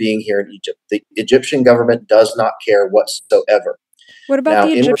reality of being here in Egypt. The Egyptian government does not care whatsoever. What about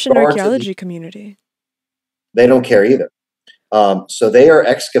the Egyptian archaeology community? They don't care either. So they are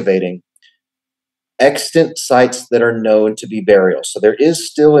excavating extant sites that are known to be burials. So there is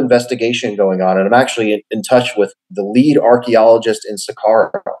still investigation going on. And I'm actually in touch with the lead archaeologist in Saqqara.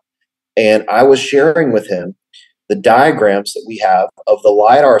 And I was sharing with him the diagrams that we have of the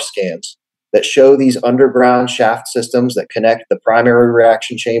LiDAR scans that show these underground shaft systems that connect the primary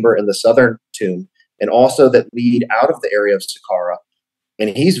reaction chamber and the southern tomb, and also that lead out of the area of Saqqara. And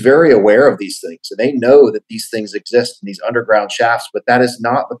he's very aware of these things, and they know that these things exist in these underground shafts, but that is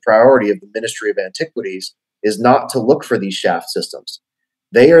not the priority of the Ministry of Antiquities, is not to look for these shaft systems.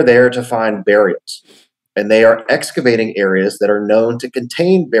 They are there to find burials, and they are excavating areas that are known to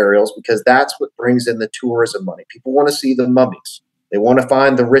contain burials because that's what brings in the tourism money. People want to see the mummies. They want to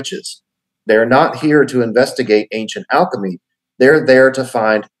find the riches. They're not here to investigate ancient alchemy. They're there to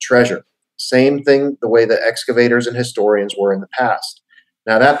find treasure. Same thing the way the excavators and historians were in the past.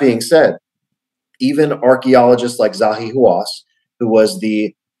 Now, that being said, even archaeologists like Zahi Hawass, who was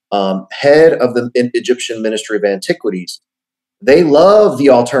the head of the Egyptian Ministry of Antiquities, they love the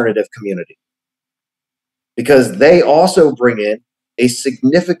alternative community because they also bring in a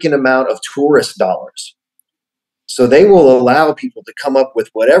significant amount of tourist dollars. So they will allow people to come up with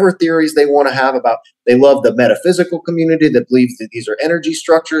whatever theories they want to have about. They love the metaphysical community that believes that these are energy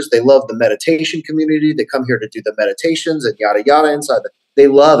structures. They love the meditation community. They come here to do the meditations and yada, yada inside. They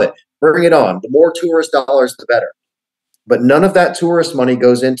love it. Bring it on. The more tourist dollars, the better. But none of that tourist money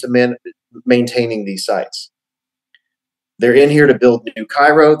goes into maintaining these sites. They're in here to build New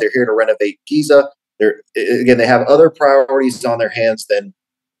Cairo. They're here to renovate Giza. They have other priorities on their hands than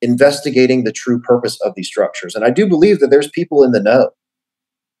investigating the true purpose of these structures. And I do believe that there's people in the know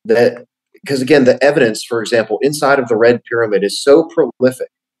that, because again, the evidence, for example, inside of the Red Pyramid is so prolific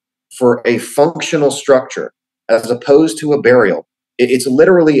for a functional structure as opposed to a burial. It's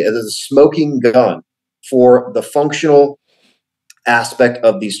literally a smoking gun for the functional aspect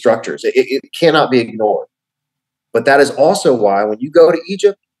of these structures. It cannot be ignored. But that is also why when you go to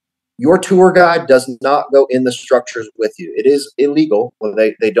Egypt, your tour guide does not go in the structures with you. It is illegal. Well,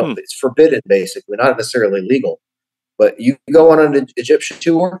 they don't. It's forbidden, basically, not necessarily legal. But you go on an Egyptian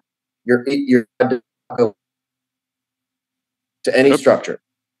tour, you're to go to any structure.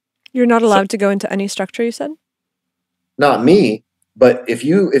 You're not allowed to go into any structure, you said? Not me, but if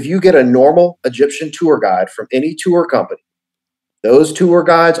you get a normal Egyptian tour guide from any tour company, Those tour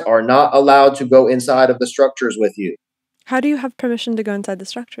guides are not allowed to go inside of the structures with you. How do you have permission to go inside the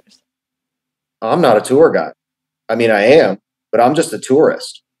structures? I'm not a tour guide. I mean, I am, but I'm just a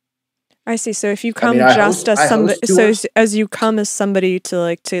tourist. I see. So if you I come mean, as somebody, host tours. as you come as somebody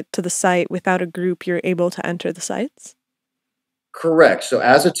to to the site without a group, you're able to enter the sites. Correct. So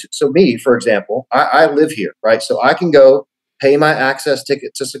so me, for example, I live here, right? So I can go pay my access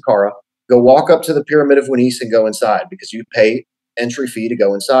ticket to Saqqara, go walk up to the Pyramid of Winis and go inside because you pay entry fee to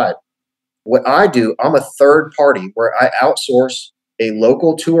go inside. What I do, I'm a third party where I outsource a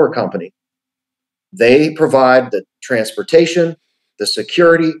local tour company. They provide the transportation, the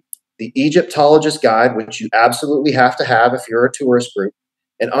security, the Egyptologist guide, which you absolutely have to have if you're a tourist group.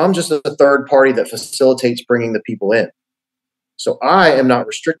 And I'm just a third party that facilitates bringing the people in. So I am not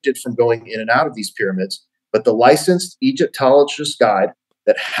restricted from going in and out of these pyramids, but the licensed Egyptologist guide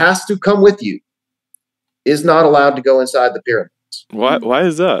that has to come with you is not allowed to go inside the pyramids. Why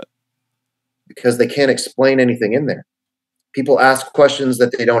is that? Because they can't explain anything in there. People ask questions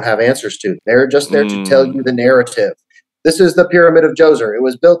that they don't have answers to. They're just there to tell you the narrative. This is the Pyramid of Djoser. It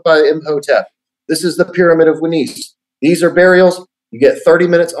was built by Imhotep. This is the Pyramid of Winis. These are burials. You get 30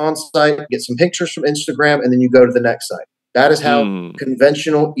 minutes on site, get some pictures from Instagram, and then you go to the next site. That is how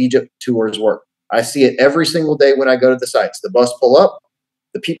conventional Egypt tours work. I see it every single day when I go to the sites. The bus pull up,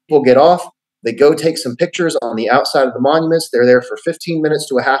 the people get off, they go take some pictures on the outside of the monuments. They're there for 15 minutes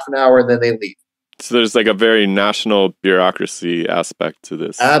to a half an hour, and then they leave. So there's like a very national bureaucracy aspect to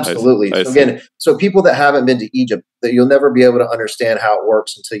this. Absolutely. So people that haven't been to Egypt, that you'll never be able to understand how it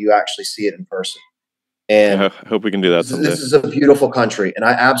works until you actually see it in person. And I hope we can do that someday. This is a beautiful country, and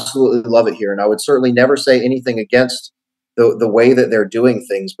I absolutely love it here. And I would certainly never say anything against the way that they're doing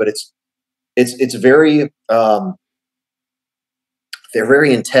things, but it's very they're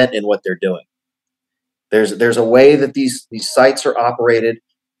very intent in what they're doing. There's a way that these sites are operated,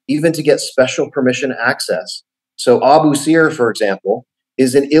 even to get special permission access. So Abu Sir, for example,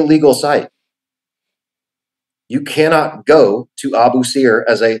 is an illegal site. You cannot go to Abu Sir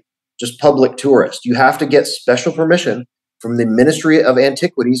as a just public tourist. You have to get special permission from the Ministry of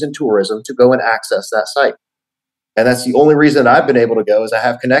Antiquities and Tourism to go and access that site. And that's the only reason I've been able to go, is I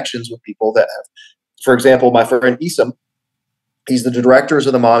have connections with people that have, for example, my friend Isam, he's the directors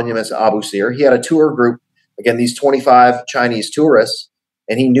of the monuments at Abu Sir. He had a tour group, again, these 25 Chinese tourists,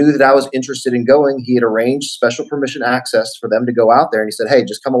 and he knew that I was interested in going. He had arranged special permission access for them to go out there. And he said, hey,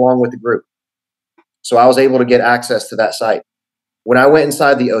 just come along with the group. So I was able to get access to that site. When I went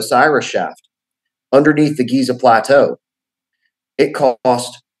inside the Osiris shaft, underneath the Giza Plateau, it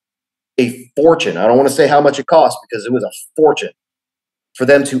cost a fortune. I don't want to say how much it cost because it was a fortune for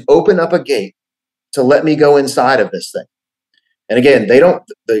them to open up a gate to let me go inside of this thing. And again,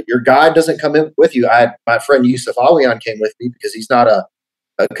 your guide doesn't come in with you. My friend Yusuf Alian came with me because he's not a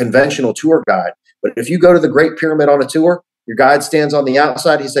conventional tour guide. But if you go to the Great Pyramid on a tour, your guide stands on the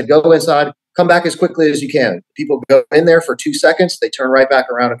outside. He said, go inside, come back as quickly as you can. People go in there for 2 seconds. They turn right back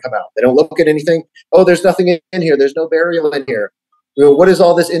around and come out. They don't look at anything. Oh, there's nothing in here. There's no burial in here. What is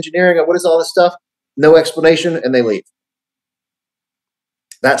all this engineering? What is all this stuff? No explanation, and they leave.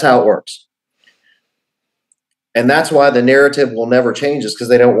 That's how it works. And that's why the narrative will never change, is because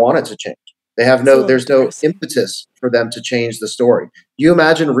they don't want it to change. There's no impetus for them to change the story. You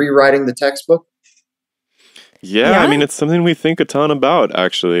imagine rewriting the textbook? Yeah, I mean, it's something we think a ton about,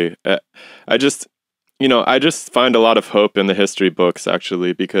 actually. I just find a lot of hope in the history books,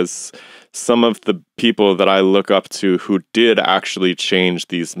 actually, because some of the people that I look up to who did actually change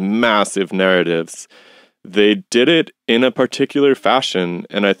these massive narratives, they did it in a particular fashion.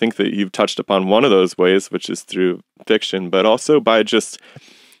 And I think that you've touched upon one of those ways, which is through fiction, but also by just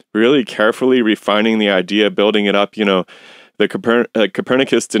really carefully refining the idea, building it up.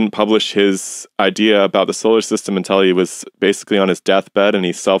 Copernicus didn't publish his idea about the solar system until he was basically on his deathbed, and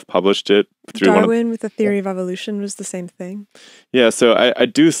he self-published it through Darwin with the theory of evolution was the same thing. Yeah, so I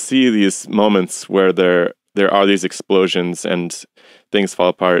do see these moments where there are these explosions and things fall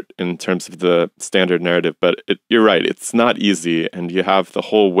apart in terms of the standard narrative, but you're right, it's not easy, and you have the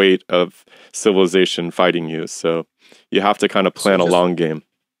whole weight of civilization fighting you, so you have to kind of plan a long game.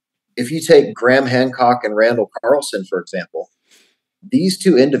 If you take Graham Hancock and Randall Carlson, for example, these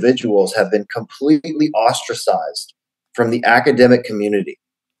two individuals have been completely ostracized from the academic community.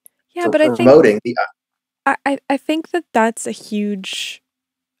 Yeah, but I think that that's a huge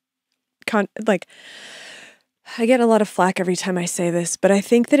I get a lot of flack every time I say this, but I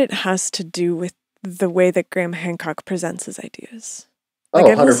think that it has to do with the way that Graham Hancock presents his ideas. Like,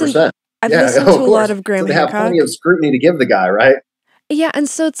 100%. I've listened to a lot of Graham Hancock. They have plenty of scrutiny to give the guy, right? Yeah, and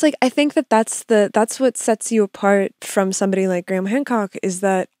so it's like I think that that's what sets you apart from somebody like Graham Hancock is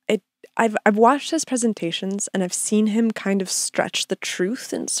that I've watched his presentations and I've seen him kind of stretch the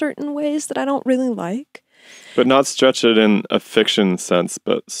truth in certain ways that I don't really like. But not stretch it in a fiction sense,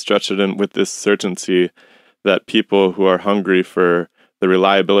 but stretch it in with this certainty that people who are hungry for the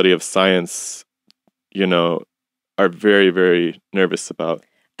reliability of science, you know, are very, very nervous about.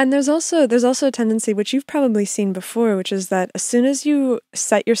 And there's also a tendency, which you've probably seen before, which is that as soon as you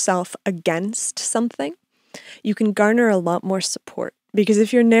set yourself against something, you can garner a lot more support. Because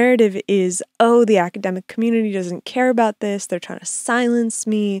if your narrative is, oh, the academic community doesn't care about this, they're trying to silence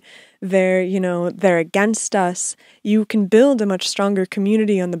me, they're against us, you can build a much stronger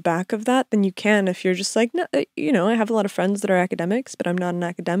community on the back of that than you can if you're just like, no, I have a lot of friends that are academics, but I'm not an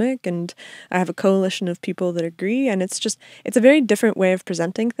academic, and I have a coalition of people that agree, and it's a very different way of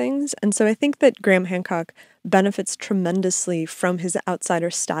presenting things. And so I think that Graham Hancock benefits tremendously from his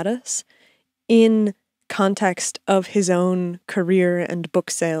outsider status in context of his own career and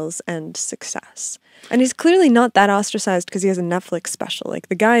book sales and success. And he's clearly not that ostracized because he has a Netflix special. Like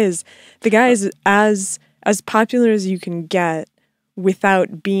the guy is as popular as you can get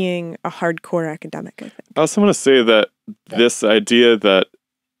without being a hardcore academic, I think. I also want to say that this idea that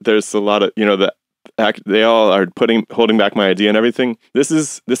there's a lot of, they all are holding back my idea and everything.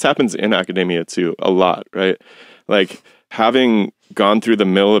 This happens in academia too, a lot, right? Like having gone through the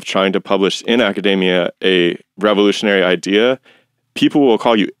mill of trying to publish in academia a revolutionary idea, people will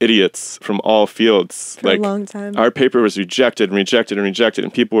call you idiots from all fields. For a long time. Our paper was rejected and rejected and rejected,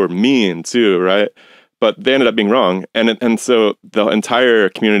 and people were mean too, right? But they ended up being wrong. And so the entire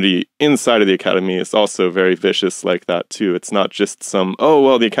community inside of the academy is also very vicious like that too. It's not just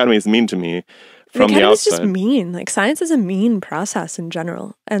the academy is mean to me from the outside. It's just mean. Like science is a mean process in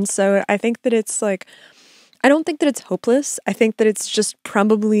general. And so I think that it's like, I don't think that it's hopeless. I think that it's just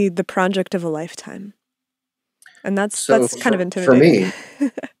probably the project of a lifetime. And that's kind of intimidating. For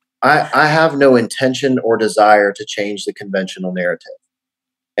me, I have no intention or desire to change the conventional narrative.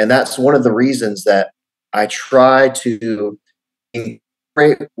 And that's one of the reasons that I try to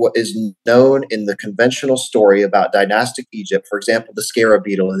incorporate what is known in the conventional story about dynastic Egypt, for example, the scarab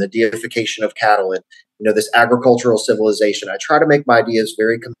beetle and the deification of cattle and this agricultural civilization. I try to make my ideas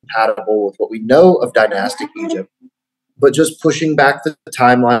very compatible with what we know of dynastic Egypt, but just pushing back the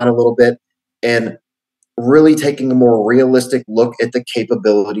timeline a little bit and really taking a more realistic look at the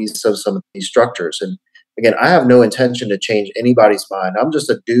capabilities of some of these structures. And again, I have no intention to change anybody's mind. I'm just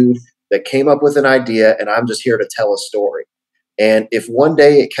a dude that came up with an idea, and I'm just here to tell a story. And if one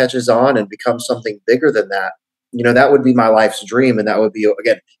day it catches on and becomes something bigger than that, that would be my life's dream. And that would be,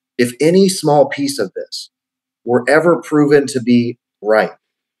 again, if any small piece of this were ever proven to be right,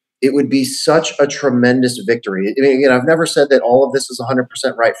 it would be such a tremendous victory. I mean, again, I've never said that all of this is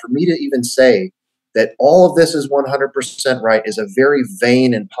 100% right. For me to even say that all of this is 100% right is a very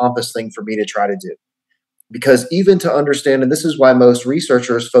vain and pompous thing for me to try to do. Because even to understand, and this is why most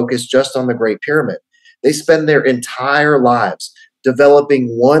researchers focus just on the Great Pyramid, they spend their entire lives developing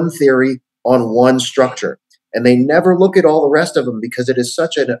one theory on one structure. And they never look at all the rest of them because it is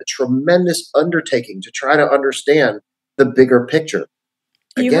such a tremendous undertaking to try to understand the bigger picture.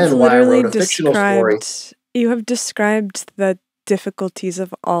 Again, why I wrote a fictional story. You have described the difficulties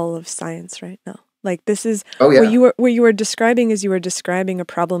of all of science right now. Like this is what you were describing is you were describing a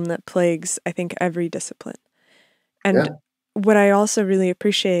problem that plagues, I think, every discipline. And what I also really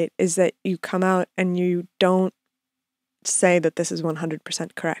appreciate is that you come out and you don't say that this is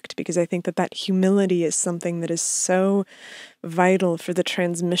 100% correct, because I think that humility is something that is so vital for the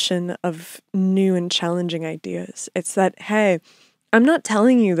transmission of new and challenging ideas. It's that, hey, I'm not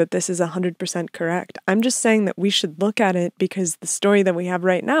telling you that this is 100% correct. I'm just saying that we should look at it because the story that we have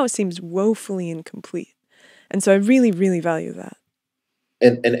right now seems woefully incomplete. And so I really, really value that.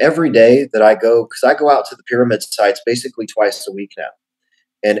 And every day that I go, because I go out to the pyramid sites basically twice a week now.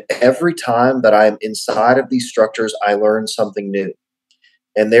 And every time that I'm inside of these structures, I learn something new.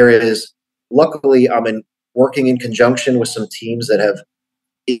 And luckily, I'm working in conjunction with some teams that have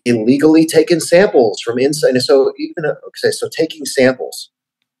illegally taken samples from inside. So taking samples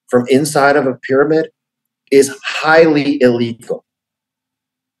from inside of a pyramid is highly illegal.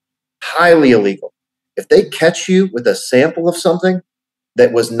 Highly illegal. If they catch you with a sample of something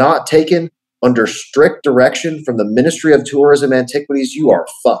that was not taken under strict direction from the Ministry of Tourism and Antiquities, you are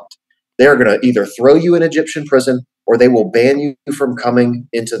fucked. They're going to either throw you in Egyptian prison or they will ban you from coming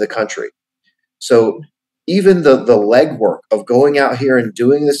into the country. So even the legwork of going out here and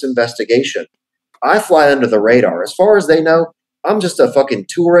doing this investigation, I fly under the radar. As far as they know, I'm just a fucking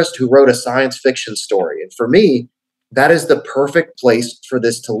tourist who wrote a science fiction story. And for me, that is the perfect place for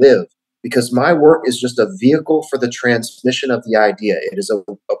this to live, because my work is just a vehicle for the transmission of the idea. It is a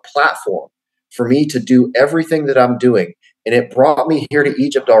platform for me to do everything that I'm doing. And it brought me here to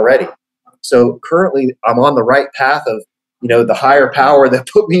Egypt already. So currently I'm on the right path of, the higher power that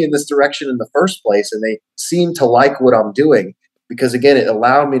put me in this direction in the first place. And they seem to like what I'm doing because, again, it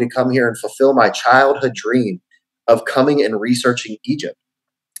allowed me to come here and fulfill my childhood dream of coming and researching Egypt.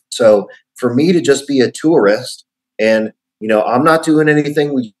 So for me to just be a tourist and, I'm not doing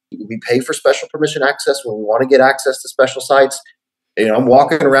anything. We pay for special permission access when we want to get access to special sites. I'm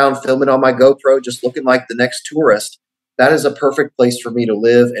walking around filming on my GoPro, just looking like the next tourist. That is a perfect place for me to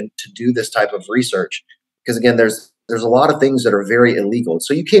live and to do this type of research. Because again, there's a lot of things that are very illegal.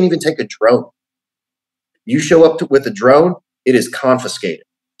 So you can't even take a drone. You show up with a drone, it is confiscated.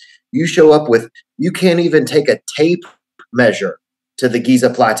 You can't even take a tape measure to the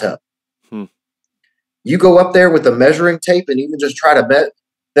Giza Plateau. You go up there with a measuring tape and even just try to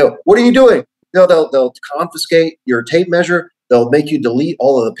what are you doing? They'll confiscate your tape measure. They'll make you delete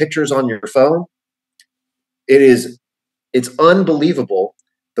all of the pictures on your phone. It's unbelievable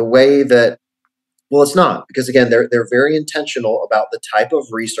the way that, well, it's not, because again, they're very intentional about the type of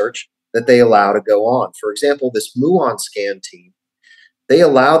research that they allow to go on. For example, this Muon scan team, they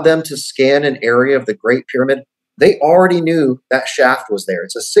allowed them to scan an area of the Great Pyramid. They already knew that shaft was there.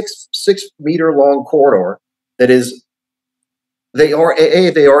 It's a six meter long corridor that is, they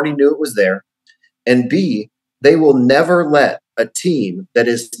already knew it was there. And B, they will never let a team that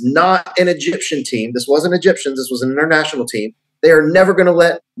is not an Egyptian team, this wasn't Egyptians, this was an international team, they are never going to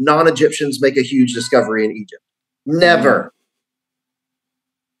let non-Egyptians make a huge discovery in Egypt. Never.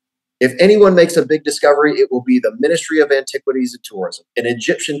 If anyone makes a big discovery, it will be the Ministry of Antiquities and Tourism. An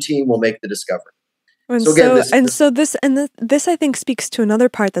Egyptian team will make the discovery. And this I think speaks to another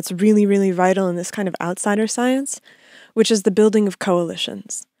part that's really, really vital in this kind of outsider science, which is the building of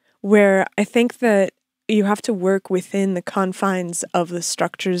coalitions, where I think that you have to work within the confines of the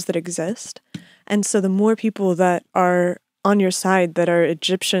structures that exist. And so the more people that are on your side, that are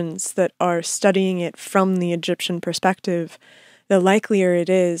Egyptians, that are studying it from the Egyptian perspective, the likelier it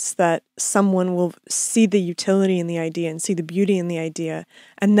is that someone will see the utility in the idea and see the beauty in the idea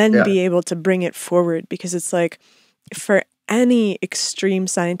and then be able to bring it forward. Because it's like, for any extreme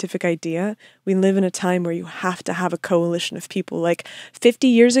scientific idea, we live in a time where you have to have a coalition of people. Like 50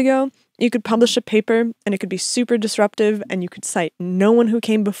 years ago, you could publish a paper and it could be super disruptive and you could cite no one who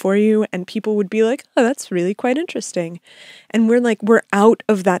came before you and people would be like, oh, that's really quite interesting. And we're out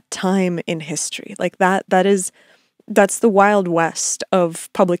of that time in history. Like that's the Wild West of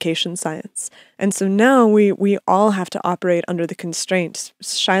publication science. And so now we all have to operate under the constraints,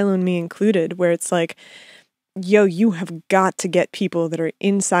 Shiloh and me included, where it's like, yo, you have got to get people that are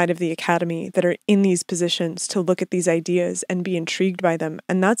inside of the academy, that are in these positions, to look at these ideas and be intrigued by them.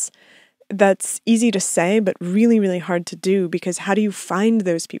 And that's easy to say, but really, really hard to do, because how do you find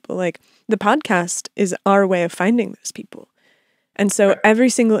those people? Like, the podcast is our way of finding those people. And so every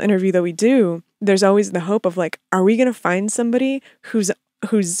single interview that we do, there's always the hope of like, are we going to find somebody who's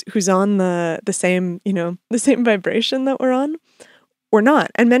on the same, the same vibration that we're on, or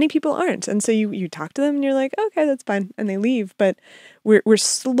not? And many people aren't. And so you talk to them and you're like, okay, that's fine. And they leave. But we're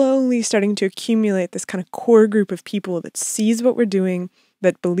slowly starting to accumulate this kind of core group of people that sees what we're doing,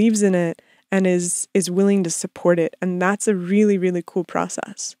 that believes in it, and is willing to support it. And that's a really, really cool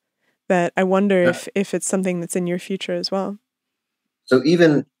process that I wonder if it's something that's in your future as well. So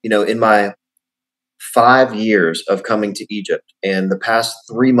even, in my 5 years of coming to Egypt and the past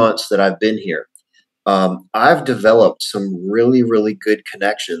 3 months that I've been here, I've developed some really, really good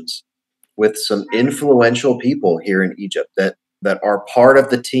connections with some influential people here in Egypt that are part of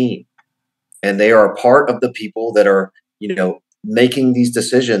the team. And they are a part of the people that are, making these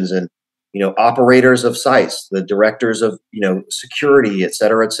decisions, and, operators of sites, the directors of, security, et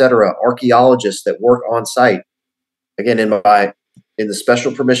cetera, archaeologists that work on site. Again, in the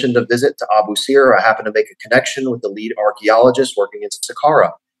special permission to visit to Abu Sir, I happened to make a connection with the lead archaeologist working in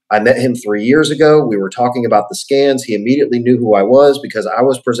Saqqara. I met him 3 years ago. We were talking about the scans. He immediately knew who I was because I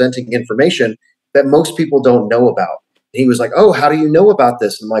was presenting information that most people don't know about. And he was like, oh, how do you know about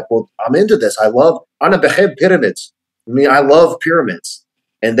this? And I'm like, well, I'm into this. Ana beheb pyramids. I love pyramids.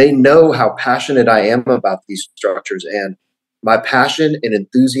 And they know how passionate I am about these structures. And my passion and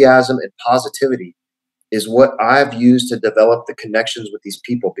enthusiasm and positivity is what I've used to develop the connections with these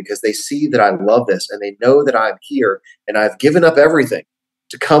people, because they see that I love this and they know that I'm here and I've given up everything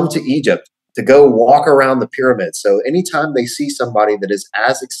to come to Egypt to go walk around the pyramids. So anytime they see somebody that is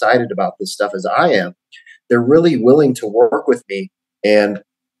as excited about this stuff as I am, they're really willing to work with me. And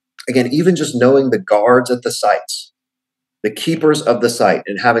again, even just knowing the guards at the sites, the keepers of the site,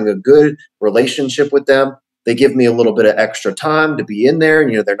 and having a good relationship with them. They give me a little bit of extra time to be in there,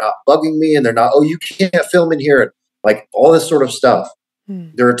 and they're not bugging me, and they're not, oh, you can't film in here, like all this sort of stuff.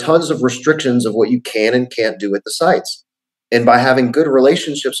 There are tons of restrictions of what you can and can't do at the sites. And by having good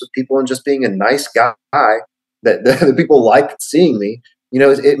relationships with people and just being a nice guy that people like seeing me,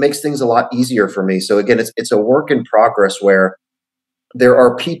 it makes things a lot easier for me. So again, it's a work in progress where there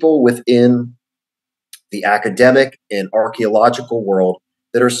are people within the academic and archaeological world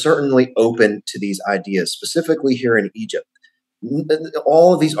that are certainly open to these ideas, specifically here in Egypt.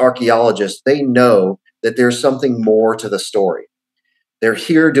 All of these archaeologists, they know that there's something more to the story. They're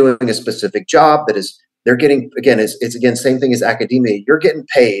here doing a specific job they're getting, again, it's again, same thing as academia. You're getting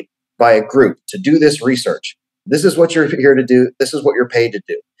paid by a group to do this research. This is what you're here to do. This is what you're paid to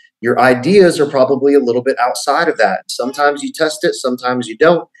do. Your ideas are probably a little bit outside of that. Sometimes you test it, sometimes you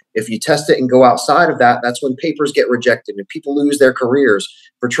don't. If you test it and go outside of that, that's when papers get rejected and people lose their careers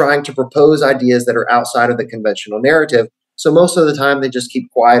for trying to propose ideas that are outside of the conventional narrative. So most of the time, they just keep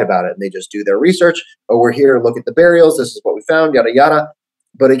quiet about it and they just do their research. Oh, we're here to look at the burials. This is what we found, yada, yada.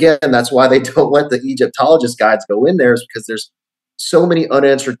 But again, that's why they don't let the Egyptologist guides go in there, is because there's so many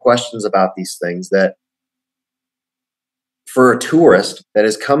unanswered questions about these things that for a tourist that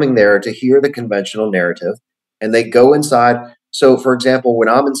is coming there to hear the conventional narrative and they go inside. So, for example, when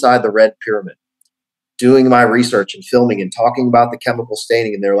I'm inside the Red Pyramid doing my research and filming and talking about the chemical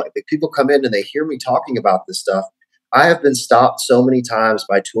staining, and they're like, the people come in and they hear me talking about this stuff. I have been stopped so many times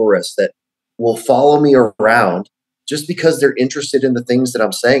by tourists that will follow me around just because they're interested in the things that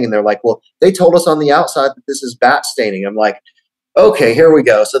I'm saying. And they're like, well, they told us on the outside that this is bat staining. I'm like, okay, here we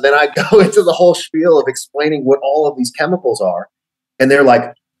go. So then I go into the whole spiel of explaining what all of these chemicals are. And they're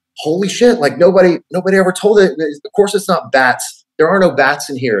like, holy shit, like nobody ever told it. Of course, it's not bats. There are no bats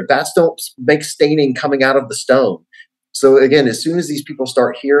in here. Bats don't make staining coming out of the stone. So again, as soon as these people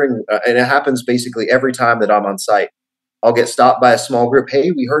start hearing, and it happens basically every time that I'm on site, I'll get stopped by a small group.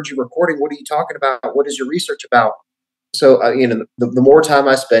 Hey, we heard you recording. What are you talking about? What is your research about? So, the more time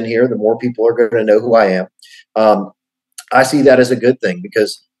I spend here, the more people are going to know who I am. I see that as a good thing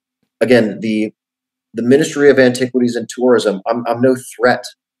because, again, the Ministry of Antiquities and Tourism, I'm no threat,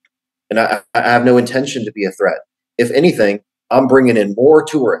 and I have no intention to be a threat. If anything, I'm bringing in more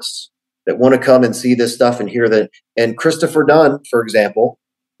tourists that want to come and see this stuff and hear that. And Christopher Dunn, for example,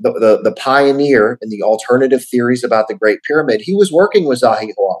 the pioneer in the alternative theories about the Great Pyramid, he was working with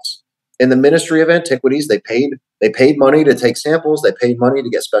Zahi Hawass. In the Ministry of Antiquities, they paid money to take samples. They paid money to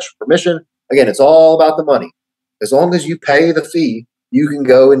get special permission. Again, it's all about the money. As long as you pay the fee, you can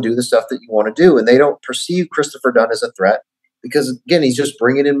go and do the stuff that you want to do. And they don't perceive Christopher Dunn as a threat because, again, he's just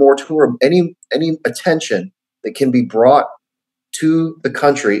bringing in more tourism. Any attention that can be brought to the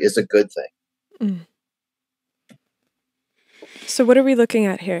country is a good thing. So what are we looking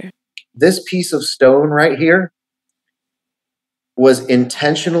at here? This piece of stone right here was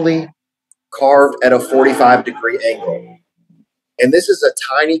intentionally carved at a 45-degree angle. And this is a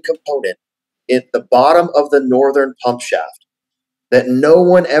tiny component at the bottom of the northern pump shaft that no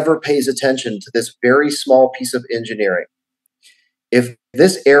one ever pays attention to, this very small piece of engineering. If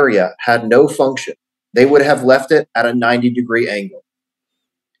this area had no function, they would have left it at a 90-degree angle.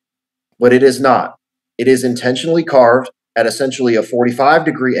 But it is not. It is intentionally carved at essentially a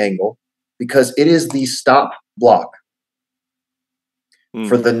 45-degree angle because it is the stop block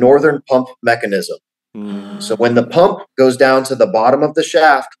for the northern pump mechanism. So when the pump goes down to the bottom of the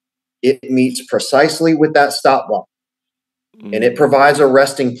shaft, it meets precisely with that stop block. And it provides a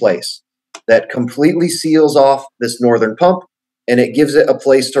resting place that completely seals off this northern pump, and it gives it a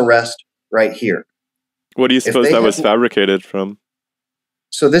place to rest right here. What do you suppose that was fabricated from?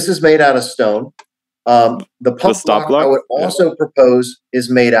 So this is made out of stone. The pump block I would also propose is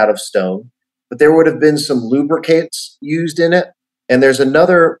made out of stone, but there would have been some lubricants used in it. And there's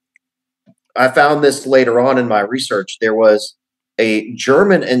another, I found this later on in my research, there was a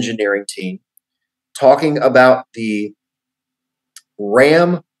German engineering team talking about the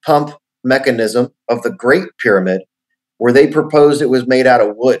ram pump mechanism of the Great Pyramid, where they proposed it was made out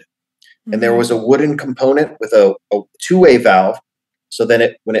of wood. And there was a wooden component with a two-way valve. So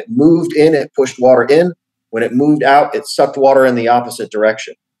then when it moved in, it pushed water in. When it moved out, it sucked water in the opposite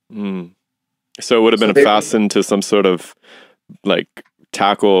direction. So it would have been fastened to some sort of like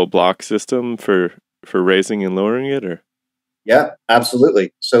tackle block system for raising and lowering it, or? Yeah,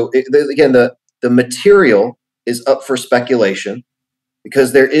 absolutely. So again, the material is up for speculation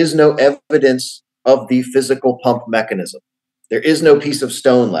because there is no evidence of the physical pump mechanism. There is no piece of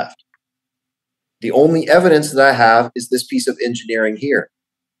stone left. The only evidence that I have is this piece of engineering here.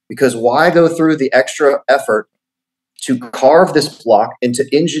 Because why go through the extra effort to carve this block and to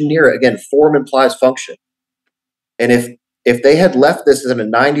engineer it. Again, form implies function. And if they had left this at a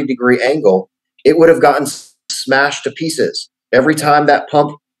 90-degree angle, it would have gotten smashed to pieces every time that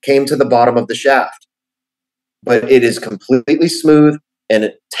pump came to the bottom of the shaft. But it is completely smooth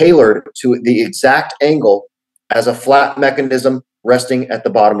and tailored to the exact angle as a flat mechanism resting at the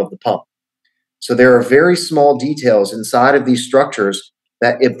bottom of the pump. So there are very small details inside of these structures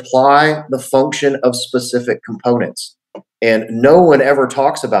that imply the function of specific components. And no one ever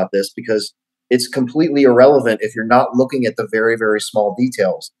talks about this because it's completely irrelevant if you're not looking at the very, very small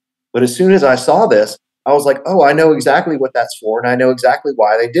details. But as soon as I saw this, I was like, oh, I know exactly what that's for, and I know exactly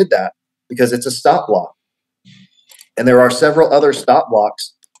why they did that, because it's a stop block. And there are several other stop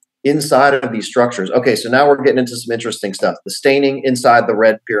blocks inside of these structures. Okay, so now we're getting into some interesting stuff. The staining inside the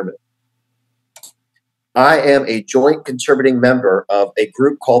red pyramid. I am a joint contributing member of a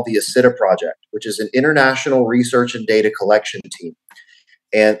group called the ACIDA Project, which is an international research and data collection team.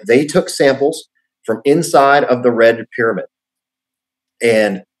 And they took samples from inside of the red pyramid.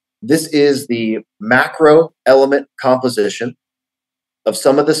 And this is the macro element composition of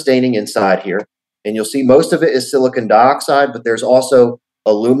some of the staining inside here. And you'll see most of it is silicon dioxide, but there's also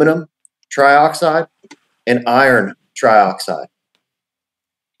aluminum trioxide and iron trioxide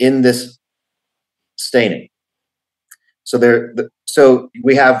in this staining. So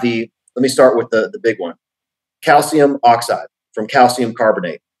we have let me start with the big one. Calcium oxide from calcium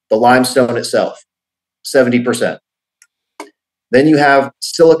carbonate, the limestone itself, 70%. Then you have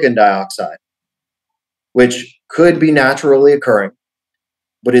silicon dioxide, which could be naturally occurring,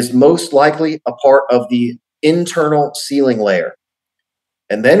 but is most likely a part of the internal sealing layer.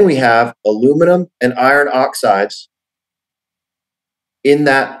 And then we have aluminum and iron oxides in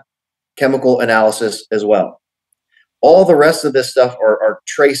that chemical analysis as well. All the rest of this stuff are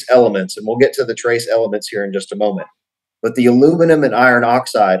trace elements, and we'll get to the trace elements here in just a moment. But the aluminum and iron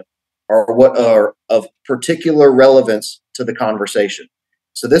oxide are what are of particular relevance to the conversation.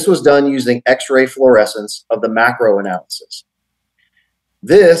 So this was done using X-ray fluorescence of the macro analysis.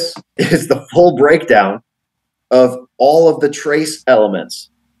 This is the full breakdown of all of the trace elements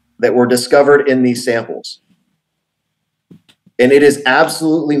that were discovered in these samples. And it is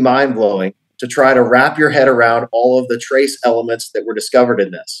absolutely mind-blowing to try to wrap your head around all of the trace elements that were discovered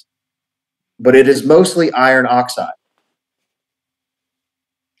in this. But it is mostly iron oxide.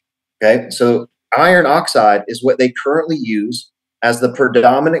 Okay, so iron oxide is what they currently use as the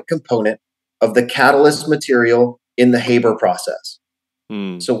predominant component of the catalyst material in the Haber process.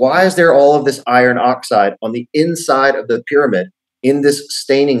 So why is there all of this iron oxide on the inside of the pyramid in this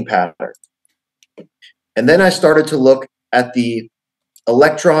staining pattern? And then I started to look at the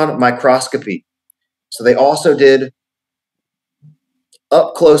electron microscopy. So they also did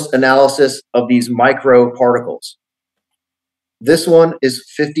up-close analysis of these microparticles. This one is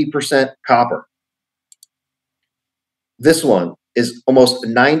 50% copper. This one is almost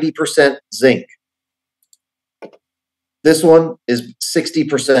 90% zinc. This one is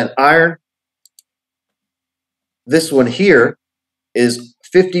 60% iron. This one here is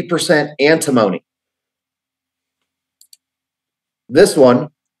 50% antimony. This one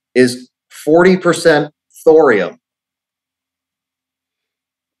is 40% thorium.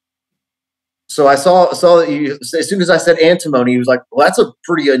 So I saw that you, as soon as I said antimony, he was like, well, that's a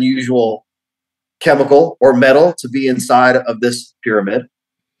pretty unusual chemical or metal to be inside of this pyramid.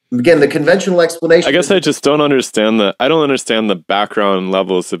 Again, the conventional explanation. I guess I just don't understand I don't understand the background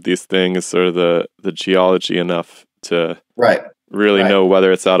levels of these things or the geology enough to really know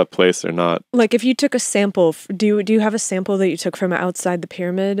whether it's out of place or not. Like if you took a sample, do you have a sample that you took from outside the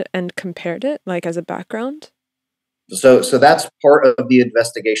pyramid and compared it, like as a background? So that's part of the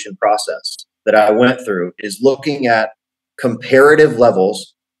investigation process that I went through, is looking at comparative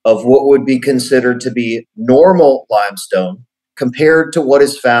levels of what would be considered to be normal limestone compared to what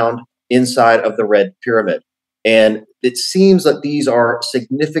is found inside of the red pyramid. And it seems that these are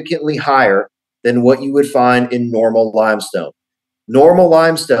significantly higher than what you would find in normal limestone. Normal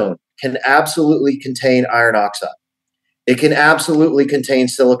limestone can absolutely contain iron oxide. It can absolutely contain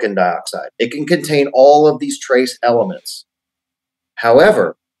silicon dioxide. It can contain all of these trace elements.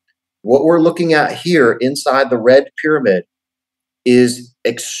 However, what we're looking at here inside the red pyramid is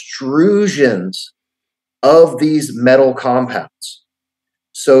extrusions of these metal compounds.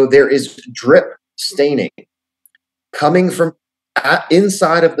 So there is drip staining coming from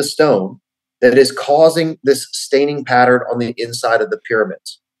inside of the stone that is causing this staining pattern on the inside of the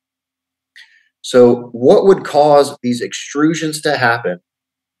pyramids. So what would cause these extrusions to happen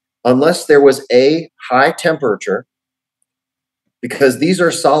unless there was a high temperature, because these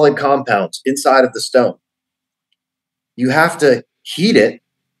are solid compounds inside of the stone. you have to heat it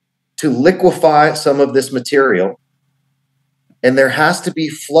to liquefy some of this material. And there has to be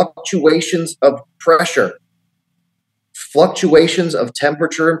fluctuations of pressure, fluctuations of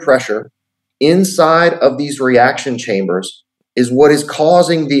temperature and pressure inside of these reaction chambers is what is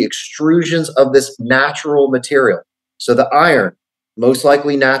causing the extrusions of this natural material. So the iron, most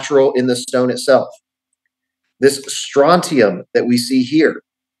likely natural in the stone itself. This strontium that we see here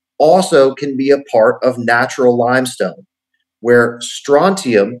also can be a part of natural limestone, where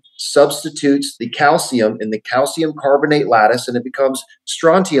strontium substitutes the calcium in the calcium carbonate lattice and it becomes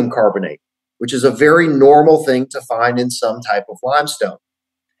strontium carbonate, which is a very normal thing to find in some type of limestone.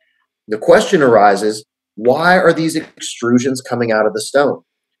 The question arises, why are these extrusions coming out of the stone?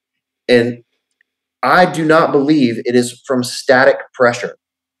 And I do not believe it is from static pressure.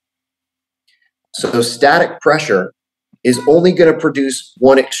 So static pressure is only going to produce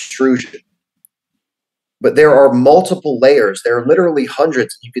one extrusion. But there are multiple layers. There are literally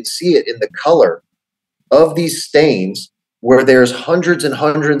hundreds. You can see it in the color of these stains where there's hundreds and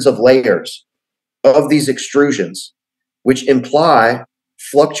hundreds of layers of these extrusions, which imply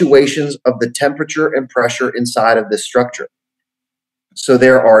fluctuations of the temperature and pressure inside of this structure. So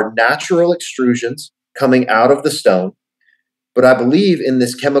there are natural extrusions coming out of the stone, but I believe in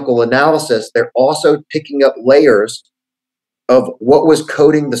this chemical analysis, they're also picking up layers of what was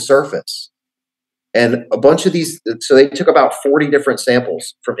coating the surface. And a bunch of these, so they took about 40 different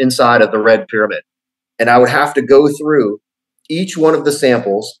samples from inside of the Red Pyramid. And I would have to go through each one of the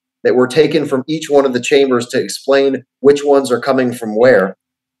samples that were taken from each one of the chambers to explain which ones are coming from where.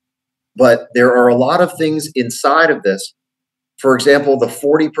 But there are a lot of things inside of this. For example, the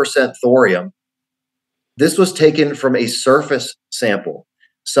 40% thorium, this was taken from a surface sample.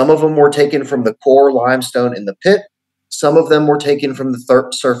 Some of them were taken from the core limestone in the pit. Some of them were taken from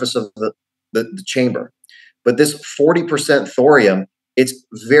the surface of the chamber. But this 40% thorium, it's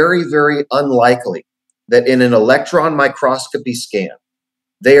very, very unlikely that in an electron microscopy scan,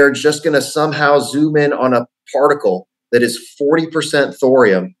 they are just going to somehow zoom in on a particle that is 40%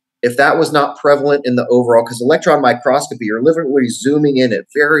 thorium if that was not prevalent in the overall, because electron microscopy, you're literally zooming in at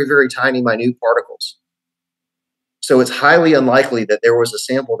very, very tiny, minute particles. So it's highly unlikely that there was a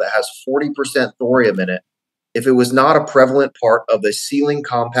sample that has 40% thorium in it if it was not a prevalent part of the sealing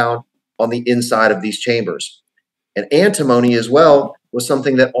compound on the inside of these chambers. And antimony as well was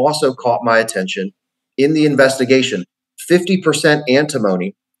something that also caught my attention in the investigation. 50%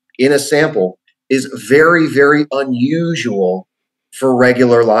 antimony in a sample is very, very unusual for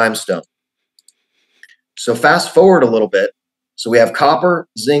regular limestone. So fast forward a little bit. So we have copper,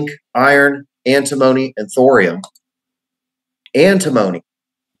 zinc, iron, antimony, and thorium. Antimony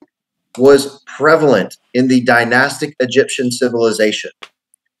was prevalent in the dynastic Egyptian civilization.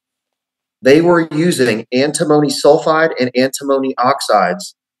 They were using antimony sulfide and antimony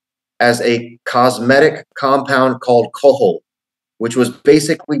oxides as a cosmetic compound called kohol, which was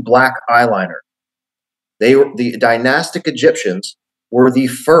basically black eyeliner. The dynastic Egyptians were the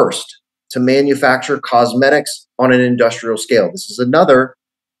first to manufacture cosmetics on an industrial scale. This is another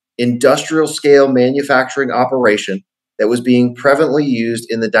industrial scale manufacturing operation that was being prevalently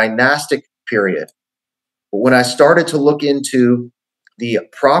used in the dynastic period. But when I started to look into the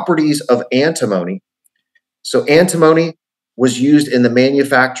properties of antimony, so antimony was used in the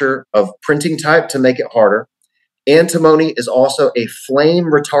manufacture of printing type to make it harder. Antimony is also a flame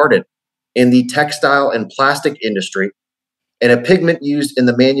retardant in the textile and plastic industry, and a pigment used in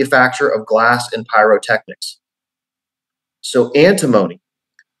the manufacture of glass and pyrotechnics. So antimony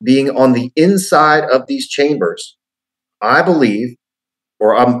being on the inside of these chambers, I believe,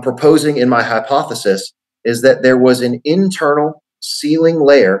 or I'm proposing in my hypothesis, is that there was an internal sealing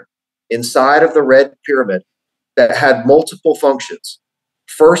layer inside of the Red Pyramid that had multiple functions.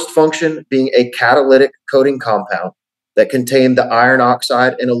 First function being a catalytic coating compound that contained the iron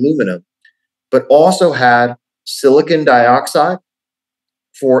oxide and aluminum, but also had silicon dioxide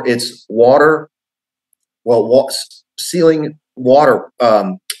for its water, sealing water,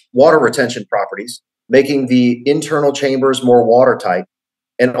 water retention properties, making the internal chambers more watertight,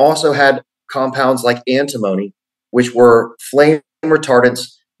 and also had compounds like antimony, which were flame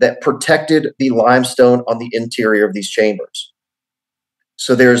retardants that protected the limestone on the interior of these chambers.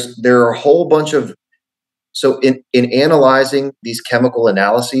 So there are a whole bunch of, so in analyzing these chemical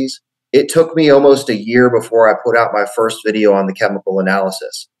analyses, it took me almost a year before I put out my first video on the chemical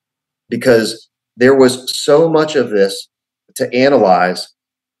analysis, because there was so much of this to analyze.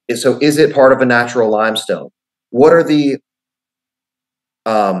 So is it part of a natural limestone? What are the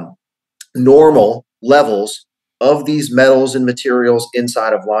normal levels of these metals and materials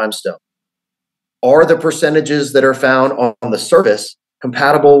inside of limestone? Are the percentages that are found on the surface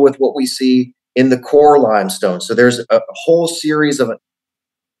compatible with what we see in the core limestone? So there's a whole series of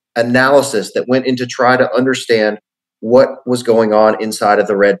analysis that went into try to understand what was going on inside of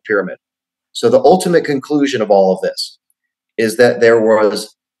the Red Pyramid. So the ultimate conclusion of all of this is that there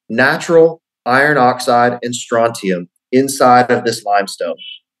was natural iron oxide and strontium inside of this limestone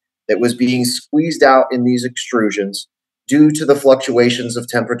that was being squeezed out in these extrusions due to the fluctuations of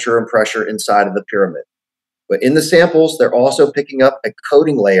temperature and pressure inside of the pyramid. But in the samples, they're also picking up a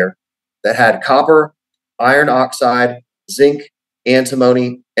coating layer that had copper, iron oxide, zinc,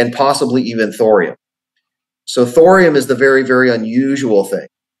 antimony, and possibly even thorium. So thorium is the very, very unusual thing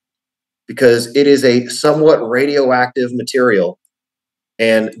because it is a somewhat radioactive material.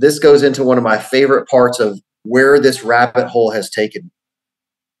 And this goes into one of my favorite parts of where this rabbit hole has taken me,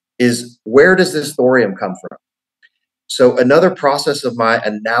 is where does this thorium come from? So another process of my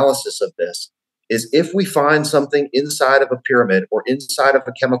analysis of this is if we find something inside of a pyramid or inside of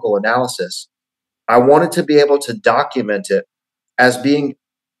a chemical analysis, I wanted to be able to document it as being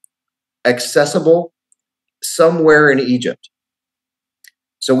accessible somewhere in Egypt.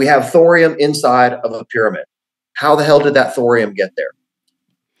 So we have thorium inside of a pyramid. How the hell did that thorium get there?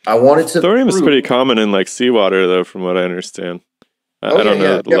 I wanted to. Thorium is pretty common in like seawater, though, from what I understand. I don't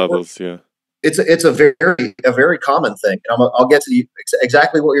know the levels. Yeah, it's a very common thing. And I'll get to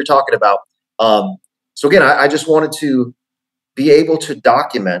exactly what you're talking about. So again, I just wanted to be able to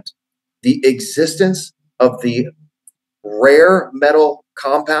document the existence of the rare metal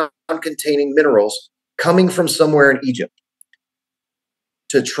compound containing minerals coming from somewhere in Egypt,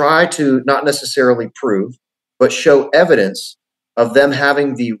 to try to not necessarily prove, but show evidence of them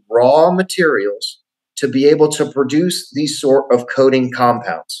having the raw materials to be able to produce these sort of coating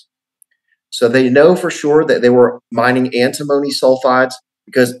compounds. So they know for sure that they were mining antimony sulfides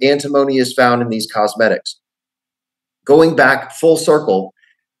because antimony is found in these cosmetics. Going back full circle,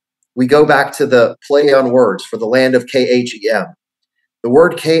 we go back to the play on words for the land of Khem. The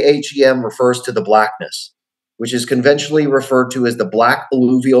word Khem refers to the blackness, which is conventionally referred to as the black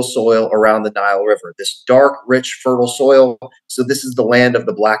alluvial soil around the Nile River, this dark, rich, fertile soil. So this is the land of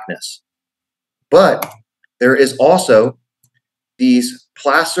the blackness. But there is also these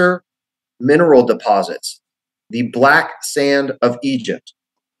placer mineral deposits, the black sand of Egypt.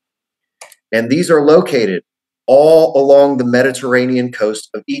 And these are located all along the Mediterranean coast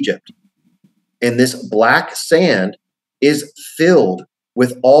of Egypt. And this black sand is filled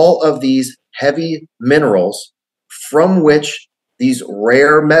with all of these heavy minerals from which these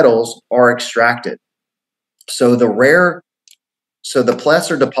rare metals are extracted. So the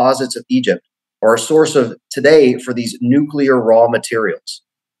placer deposits of Egypt are a source of today for these nuclear raw materials.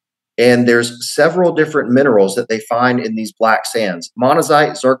 And there's several different minerals that they find in these black sands: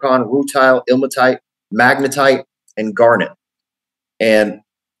 monazite, zircon, rutile, ilmenite, magnetite, and garnet. And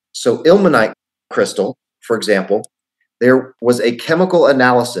so ilmenite crystal, for example, there was a chemical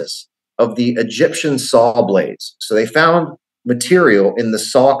analysis of the Egyptian saw blades. So they found material in the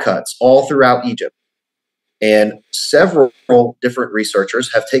saw cuts all throughout Egypt. And several different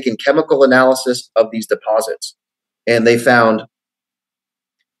researchers have taken chemical analysis of these deposits. And they found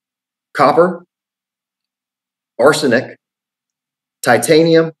copper, arsenic,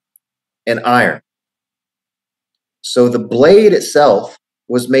 titanium, and iron. So the blade itself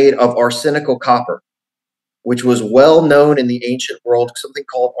was made of arsenical copper, which was well known in the ancient world, something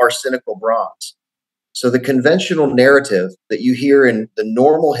called arsenical bronze. So the conventional narrative that you hear in the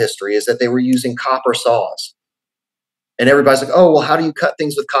normal history is that they were using copper saws. And everybody's like, oh, well, how do you cut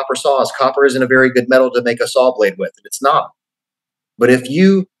things with copper saws? Copper isn't a very good metal to make a saw blade with. And it's not. But if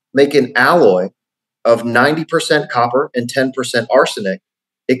you make an alloy of 90% copper and 10% arsenic,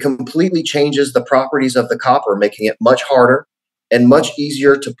 it completely changes the properties of the copper, making it much harder and much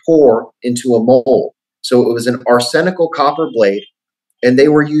easier to pour into a mold. So it was an arsenical copper blade, and they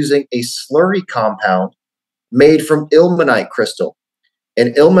were using a slurry compound made from ilmenite crystal.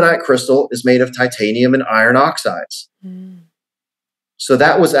 And ilmenite crystal is made of titanium and iron oxides. So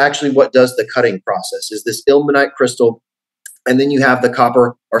that was actually what does the cutting process, is this ilmenite crystal, and then you have the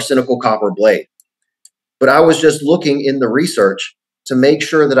copper, arsenical copper blade. But I was just looking in the research to make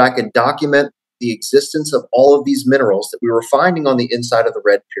sure that I could document the existence of all of these minerals that we were finding on the inside of the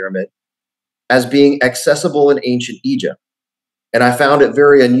Red Pyramid as being accessible in ancient Egypt. And I found it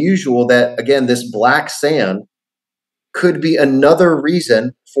very unusual that, again, this black sand could be another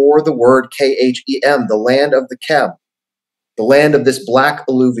reason for the word Khem, the land of the Chem, the land of this black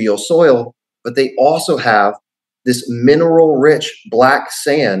alluvial soil. But they also have this mineral-rich black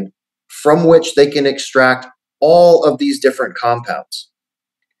sand from which they can extract all of these different compounds.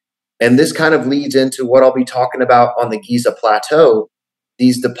 And this kind of leads into what I'll be talking about on the Giza Plateau,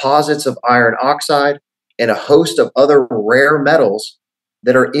 these deposits of iron oxide and a host of other rare metals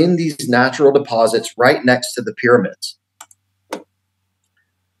that are in these natural deposits right next to the pyramids.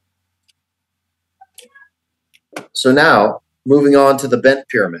 So now, moving on to the bent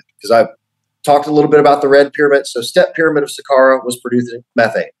pyramid, because I've talked a little bit about the red pyramid. So step pyramid of Saqqara was producing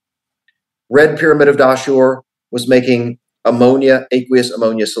methane. Red pyramid of Dashur was making ammonia, aqueous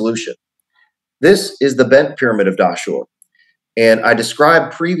ammonia solution. This is the bent pyramid of Dashur. And I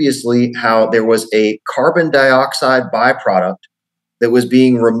described previously how there was a carbon dioxide byproduct that was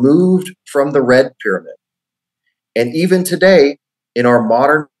being removed from the red pyramid. And even today, in our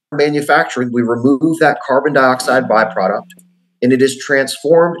modern manufacturing, we remove that carbon dioxide byproduct, and it is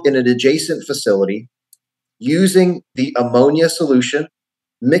transformed in an adjacent facility using the ammonia solution,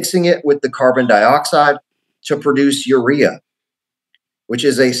 mixing it with the carbon dioxide to produce urea, which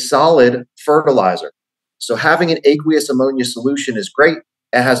is a solid fertilizer. So having an aqueous ammonia solution is great.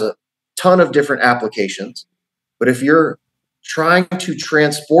 It has a ton of different applications. But if you're trying to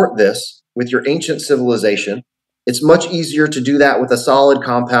transport this with your ancient civilization, it's much easier to do that with a solid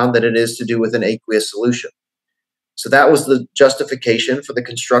compound than it is to do with an aqueous solution. So that was the justification for the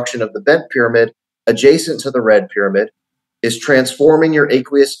construction of the bent pyramid adjacent to the red pyramid, is transforming your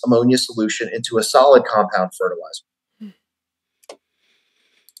aqueous ammonia solution into a solid compound fertilizer.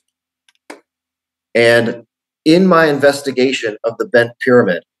 And in my investigation of the bent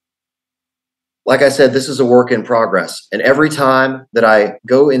pyramid, like I said, this is a work in progress. And every time that I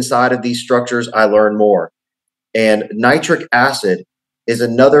go inside of these structures, I learn more. And nitric acid is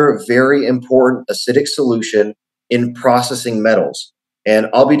another very important acidic solution in processing metals. And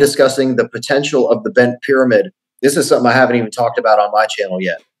I'll be discussing the potential of the bent pyramid. This is something I haven't even talked about on my channel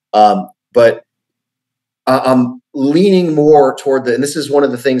yet. But I'm leaning more toward and this is one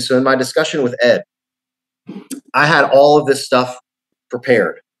of the things. So in my discussion with Ed, I had all of this stuff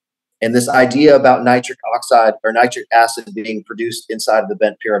prepared. And this idea about nitric oxide or nitric acid being produced inside of the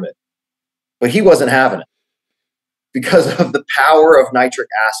bent pyramid. But he wasn't having it because of the power of nitric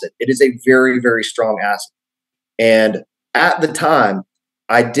acid. It is a very, very strong acid. And at the time,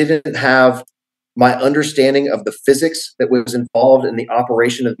 I didn't have my understanding of the physics that was involved in the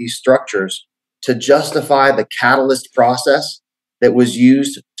operation of these structures to justify the catalyst process that was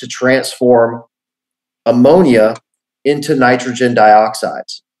used to transform ammonia into nitrogen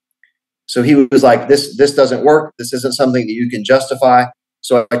dioxides. So he was like, this doesn't work. This isn't something that you can justify.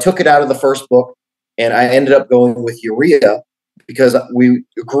 So I took it out of the first book and I ended up going with urea because we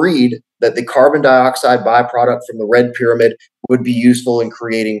agreed that the carbon dioxide byproduct from the red pyramid would be useful in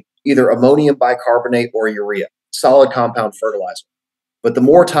creating either ammonium bicarbonate or urea, solid compound fertilizer. But the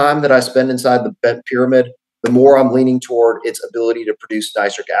more time that I spend inside the bent pyramid, the more I'm leaning toward its ability to produce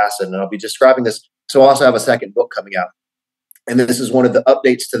nitric acid. And I'll be describing this. So I also have a second book coming out. And this is one of the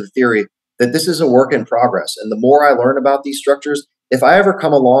updates to the theory that this is a work in progress. And the more I learn about these structures, if I ever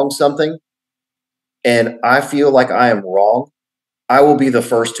come along something and I feel like I am wrong, I will be the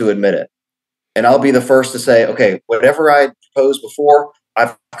first to admit it. And I'll be the first to say, okay, whatever I proposed before,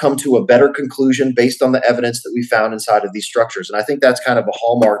 I've come to a better conclusion based on the evidence that we found inside of these structures. And I think that's kind of a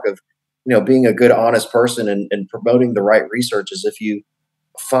hallmark of, being a good, honest person and promoting the right research is if you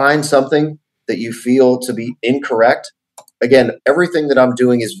find something that you feel to be incorrect. Again, everything that I'm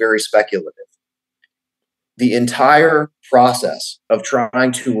doing is very speculative. The entire process of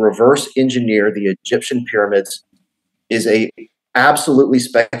trying to reverse engineer the Egyptian pyramids is a absolutely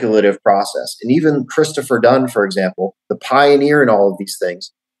speculative process. And even Christopher Dunn, for example, the pioneer in all of these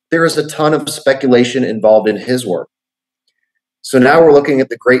things, there is a ton of speculation involved in his work. So now we're looking at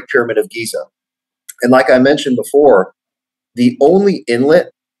the Great Pyramid of Giza. And like I mentioned before, the only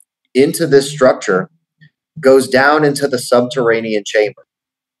inlet into this structure goes down into the subterranean chamber.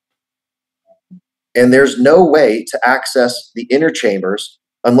 And there's no way to access the inner chambers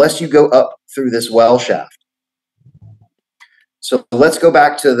unless you go up through this well shaft. So let's go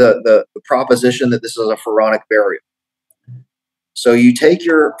back to the proposition that this is a pharaonic burial. So you take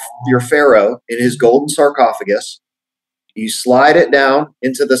your pharaoh in his golden sarcophagus, you slide it down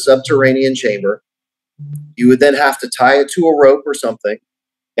into the subterranean chamber. You would then have to tie it to a rope or something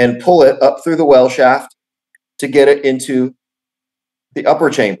and pull it up through the well shaft to get it into the upper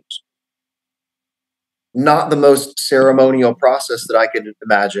chambers. Not the most ceremonial process that I could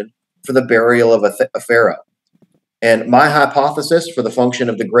imagine for the burial of a pharaoh. And my hypothesis for the function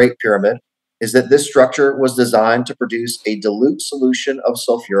of the Great Pyramid is that this structure was designed to produce a dilute solution of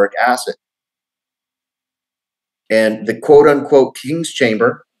sulfuric acid. And the quote-unquote king's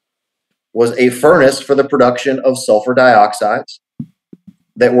chamber was a furnace for the production of sulfur dioxides.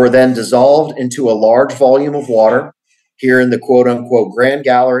 that were then dissolved into a large volume of water here in the quote unquote Grand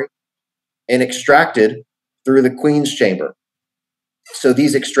Gallery and extracted through the Queen's Chamber. So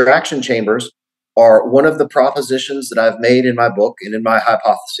these extraction chambers are one of the propositions that I've made in my book and in my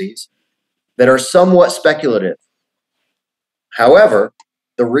hypotheses that are somewhat speculative. However,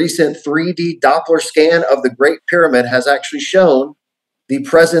 the recent 3D Doppler scan of the Great Pyramid has actually shown the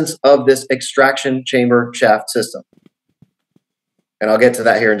presence of this extraction chamber shaft system. And I'll get to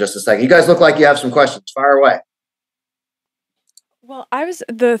that here in just a second. You guys look like you have some questions. Fire away. Well,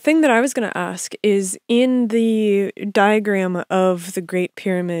 the thing that I was going to ask is, in the diagram of the Great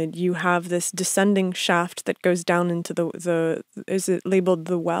Pyramid, you have this descending shaft that goes down into the is it labeled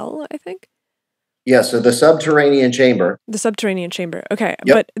the well, I think? Yeah, so the subterranean chamber. The subterranean chamber. Okay.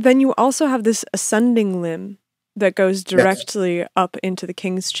 Yep. But then you also have this ascending limb that goes directly up into the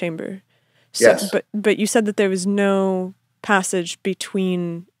king's chamber. So, Yes. But you said that there was no passage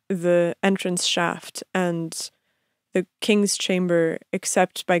between the entrance shaft and the king's chamber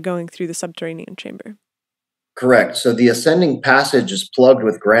except by going through the subterranean chamber. Correct. So the ascending passage is plugged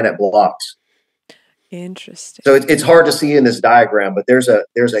with granite blocks. Interesting. So it's hard to see in this diagram, but there's a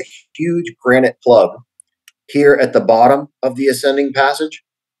huge granite plug here at the bottom of the ascending passage.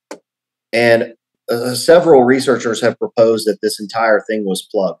 And several researchers have proposed that this entire thing was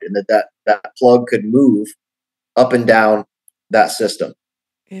plugged and that plug could move up and down that system.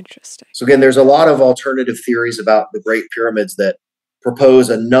 Interesting. So again, there's a lot of alternative theories about the Great Pyramids that propose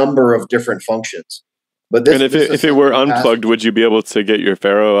a number of different functions. But this, and if it were unplugged, would you be able to get your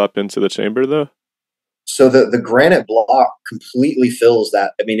pharaoh up into the chamber though? So the granite block completely fills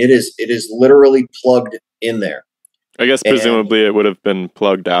that. I mean, it is literally plugged in there. I guess presumably it would have been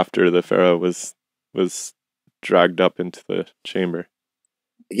plugged after the pharaoh was dragged up into the chamber.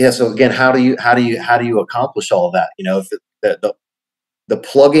 Yeah. So again, how do you accomplish all of that? You know, if the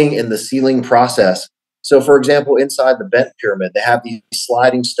plugging and the sealing process. So, for example, inside the Bent Pyramid, they have these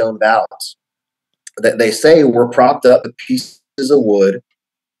sliding stone valves that they say were propped up with pieces of wood.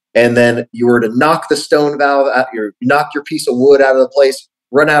 And then you were to knock the stone valve out, knock your piece of wood out of the place,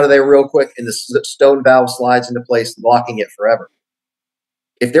 run out of there real quick, and the stone valve slides into place, blocking it forever.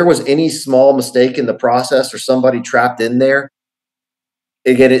 If there was any small mistake in the process or somebody trapped in there,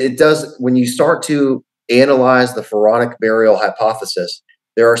 again, it does, when you start to analyze the pharaonic burial hypothesis,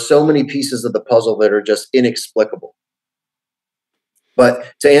 there are so many pieces of the puzzle that are just inexplicable.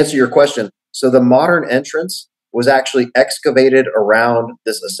 But to answer your question, so the modern entrance was actually excavated around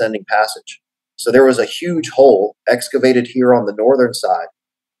this ascending passage. So there was a huge hole excavated here on the northern side,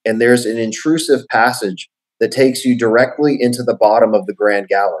 and there's an intrusive passage that takes you directly into the bottom of the Grand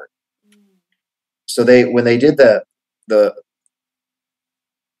Gallery. So when they did the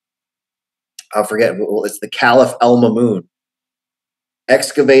I forget, it's the Caliph El Mamoun,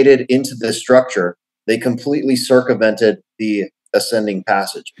 excavated into this structure, they completely circumvented the ascending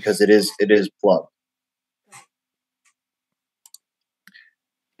passage because it is plugged.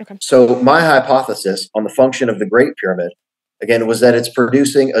 Okay. So my hypothesis on the function of the Great Pyramid, again, was that it's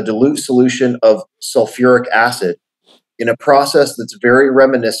producing a dilute solution of sulfuric acid in a process that's very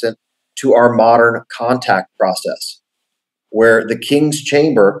reminiscent to our modern contact process, where the king's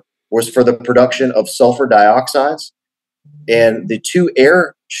chamber was for the production of sulfur dioxides, and the two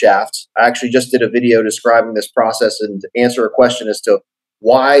air shafts, I actually just did a video describing this process and to answer a question as to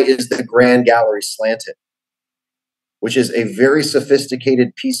why is the Grand Gallery slanted, which is a very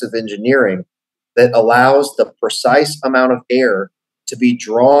sophisticated piece of engineering that allows the precise amount of air to be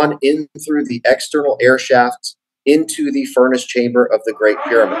drawn in through the external air shafts into the furnace chamber of the Great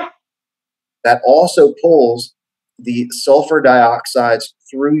Pyramid. That also pulls the sulfur dioxides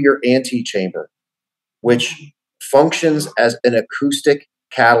through your antechamber, which functions as an acoustic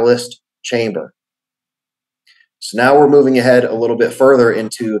catalyst chamber. So now we're moving ahead a little bit further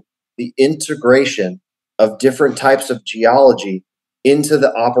into the integration of different types of geology into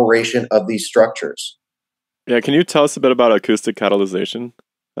the operation of these structures. Yeah, can you tell us a bit about acoustic catalyzation?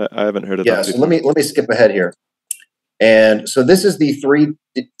 I haven't heard of that. Yeah, so let me skip ahead here. And so this is the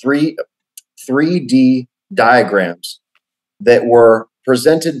 3D diagrams that were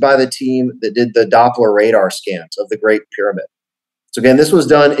presented by the team that did the Doppler radar scans of the Great Pyramid. So again, this was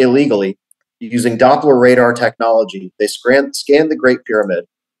done illegally using Doppler radar technology. They scanned the Great Pyramid,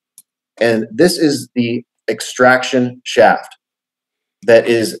 and this is the extraction shaft that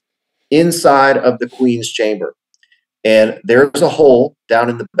is inside of the Queen's chamber. And there's a hole down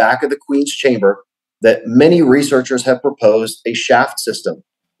in the back of the Queen's chamber that many researchers have proposed a shaft system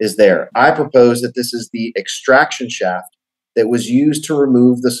is there. I propose that this is the extraction shaft that was used to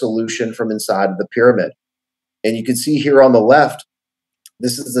remove the solution from inside of the pyramid. And you can see here on the left,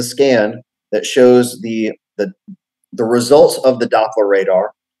 this is the scan that shows the results of the Doppler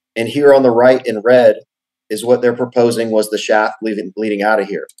radar. And here on the right in red is what they're proposing was the shaft leading out of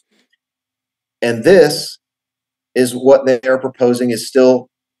here. And this is what they are proposing is still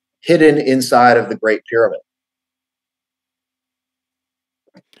hidden inside of the Great Pyramid.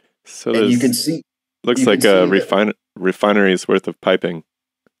 So and you can see, looks like a refinery's worth of piping.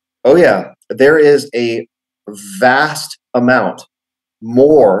 Oh yeah, there is a vast amount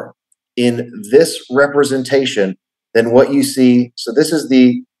more in this representation than what you see. So this is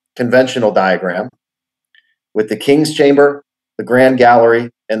the conventional diagram with the King's Chamber, the Grand Gallery,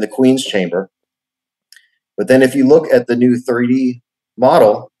 and the Queen's Chamber. But then if you look at the new 3D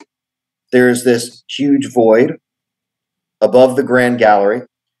model, there's this huge void above the Grand Gallery,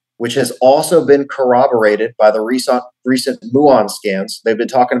 which has also been corroborated by the recent muon scans. They've been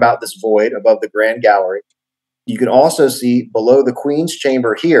talking about this void above the Grand Gallery. You can also see below the Queen's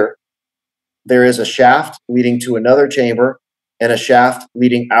Chamber here, there is a shaft leading to another chamber and a shaft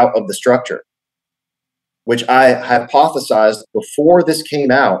leading out of the structure, which I hypothesized before this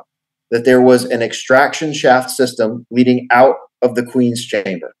came out that there was an extraction shaft system leading out of the Queen's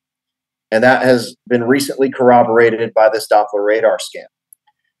Chamber. And that has been recently corroborated by this Doppler radar scan.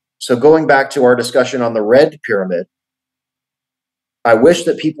 So going back to our discussion on the red pyramid, I wish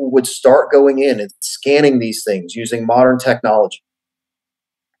that people would start going in and scanning these things using modern technology,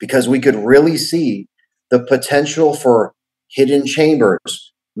 because we could really see the potential for hidden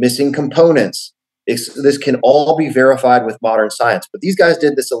chambers, missing components. This can all be verified with modern science, but these guys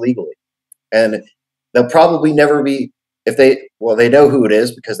did this illegally. And they'll probably never be, they know who it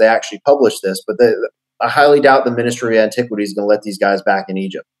is because they actually published this, but I highly doubt the Ministry of Antiquities is going to let these guys back in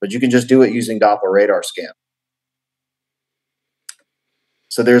Egypt. But you can just do it using Doppler radar scan.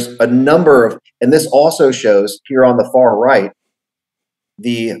 So there's a number of, and this also shows here on the far right,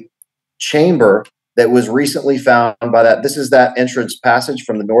 the chamber that was recently found by that. This is that entrance passage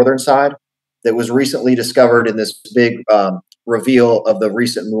from the northern side that was recently discovered in this big reveal of the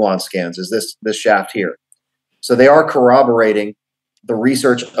recent muon scans, is this shaft here. So they are corroborating the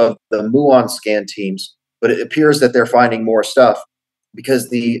research of the muon scan teams, but it appears that they're finding more stuff because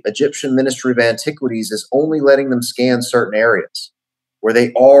the Egyptian Ministry of Antiquities is only letting them scan certain areas where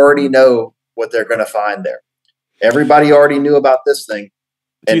they already know what they're going to find there. Everybody already knew about this thing.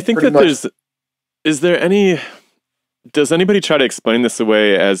 Do you think that does anybody try to explain this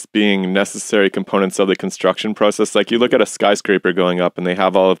away as being necessary components of the construction process? Like you look at a skyscraper going up and they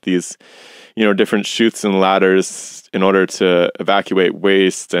have all of these, different chutes and ladders in order to evacuate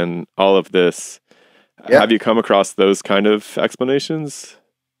waste and all of this. Yeah. Have you come across those kind of explanations?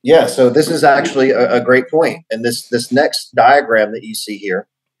 Yeah, so this is actually a great point. And this next diagram that you see here,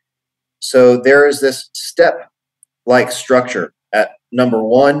 so there is this step-like structure at number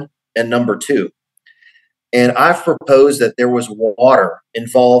 1 and number 2. And I've proposed that there was water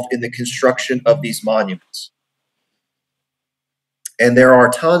involved in the construction of these monuments. And there are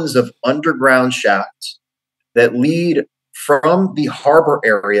tons of underground shafts that lead from the harbor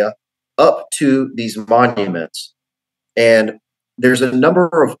area up to these monuments. And there's a number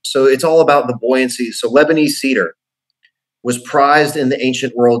of, so it's all about the buoyancy. So Lebanese cedar was prized in the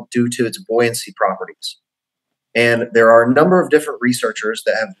ancient world due to its buoyancy properties. And there are a number of different researchers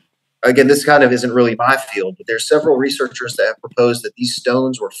that have, again, this kind of isn't really my field, but there's several researchers that have proposed that these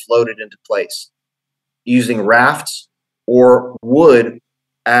stones were floated into place using rafts or wood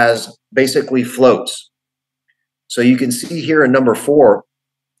as basically floats. So you can see here in number 4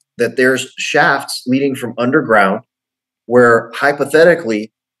 that there's shafts leading from underground where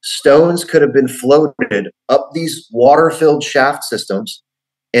hypothetically stones could have been floated up these water-filled shaft systems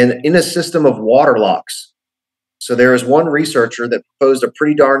and in a system of water locks. So there is one researcher that proposed a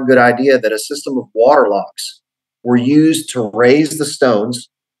pretty darn good idea that a system of water locks were used to raise the stones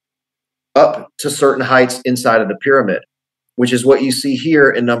up to certain heights inside of the pyramid, which is what you see here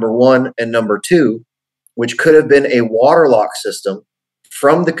in number 1 and number 2, which could have been a water lock system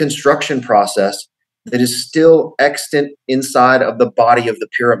from the construction process that is still extant inside of the body of the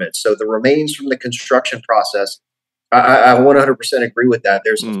pyramid. So the remains from the construction process, I 100% agree with that.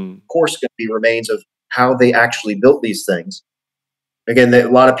 There's, of course, going to be remains of how they actually built these things. Again, a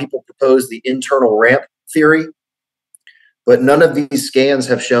lot of people propose the internal ramp theory, but none of these scans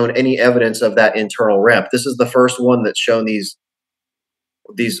have shown any evidence of that internal ramp. This is the first one that's shown these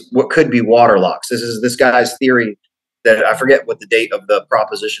what could be water locks. This is this guy's theory that I forget what the date of the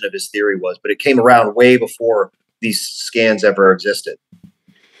proposition of his theory was, but it came around way before these scans ever existed.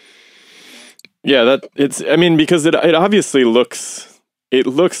 Yeah, because it obviously looks it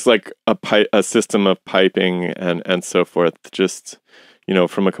looks like a system of piping and so forth. Just,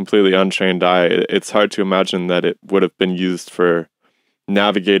 from a completely untrained eye, it's hard to imagine that it would have been used for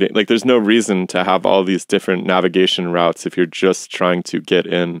navigating. Like, there's no reason to have all these different navigation routes if you're just trying to get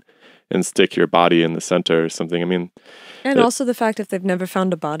in and stick your body in the center or something. I mean, and also the fact if they've never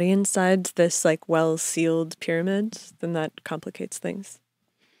found a body inside this like well-sealed pyramid, then that complicates things.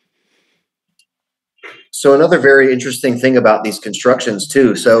 So another very interesting thing about these constructions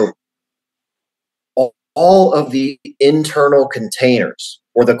too. So all of the internal containers,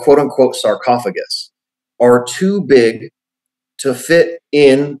 or the quote unquote sarcophagus, are too big to fit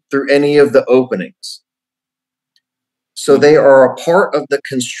in through any of the openings. So they are a part of the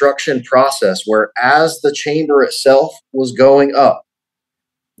construction process where, as the chamber itself was going up,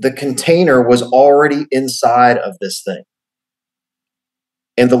 the container was already inside of this thing.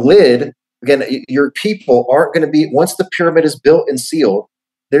 And the lid, again, your people aren't going to be, once the pyramid is built and sealed,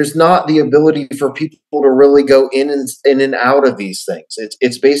 there's not the ability for people to really go in and out of these things.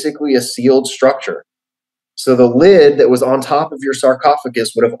 It's basically a sealed structure. So the lid that was on top of your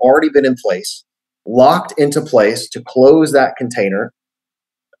sarcophagus would have already been in place, locked into place to close that container.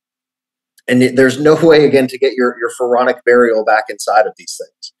 And there's no way, again, to get your pharaonic burial back inside of these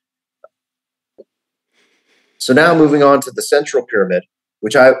things. So now moving on to the central pyramid,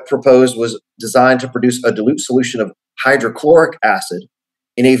 which I proposed was designed to produce a dilute solution of hydrochloric acid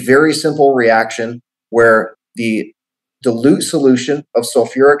in a very simple reaction where the dilute solution of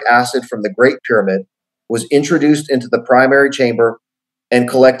sulfuric acid from the Great Pyramid was introduced into the primary chamber and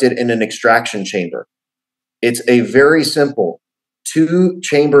collected in an extraction chamber. It's a very simple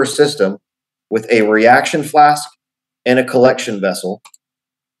 2-chamber system with a reaction flask and a collection vessel.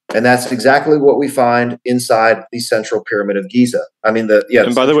 And that's exactly what we find inside the central pyramid of Giza. I mean,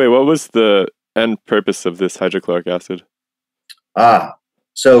 And by the way, what was the end purpose of this hydrochloric acid?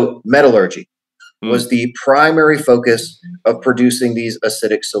 So metallurgy was the primary focus of producing these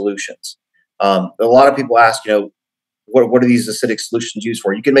acidic solutions. A lot of people ask, what are these acidic solutions used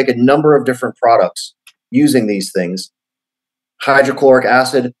for? You can make a number of different products using these things. Hydrochloric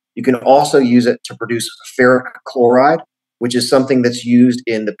acid, you can also use it to produce ferric chloride, which is something that's used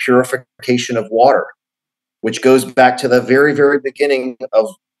in the purification of water, which goes back to the very, very beginning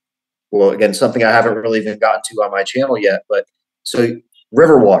of, well, again, something I haven't really even gotten to on my channel yet. But so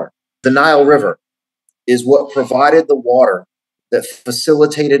river water, the Nile River, is what provided the water that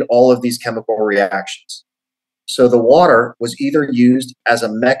facilitated all of these chemical reactions. So the water was either used as a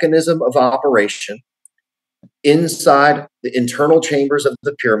mechanism of operation inside the internal chambers of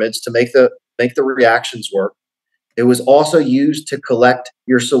the pyramids to make the reactions work. It was also used to collect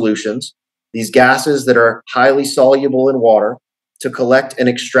your solutions, these gases that are highly soluble in water, to collect and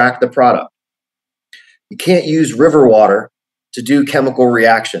extract the product. You can't use river water to do chemical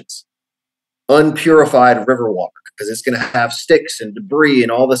reactions, unpurified river water, because it's going to have sticks and debris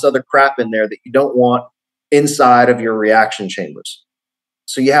and all this other crap in there that you don't want inside of your reaction chambers.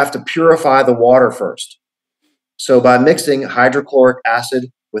 So you have to purify the water first. So by mixing hydrochloric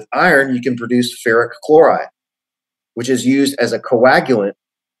acid with iron, you can produce ferric chloride, which is used as a coagulant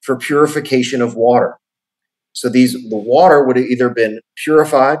for purification of water. So the water would have either been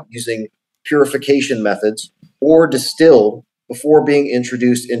purified using purification methods or distilled before being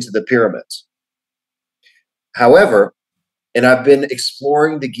introduced into the pyramids. However, and I've been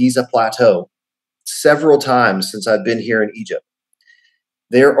exploring the Giza Plateau several times since I've been here in Egypt,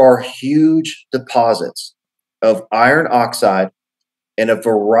 there are huge deposits of iron oxide and a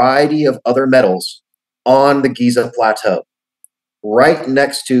variety of other metals on the Giza Plateau, right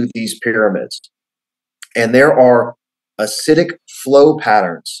next to these pyramids. And there are acidic flow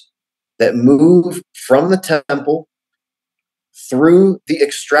patterns that move from the temple through the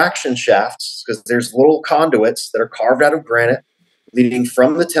extraction shafts, because there's little conduits that are carved out of granite leading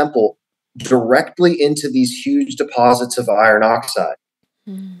from the temple directly into these huge deposits of iron oxide.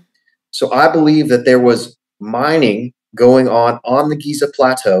 So I believe that there was mining going on the Giza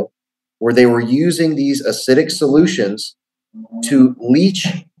Plateau where they were using these acidic solutions to leach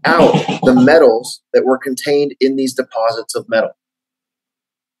out the metals that were contained in these deposits of metal.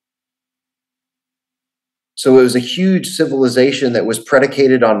 So it was a huge civilization that was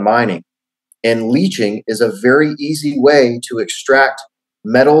predicated on mining, and leaching is a very easy way to extract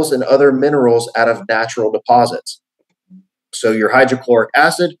metals and other minerals out of natural deposits. So your hydrochloric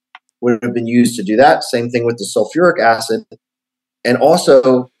acid would have been used to do that. Same thing with the sulfuric acid, and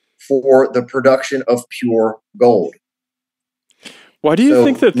also for the production of pure gold. Why do you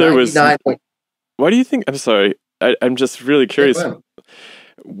think that there was... Why do you think... I'm sorry. I'm just really curious.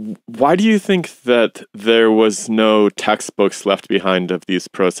 Why do you think that there was no textbooks left behind of these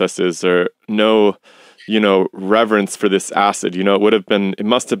processes, or no, reverence for this acid? It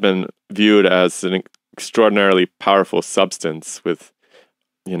must have been viewed as an extraordinarily powerful substance with,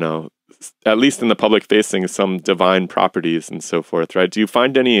 at least in the public facing, some divine properties and so forth, right? Do you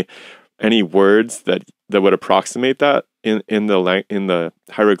find any words that would approximate that in the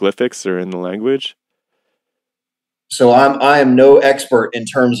hieroglyphics or in the language? So I am no expert in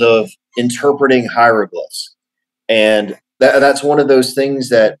terms of interpreting hieroglyphs, and that's one of those things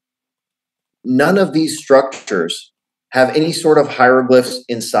that none of these structures have any sort of hieroglyphs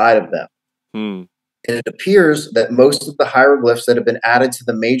inside of them. Hmm. And it appears that most of the hieroglyphs that have been added to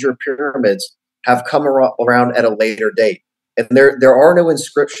the major pyramids have come around at a later date. And there are no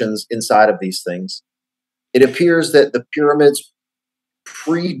inscriptions inside of these things. It appears that the pyramids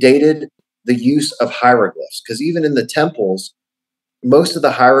predated the use of hieroglyphs, because even in the temples, most of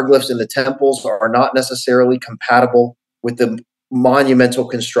the hieroglyphs in the temples are not necessarily compatible with the monumental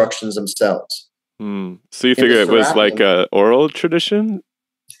constructions themselves. So you figure it was like a oral tradition?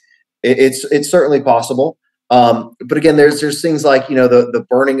 It's certainly possible. But again, there's things like, the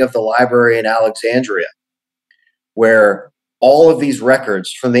burning of the library in Alexandria, where all of these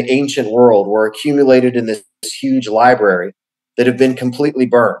records from the ancient world were accumulated in this huge library that have been completely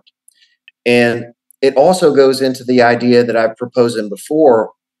burned. And it also goes into the idea that I've proposed in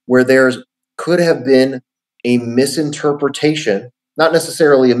before, where could have been a misinterpretation, not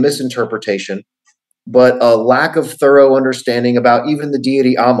necessarily a misinterpretation, but a lack of thorough understanding about even the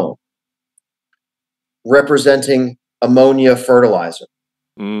deity Ammon, representing ammonia fertilizer.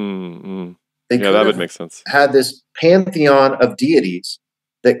 That would make sense. Had this pantheon of deities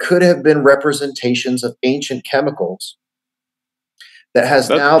that could have been representations of ancient chemicals that has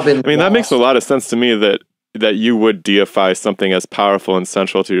now been. I mean, that makes a lot of sense to me that you would deify something as powerful and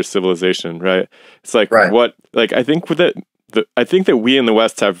central to your civilization, right? It's like what, like, I think that we in the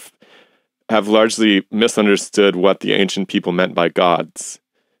West have largely misunderstood what the ancient people meant by gods,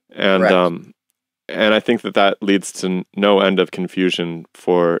 and and I think that leads to no end of confusion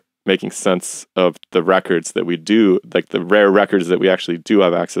for making sense of the records that we do, like the rare records that we actually do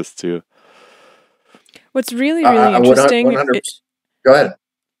have access to. What's really interesting. 100%. Go ahead.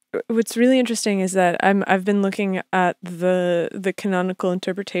 What's really interesting is that I've been looking at the canonical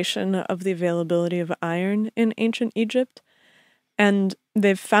interpretation of the availability of iron in ancient Egypt, and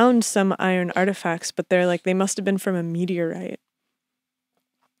they've found some iron artifacts, but they must have been from a meteorite.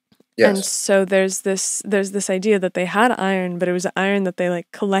 Yes. And so there's this idea that they had iron, but it was iron that they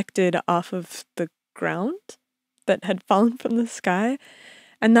collected off of the ground that had fallen from the sky,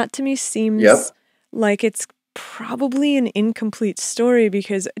 and that to me seems like it's probably an incomplete story,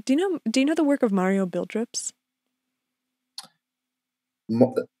 because do you know the work of Mario Bildreps?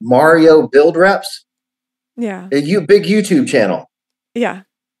 Mario Bildreps? Yeah. A big YouTube channel. Yeah.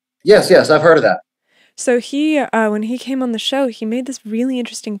 Yes, I've heard of that. So he, when he came on the show, he made this really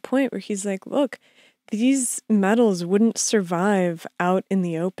interesting point where he's like, look, these metals wouldn't survive out in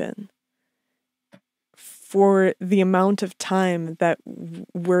the open for the amount of time that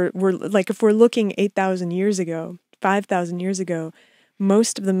we're like, if we're looking 8,000 years ago, 5,000 years ago,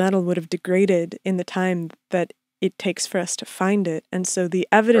 most of the metal would have degraded in the time that it takes for us to find it. And so the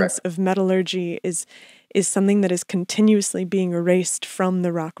evidence of metallurgy is something that is continuously being erased from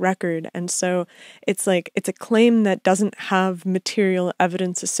the rock record. And so it's a claim that doesn't have material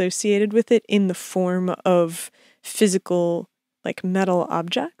evidence associated with it in the form of physical metal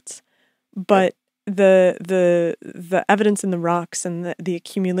objects, but the evidence in the rocks and the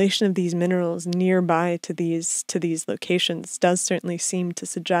accumulation of these minerals nearby to these locations does certainly seem to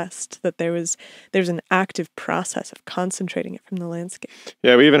suggest that there's an active process of concentrating it from the landscape.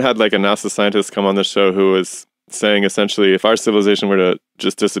 Yeah, we even had a NASA scientist come on the show who was saying essentially, if our civilization were to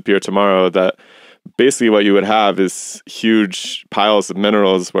just disappear tomorrow, that basically what you would have is huge piles of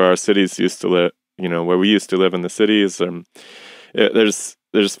minerals where our cities used to live, where we used to live in the cities. There's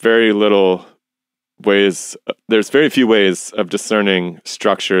very few ways of discerning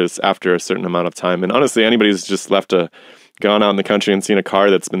structures after a certain amount of time. And honestly, anybody who's just gone out in the country and seen a car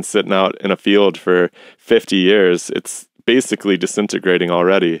that's been sitting out in a field for 50 years, it's basically disintegrating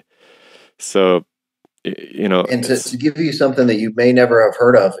already. So, And to give you something that you may never have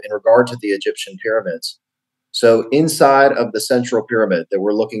heard of in regard to the Egyptian pyramids. So inside of the central pyramid that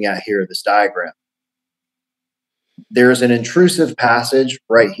we're looking at here, this diagram, there's an intrusive passage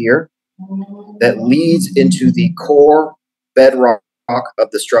right here that leads into the core bedrock of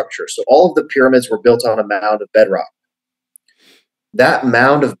the structure. So all of the pyramids were built on a mound of bedrock. That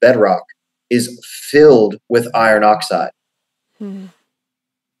mound of bedrock is filled with iron oxide.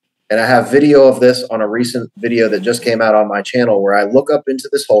 And I have video of this on a recent video that just came out on my channel where I look up into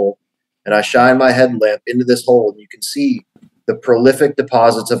this hole and I shine my headlamp into this hole, and you can see the prolific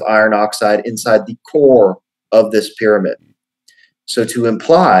deposits of iron oxide inside the core of this pyramid. So to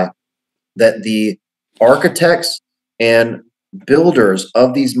imply that the architects and builders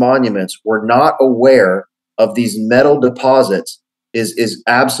of these monuments were not aware of these metal deposits is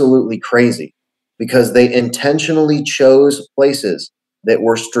absolutely crazy, because they intentionally chose places that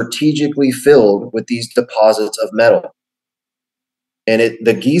were strategically filled with these deposits of metal. And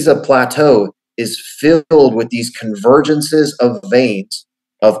the Giza Plateau is filled with these convergences of veins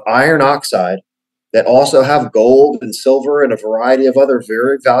of iron oxide that also have gold and silver and a variety of other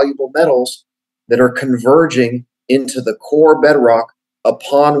very valuable metals that are converging into the core bedrock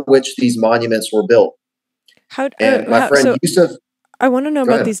upon which these monuments were built. Yusuf, I want to know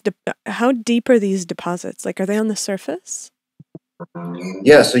about ahead. how deep are these deposits? Like, are they on the surface?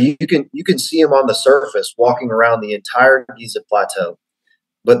 Yeah, so you can see them on the surface walking around the entire Giza Plateau.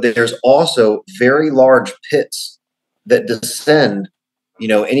 But there's also very large pits that descend,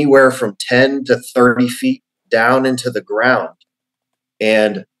 anywhere from 10 to 30 feet down into the ground.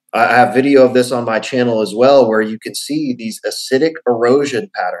 And I have video of this on my channel as well, where you can see these acidic erosion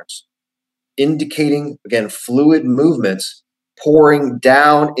patterns indicating, again, fluid movements pouring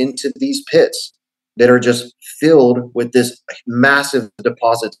down into these pits that are just filled with this massive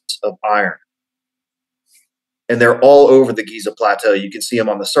deposits of iron. And they're all over the Giza Plateau. You can see them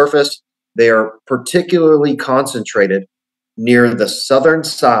on the surface. They are particularly concentrated near the southern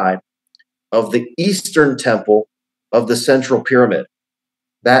side of the eastern temple of the Central Pyramid.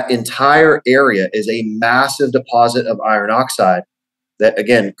 That entire area is a massive deposit of iron oxide that,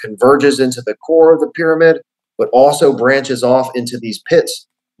 again, converges into the core of the pyramid, but also branches off into these pits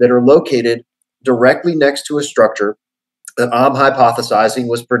that are located directly next to a structure that I'm hypothesizing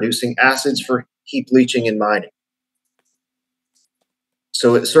was producing acids for heap leaching and mining.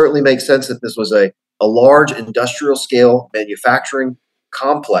 So it certainly makes sense that this was a large industrial scale manufacturing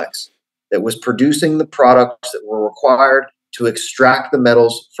complex that was producing the products that were required to extract the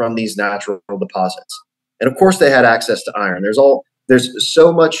metals from these natural deposits. And of course, they had access to iron. There's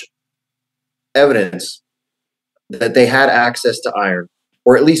so much evidence that they had access to iron,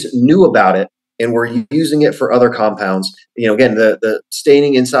 or at least knew about it, and were using it for other compounds. Again, the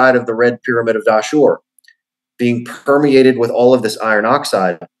staining inside of the Red Pyramid of Dashur being permeated with all of this iron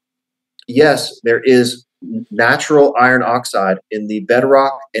oxide. Yes, there is natural iron oxide in the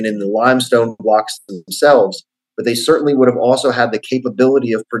bedrock and in the limestone blocks themselves, but they certainly would have also had the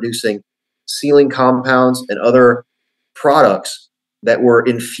capability of producing sealing compounds and other products that were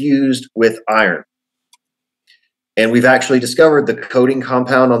infused with iron. And we've actually discovered the coating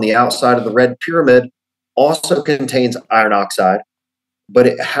compound on the outside of the Red Pyramid also contains iron oxide, but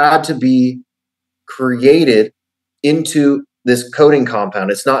it had to be created into this coating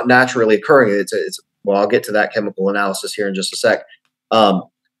compound. It's not naturally occurring. Well, I'll get to that chemical analysis here in just a sec.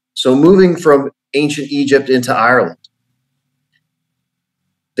 So moving from ancient Egypt into Ireland,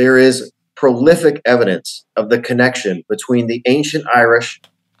 there is prolific evidence of the connection between the ancient Irish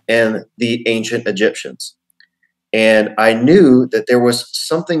and the ancient Egyptians. And I knew that there was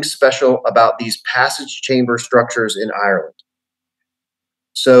something special about these passage chamber structures in Ireland.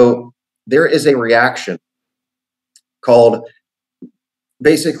 So there is a reaction called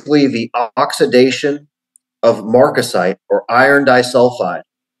basically the oxidation of marcasite or iron disulfide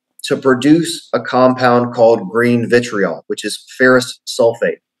to produce a compound called green vitriol, which is ferrous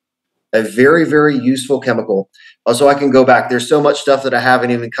sulfate, a very, very useful chemical. Also, I can go back. There's so much stuff that I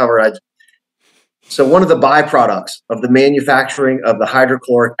haven't even covered. So one of the byproducts of the manufacturing of the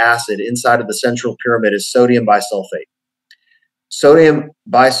hydrochloric acid inside of the Central Pyramid is sodium bisulfate. Sodium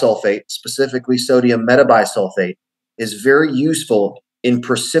bisulfate, specifically sodium metabisulfate, is very useful in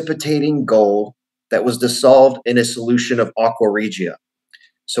precipitating gold that was dissolved in a solution of aqua regia.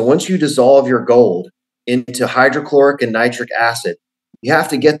 So once you dissolve your gold into hydrochloric and nitric acid, you have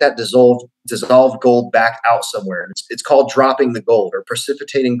to get that dissolved gold back out somewhere. It's called dropping the gold or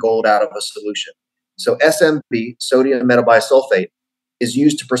precipitating gold out of a solution. So SMB, sodium metabisulfate, is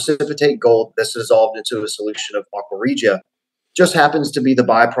used to precipitate gold that's dissolved into a solution of aqua regia. Just happens to be the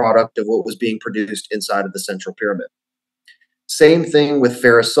byproduct of what was being produced inside of the Central Pyramid. Same thing with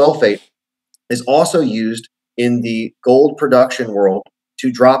ferrous sulfate is also used in the gold production world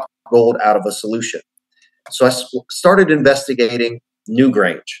to drop gold out of a solution. So I started investigating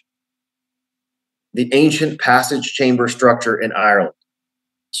Newgrange, the ancient passage chamber structure in Ireland.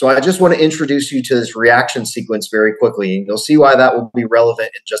 So I just want to introduce you to this reaction sequence very quickly, and you'll see why that will be relevant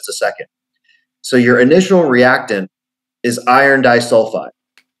in just a second. So your initial reactant is iron disulfide.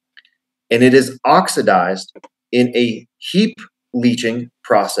 and it is oxidized in a heap leaching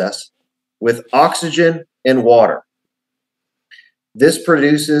process with oxygen and water. This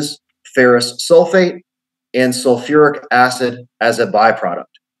produces ferrous sulfate and sulfuric acid as a byproduct.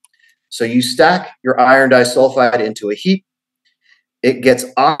 So you stack your iron disulfide into a heap. It gets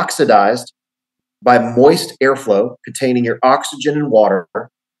oxidized by moist airflow containing your oxygen and water,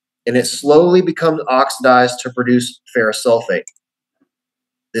 and it slowly becomes oxidized to produce ferrous sulfate.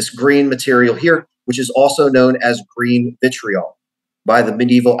 This green material here, which is also known as green vitriol by the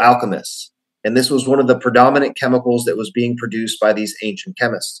medieval alchemists. And this was one of the predominant chemicals that was being produced by these ancient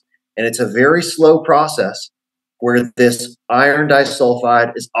chemists. And it's a very slow process where this iron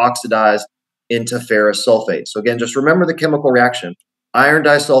disulfide is oxidized into ferrous sulfate. So again, just remember the chemical reaction. Iron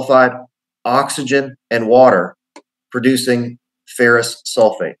disulfide, oxygen, and water producing ferrous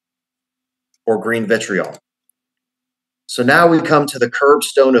sulfate or green vitriol. So now we come to the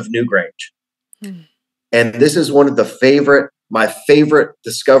curbstone of Newgrange. And this is one of my favorite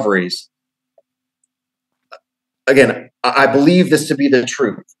discoveries. Again, I believe this to be the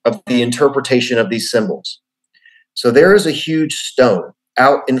truth of the interpretation of these symbols. So there is a huge stone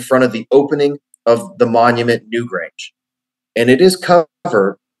out in front of the opening of the monument Newgrange, and it is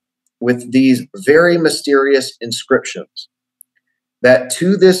covered with these very mysterious inscriptions that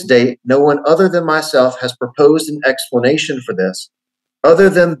to this date, no one other than myself has proposed an explanation for this other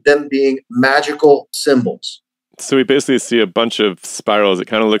than them being magical symbols. So we basically see a bunch of spirals. It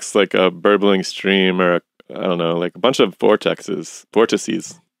kind of looks like a burbling stream or I don't know, like a bunch of vortices.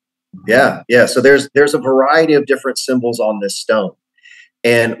 Yeah. So there's a variety of different symbols on this stone.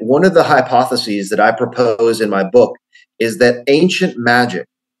 And one of the hypotheses that I propose in my book is that ancient magic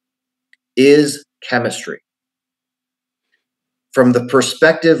is chemistry from the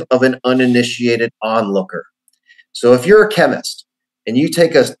perspective of an uninitiated onlooker. So if you're a chemist and you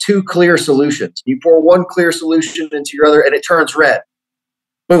take two clear solutions, you pour one clear solution into your other and it turns red,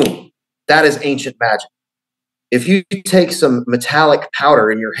 boom, that is ancient magic. If you take some metallic powder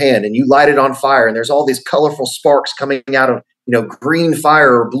in your hand and you light it on fire and there's all these colorful sparks coming out of, green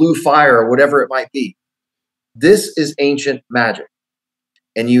fire or blue fire or whatever it might be, this is ancient magic.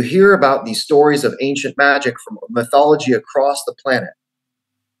 And you hear about these stories of ancient magic from mythology across the planet.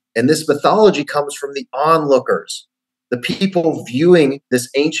 And this mythology comes from the onlookers, the people viewing this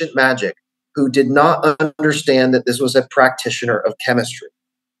ancient magic who did not understand that this was a practitioner of chemistry.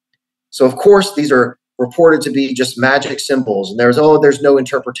 So, of course, these are reported to be just magic symbols, and there's no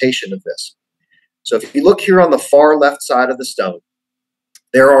interpretation of this. So if you look here on the far left side of the stone,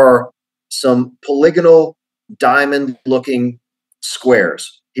 there are some polygonal diamond-looking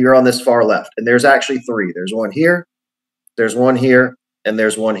squares here on this far left, and there's actually three. There's one here, there's one here, and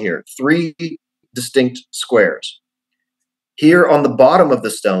there's one here. Three distinct squares. Here on the bottom of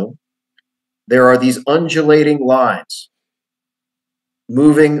the stone, there are these undulating lines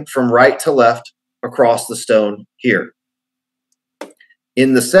moving from right to left across the stone here.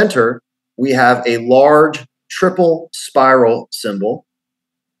 In the center, we have a large triple spiral symbol,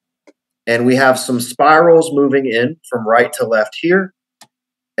 and we have some spirals moving in from right to left here.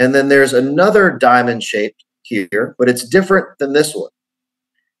 And then there's another diamond shape here, but it's different than this one.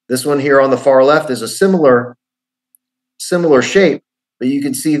 This one here on the far left is a similar shape, but you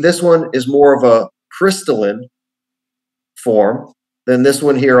can see this one is more of a crystalline form than this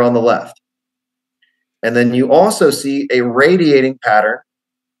one here on the left. And then you also see a radiating pattern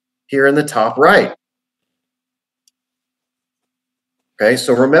here in the top right. Okay,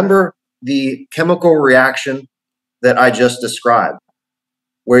 so remember the chemical reaction that I just described,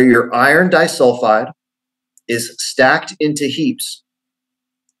 where your iron disulfide is stacked into heaps.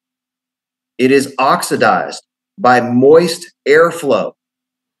 It is oxidized by moist airflow,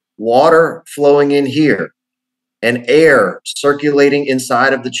 water flowing in here, and air circulating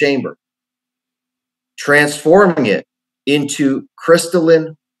inside of the chamber, transforming it into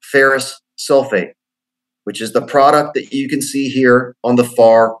crystalline ferrous sulfate, which is the product that you can see here on the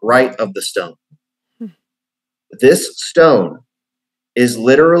far right of the stone. This stone is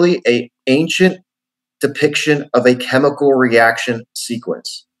literally an ancient depiction of a chemical reaction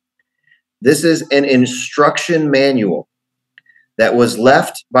sequence. This is an instruction manual that was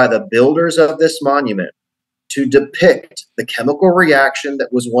left by the builders of this monument to depict the chemical reaction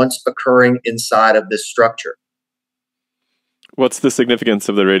that was once occurring inside of this structure. What's the significance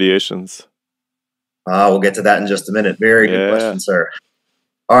of the radiations? We'll get to that in just a minute. Very good question, sir.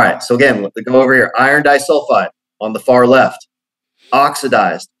 All right, so again, let's go over here. Iron disulfide on the far left,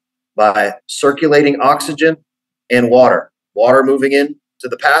 oxidized by circulating oxygen and water. Water moving in to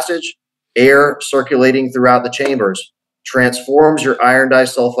the passage, air circulating throughout the chambers, transforms your iron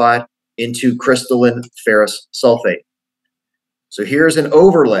disulfide into crystalline ferrous sulfate. So here's an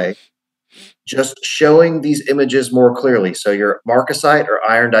overlay just showing these images more clearly. So your marcasite or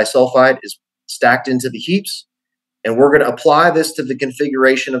iron disulfide is stacked into the heaps, and we're going to apply this to the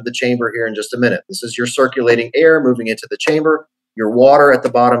configuration of the chamber here in just a minute. This is your circulating air moving into the chamber, your water at the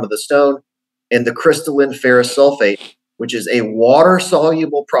bottom of the stone, and the crystalline ferrous sulfate, which is a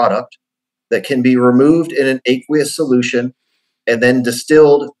water-soluble product that can be removed in an aqueous solution and then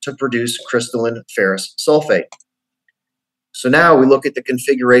distilled to produce crystalline ferrous sulfate. So now we look at the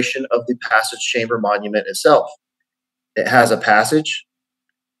configuration of the passage chamber monument itself. It has a passage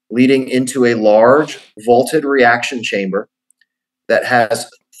leading into a large vaulted reaction chamber that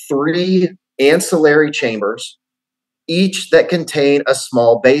has 3 ancillary chambers, each that contain a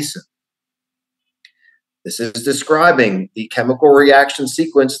small basin. This is describing the chemical reaction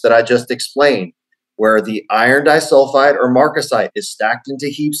sequence that I just explained, where the iron disulfide or marcasite is stacked into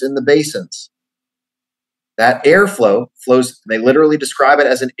heaps in the basins. That airflow flows, they literally describe it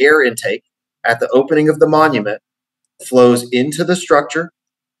as an air intake at the opening of the monument, flows into the structure,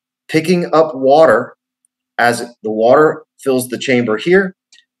 picking up water. As the water fills the chamber here,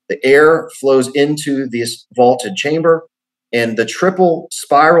 the air flows into this vaulted chamber, and the triple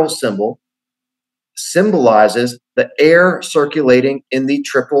spiral symbol symbolizes the air circulating in the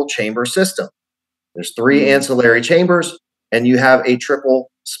triple chamber system. There's 3 ancillary chambers, and you have a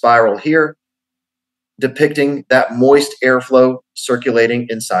triple spiral here depicting that moist airflow circulating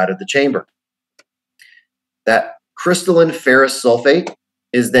inside of the chamber. That crystalline ferrous sulfate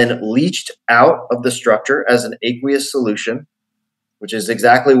is then leached out of the structure as an aqueous solution, which is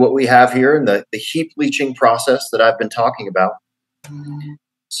exactly what we have here in the heap leaching process that I've been talking about.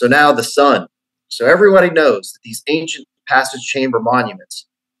 So now the sun. So everybody knows that these ancient passage chamber monuments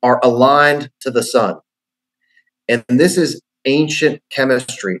are aligned to the sun. And this is ancient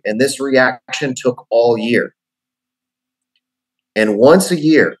chemistry, and this reaction took all year. And once a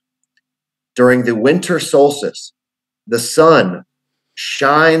year, during the winter solstice, the sun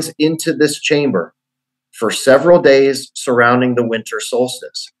shines into this chamber for several days surrounding the winter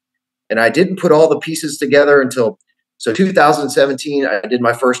solstice. And I didn't put all the pieces together until, 2017, I did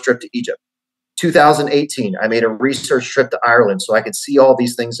my first trip to Egypt. 2018, I made a research trip to Ireland so I could see all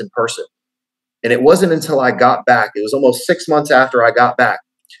these things in person. And it wasn't until I got back, it was almost 6 months after I got back,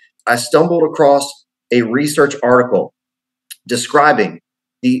 I stumbled across a research article describing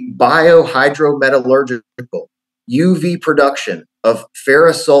the biohydrometallurgical UV production of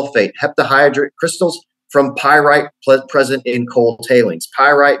ferrous sulfate heptahydrate crystals from pyrite present in coal tailings.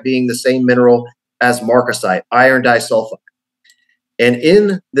 Pyrite being the same mineral as marcasite, iron disulfide. And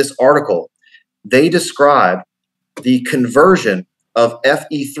in this article, they describe the conversion of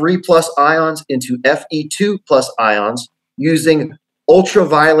Fe3 plus ions into Fe2 plus ions using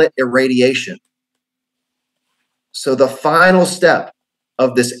ultraviolet irradiation. So the final step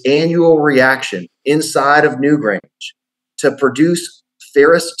of this annual reaction inside of Newgrange to produce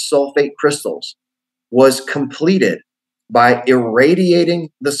ferrous sulfate crystals was completed by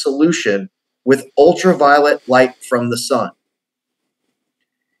irradiating the solution with ultraviolet light from the sun.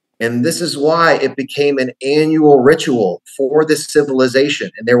 And this is why it became an annual ritual for this civilization.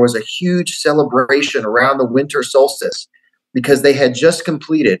 And there was a huge celebration around the winter solstice because they had just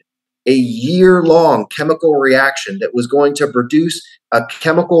completed a year-long chemical reaction that was going to produce a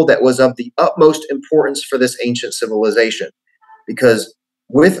chemical that was of the utmost importance for this ancient civilization. Because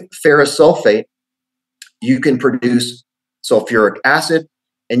with ferrous sulfate, you can produce sulfuric acid,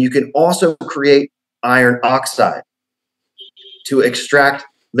 and you can also create iron oxide to extract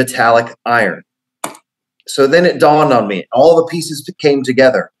metallic iron. So then it dawned on me, all the pieces came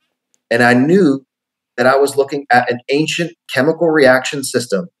together, and I knew that I was looking at an ancient chemical reaction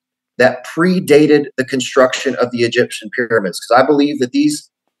system that predated the construction of the Egyptian pyramids, because I believe that these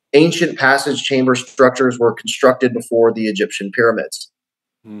ancient passage chamber structures were constructed before the Egyptian pyramids.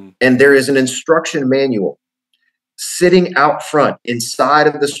 And there is an instruction manual sitting out front inside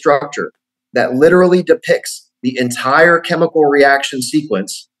of the structure that literally depicts the entire chemical reaction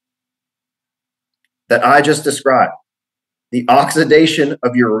sequence that I just described. The oxidation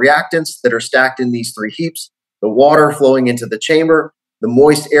of your reactants that are stacked in these 3 heaps, the water flowing into the chamber, the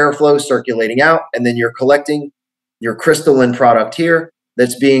moist airflow circulating out, and then you're collecting your crystalline product here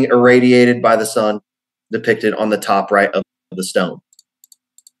that's being irradiated by the sun, depicted on the top right of the stone.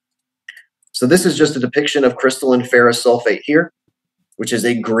 So this is just a depiction of crystalline ferrous sulfate here, which is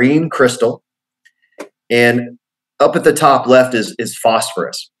a green crystal. And up at the top left is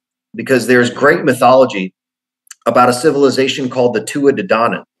phosphorus, because there's great mythology about a civilization called the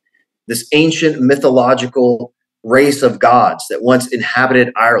Tuatha, this ancient mythological race of gods that once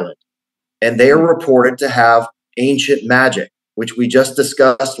inhabited Ireland. And they are reported to have ancient magic, which we just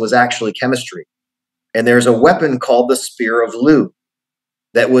discussed was actually chemistry. And there's a weapon called the Spear of Lu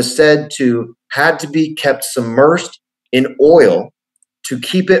that was said to had to be kept submerged in oil to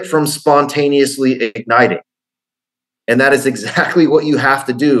keep it from spontaneously igniting. And that is exactly what you have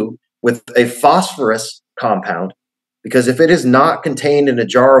to do with a phosphorus compound, because if it is not contained in a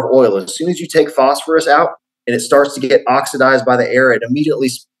jar of oil, as soon as you take phosphorus out and it starts to get oxidized by the air, it immediately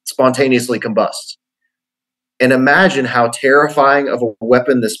spontaneously combusts. And imagine how terrifying of a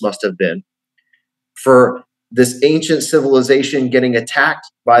weapon this must have been for this ancient civilization getting attacked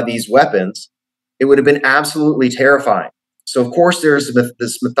by these weapons. It would have been absolutely terrifying. So, of course, there's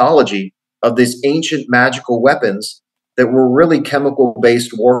this mythology of these ancient magical weapons that were really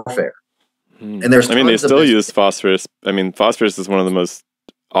chemical-based warfare. And there's they still use phosphorus. I mean, phosphorus is one of the most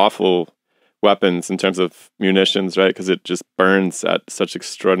awful weapons in terms of munitions, right? Because it just burns at such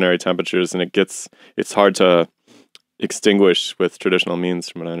extraordinary temperatures, and it's hard to extinguish with traditional means,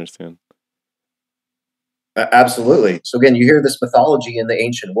 from what I understand. Absolutely. So again, you hear this mythology in the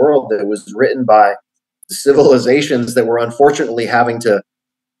ancient world that was written by the civilizations that were unfortunately having to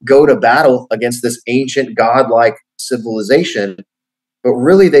go to battle against this ancient godlike civilization, but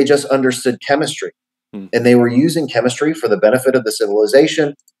really they just understood chemistry. And they were using chemistry for the benefit of the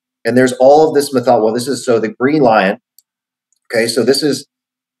civilization. And there's all of this mythology. Well, this is so the green lion. Okay, so this is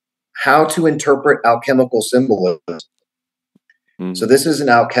how to interpret alchemical symbolism. So this is an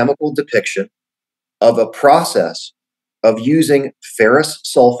alchemical depiction of a process of using ferrous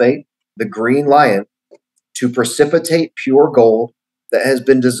sulfate, the green lion, to precipitate pure gold that has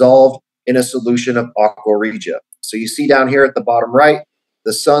been dissolved in a solution of aqua regia. So you see down here at the bottom right,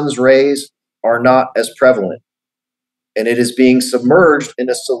 the sun's rays are not as prevalent, and it is being submerged in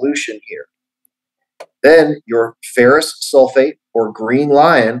a solution here. Then your ferrous sulfate or green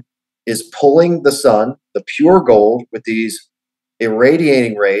lion is pulling the sun, the pure gold, with these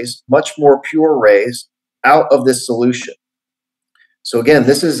irradiating rays, much more pure rays, out of this solution. So again,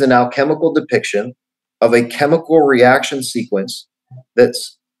 this is an alchemical depiction of a chemical reaction sequence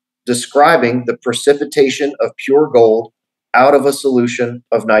that's describing the precipitation of pure gold out of a solution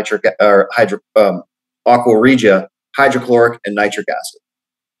of aqua regia, hydrochloric and nitric acid.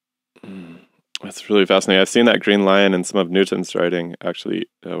 That's really fascinating. I've seen that green lion in some of Newton's writing, actually,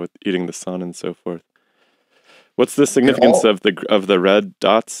 with eating the sun and so forth. What's the significance of the red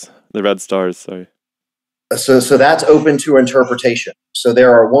dots, the red stars? Sorry. So that's open to interpretation. So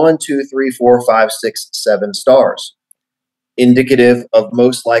there are 1, 2, 3, 4, 5, 6, 7 stars, indicative of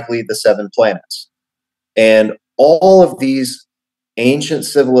most likely the 7 planets. And all of these ancient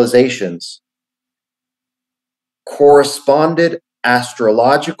civilizations corresponded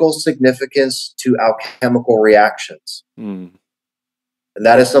astrological significance to alchemical reactions. And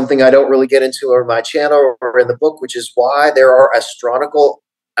that is something I don't really get into on my channel or in the book, which is why there are astronomical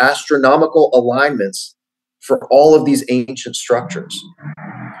alignments for all of these ancient structures.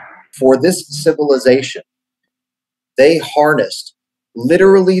 For this civilization, they harnessed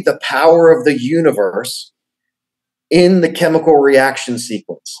literally the power of the universe in the chemical reaction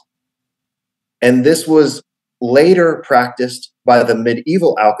sequence. And this was later practiced by the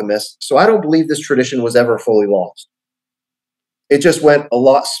medieval alchemists. So I don't believe this tradition was ever fully lost. It just went a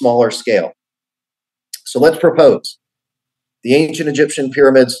lot smaller scale. So let's propose. The ancient Egyptian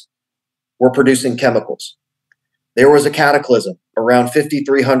pyramids were producing chemicals. There was a cataclysm around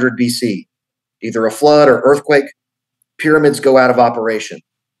 5300 BC, either a flood or earthquake. Pyramids go out of operation.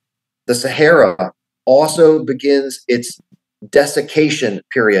 The Sahara also begins its desiccation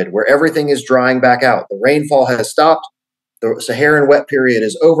period, where everything is drying back out. The rainfall has stopped. The Saharan wet period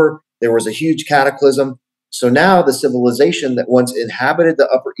is over. There was a huge cataclysm. So now the civilization that once inhabited the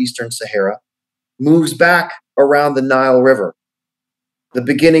Upper Eastern Sahara moves back around the Nile River. The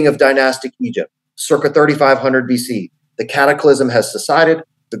beginning of dynastic Egypt, circa 3500 BC. The cataclysm has subsided.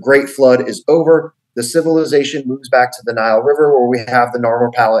 The Great Flood is over. The civilization moves back to the Nile River, where we have the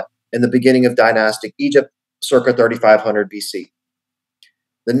Narmer Palette in the beginning of dynastic Egypt, circa 3500 BC.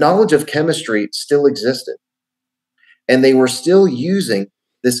 The knowledge of chemistry still existed, and they were still using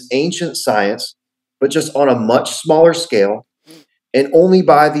this ancient science, but just on a much smaller scale, and only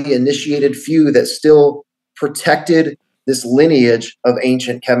by the initiated few that still protected this lineage of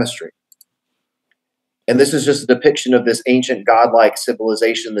ancient chemistry. And this is just a depiction of this ancient godlike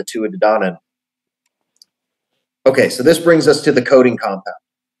civilization, the Tuatha. Okay, so this brings us to the coating compound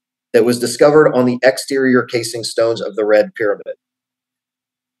that was discovered on the exterior casing stones of the Red Pyramid.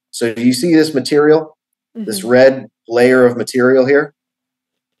 So do you see this material, this red layer of material here?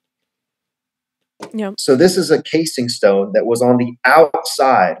 Yeah. So this is a casing stone that was on the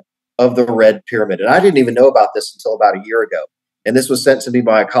outside of the red pyramid. And I didn't even know about this until about a year ago. And this was sent to me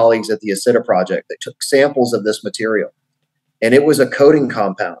by colleagues at the Acida Project that took samples of this material. And it was a coating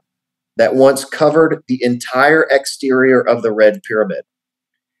compound that once covered the entire exterior of the red pyramid.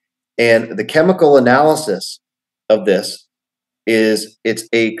 And the chemical analysis of this is it's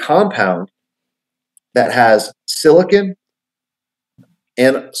a compound that has silicon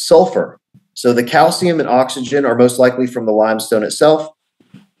and sulfur. So the calcium and oxygen are most likely from the limestone itself.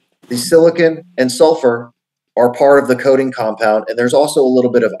 The silicon and sulfur are part of the coating compound, and there's also a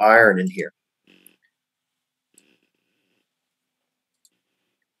little bit of iron in here.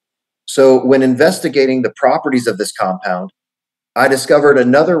 So when investigating the properties of this compound, I discovered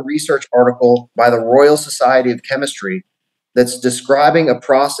another research article by the Royal Society of Chemistry that's describing a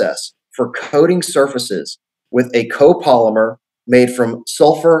process for coating surfaces with a copolymer made from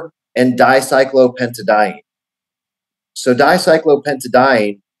sulfur and dicyclopentadiene. So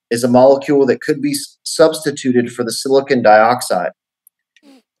dicyclopentadiene is a molecule that could be substituted for the silicon dioxide.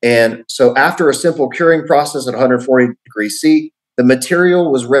 And so after a simple curing process at 140 degrees C, the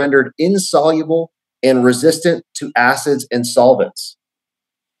material was rendered insoluble and resistant to acids and solvents.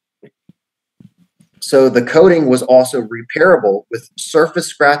 So the coating was also repairable with surface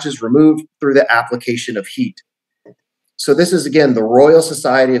scratches removed through the application of heat. So this is, again, the Royal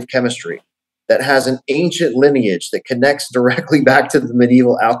Society of Chemistry that has an ancient lineage that connects directly back to the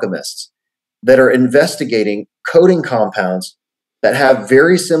medieval alchemists that are investigating coating compounds that have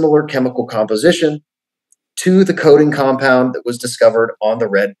very similar chemical composition to the coating compound that was discovered on the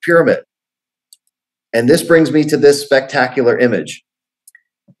red pyramid. And this brings me to this spectacular image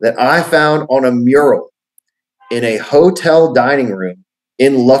that I found on a mural in a hotel dining room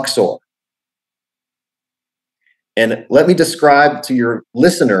in Luxor. And let me describe to your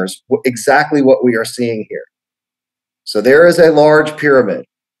listeners exactly what we are seeing here. So there is a large pyramid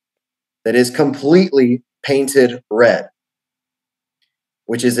that is completely painted red,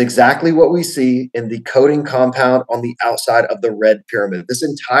 which is exactly what we see in the coating compound on the outside of the red pyramid. This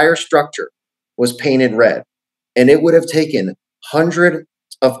entire structure was painted red, and it would have taken hundreds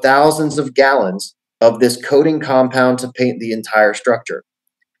of thousands of gallons of this coating compound to paint the entire structure.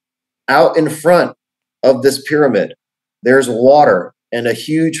 Out in front of this pyramid, there's water and a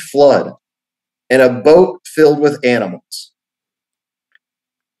huge flood and a boat filled with animals.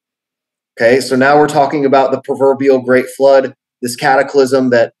 Okay, so now we're talking about the proverbial Great Flood, this cataclysm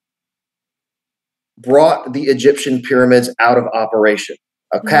that brought the Egyptian pyramids out of operation,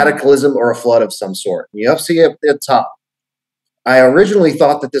 a cataclysm or a flood of some sort. You see it at the top. I originally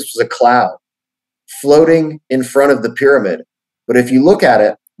thought that this was a cloud floating in front of the pyramid, but if you look at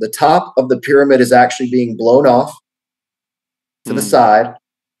it, the top of the pyramid is actually being blown off to the side,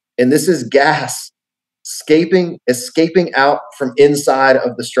 and this is gas escaping out from inside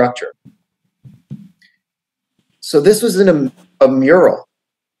of the structure. So this was in a mural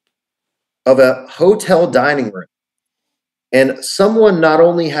of a hotel dining room. And someone not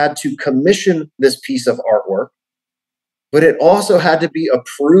only had to commission this piece of artwork, but it also had to be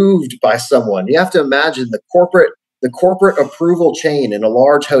approved by someone. You have to imagine the corporate approval chain in a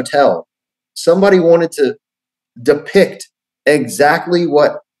large hotel. Somebody wanted to depict exactly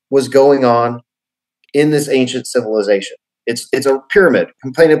what was going on in this ancient civilization. It's a pyramid,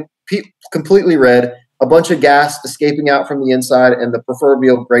 completely red, a bunch of gas escaping out from the inside, and the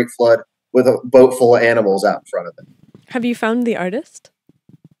proverbial Great Flood with a boat full of animals out in front of it. Have you found the artist?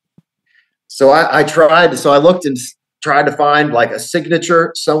 So I tried. So I looked and tried to find like a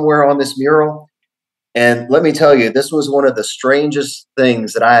signature somewhere on this mural. And let me tell you, this was one of the strangest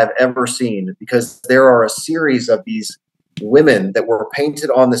things that I have ever seen, because there are a series of these women that were painted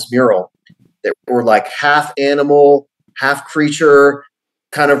on this mural that were like half animal, half creature,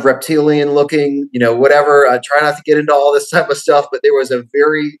 kind of reptilian looking, whatever. I try not to get into all this type of stuff, but there was a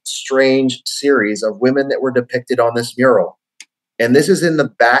very strange series of women that were depicted on this mural. And this is in the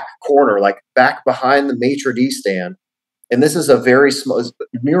back corner, like back behind the maitre d' stand. And this is a very small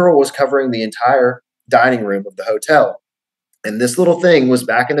mural, was covering the entire dining room of the hotel. And this little thing was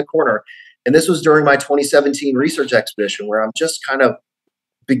back in the corner. And this was during my 2017 research expedition, where I'm just kind of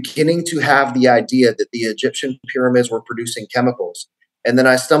beginning to have the idea that the Egyptian pyramids were producing chemicals. And then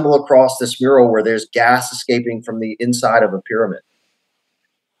I stumble across this mural where there's gas escaping from the inside of a pyramid.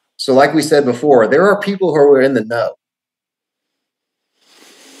 So like we said before, there are people who are in the know.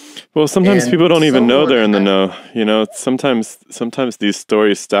 Well, sometimes people don't even know they're in the know. Sometimes these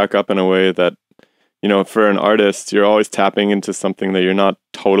stories stack up in a way that, for an artist, you're always tapping into something that you're not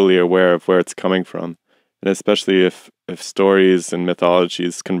totally aware of where it's coming from. And especially if stories and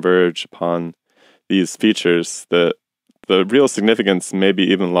mythologies converge upon these features, the the real significance may be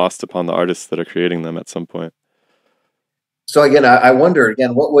even lost upon the artists that are creating them at some point. So again, I wonder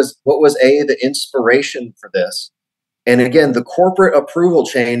again, what was the inspiration for this? And again, the corporate approval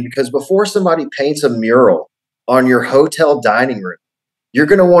chain, because before somebody paints a mural on your hotel dining room, you're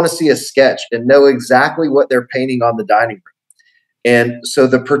going to want to see a sketch and know exactly what they're painting on the dining room. And so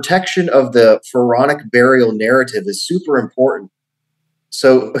the protection of the pharaonic burial narrative is super important.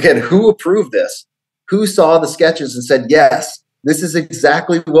 So again, who approved this? Who saw the sketches and said, yes, this is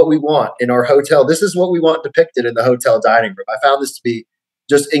exactly what we want in our hotel. This is what we want depicted in the hotel dining room. I found this to be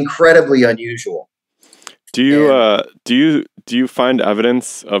just incredibly unusual. Do you find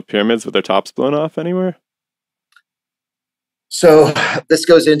evidence of pyramids with their tops blown off anywhere? So this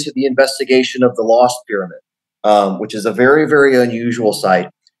goes into the investigation of the Lost Pyramid, which is a very, very unusual site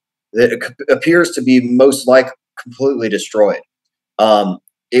that appears to be most likely completely destroyed.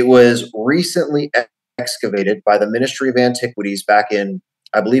 It was recently excavated by the Ministry of Antiquities back in,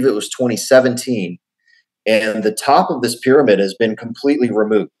 I believe it was 2017, and the top of this pyramid has been completely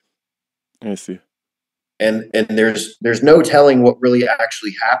removed. I see. And there's no telling what really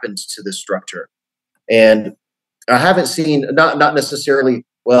actually happened to this structure. And I haven't seen, not necessarily,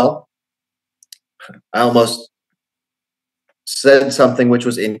 well, I almost said something which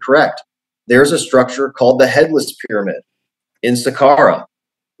was incorrect. There's a structure called the Headless Pyramid in Saqqara,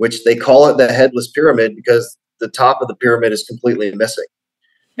 which they call it the Headless Pyramid because the top of the pyramid is completely missing.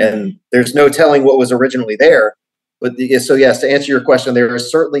 And there's no telling what was originally there. But so yes, to answer your question, there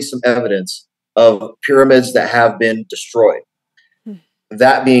is certainly some evidence of pyramids that have been destroyed.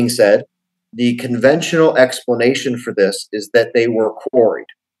 That being said, the conventional explanation for this is that they were quarried.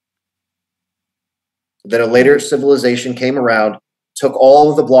 That a later civilization came around, took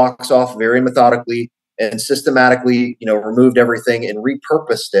all of the blocks off very methodically and systematically, removed everything and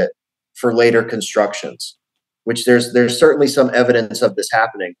repurposed it for later constructions, which there's certainly some evidence of this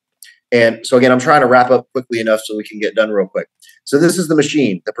happening. And so again, I'm trying to wrap up quickly enough so we can get done real quick. So this is the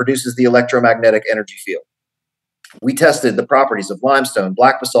machine that produces the electromagnetic energy field. We tested the properties of limestone,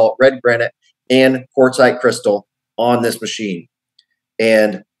 black basalt, red granite, and quartzite crystal on this machine.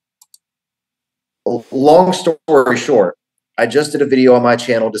 And long story short, I just did a video on my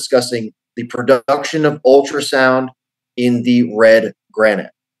channel discussing the production of ultrasound in the red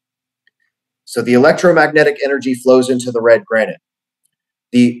granite. So the electromagnetic energy flows into the red granite.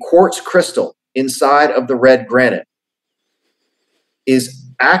 The quartz crystal inside of the red granite is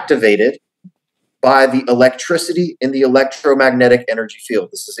activated by the electricity in the electromagnetic energy field.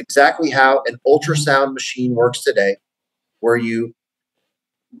 This is exactly how an ultrasound machine works today, where you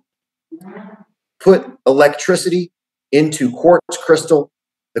put electricity into quartz crystal.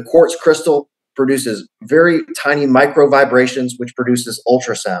 The quartz crystal produces very tiny micro vibrations, which produces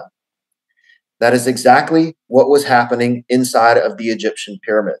ultrasound. That is exactly what was happening inside of the Egyptian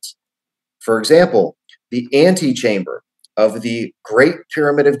pyramids. For example, the antechamber of the Great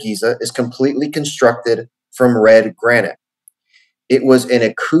Pyramid of Giza is completely constructed from red granite. It was an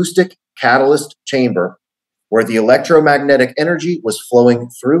acoustic catalyst chamber where the electromagnetic energy was flowing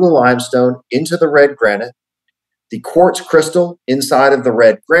through the limestone into the red granite. The quartz crystal inside of the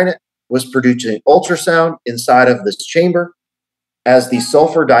red granite was producing ultrasound inside of this chamber. As the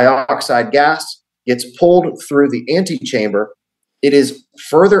sulfur dioxide gas gets pulled through the antechamber, it is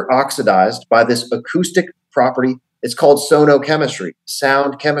further oxidized by this acoustic property. It's called sonochemistry,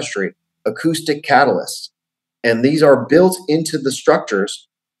 sound chemistry, acoustic catalysts. And these are built into the structures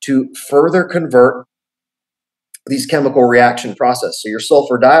to further convert these chemical reaction process. So your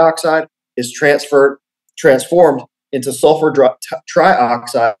sulfur dioxide is transformed into sulfur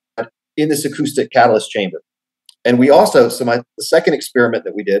trioxide in this acoustic catalyst chamber. And we also, the second experiment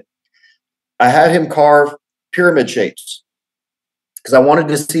that we did, I had him carve pyramid shapes because I wanted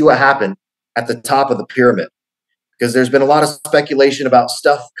to see what happened at the top of the pyramid. Because there's been a lot of speculation about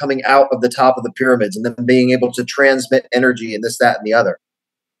stuff coming out of the top of the pyramids and them being able to transmit energy and this, that, and the other.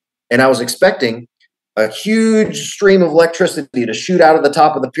 And I was expecting a huge stream of electricity to shoot out of the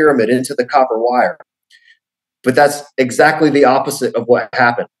top of the pyramid into the copper wire. But that's exactly the opposite of what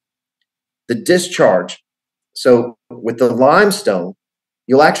happened. The discharge. So with the limestone,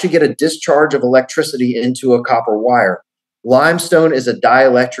 you'll actually get a discharge of electricity into a copper wire. Limestone is a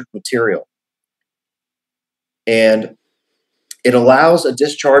dielectric material. And it allows a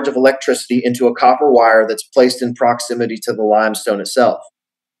discharge of electricity into a copper wire that's placed in proximity to the limestone itself.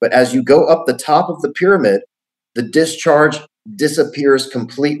 But as you go up the top of the pyramid, the discharge disappears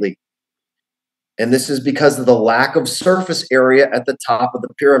completely. And this is because of the lack of surface area at the top of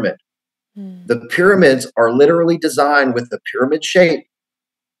the pyramid. The pyramids are literally designed with the pyramid shape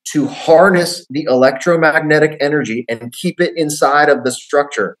to harness the electromagnetic energy and keep it inside of the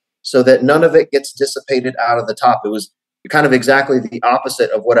structure so that none of it gets dissipated out of the top. It was kind of exactly the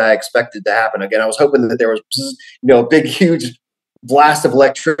opposite of what I expected to happen. Again, I was hoping that there was, a big, huge blast of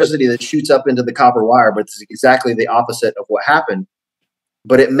electricity that shoots up into the copper wire, but it's exactly the opposite of what happened.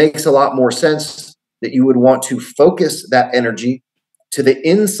 But it makes a lot more sense that you would want to focus that energy to the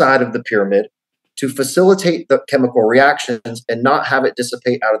inside of the pyramid to facilitate the chemical reactions and not have it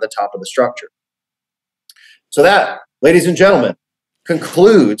dissipate out of the top of the structure. So that, ladies and gentlemen,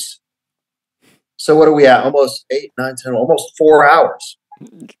 concludes. So what are we at? Almost 8, 9, 10, almost 4 hours.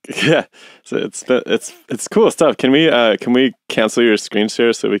 Yeah, so it's cool stuff. Can we cancel your screen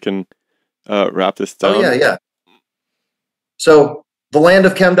share so we can wrap this down? Oh yeah. So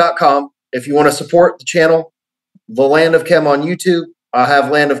thelandofchem.com. If you want to support the channel, The Land of Chem on YouTube. I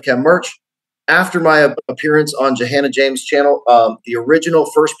have Land of Chem merch. After my appearance on Johanna James' channel, the original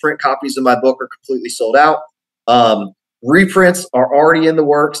first print copies of my book are completely sold out. Reprints are already in the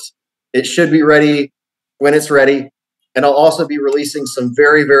works. It should be ready when it's ready. And I'll also be releasing some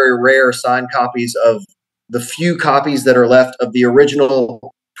very, very rare signed copies of the few copies that are left of the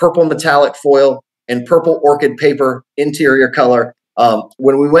original purple metallic foil and purple orchid paper interior color.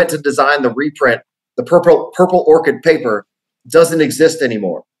 When we went to design the reprint, the purple orchid paper doesn't exist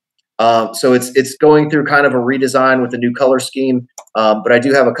anymore. So it's going through kind of a redesign with a new color scheme. But I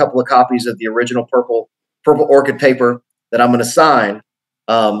do have a couple of copies of the original purple orchid paper that I'm going to sign,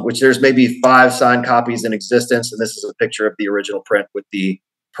 which there's maybe 5 signed copies in existence. And this is a picture of the original print with the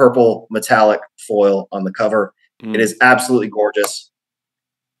purple metallic foil on the cover. It is absolutely gorgeous.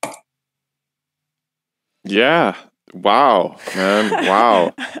 Yeah. Wow, man.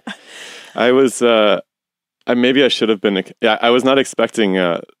 Wow. I was, maybe I should have been, I was not expecting,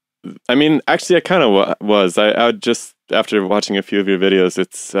 I mean, actually I kind of was. I would just, after watching a few of your videos,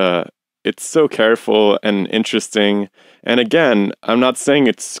 it's so careful and interesting. And again, I'm not saying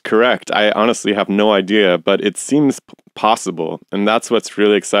it's correct. I honestly have no idea, but it seems possible. And that's what's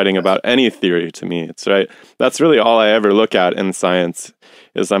really exciting about any theory to me. It's right. That's really all I ever look at in science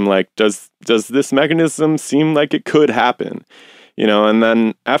is I'm like, does this mechanism seem like it could happen? And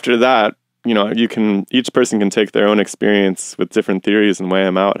then after that, each person can take their own experience with different theories and weigh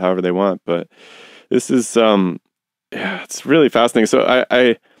them out however they want. But this is, it's really fascinating. So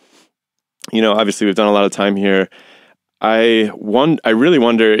I obviously we've done a lot of time here. I really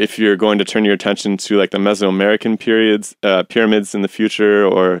wonder if you're going to turn your attention to like the Mesoamerican pyramids in the future,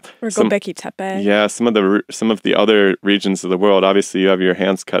 or Göbekli Tepe. Yeah, some of the other regions of the world. Obviously, you have your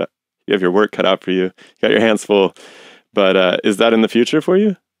work cut out for you. You got your hands full. But is that in the future for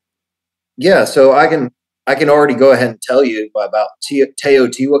you? Yeah, so I can already go ahead and tell you about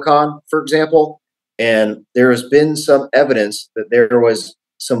Teotihuacan, for example. And there has been some evidence that there was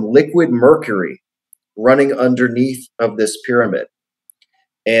some liquid mercury running underneath of this pyramid.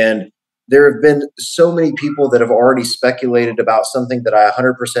 And there have been so many people that have already speculated about something that I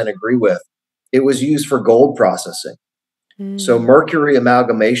 100% agree with. It was used for gold processing. So mercury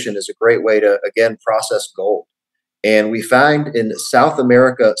amalgamation is a great way to, again, process gold. And we find in South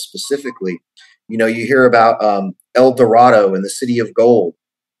America specifically, you hear about El Dorado and the city of gold.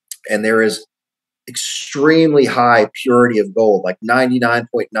 And there is extremely high purity of gold, like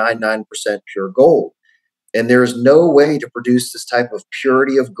 99.99% pure gold. And there's no way to produce this type of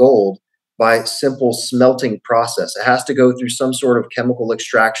purity of gold by simple smelting process. It has to go through some sort of chemical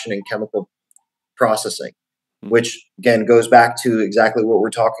extraction and chemical processing, which again goes back to exactly what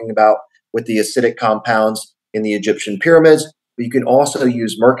we're talking about with the acidic compounds in the Egyptian pyramids. But you can also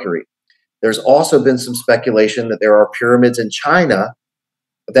use mercury. There's also been some speculation that there are pyramids in China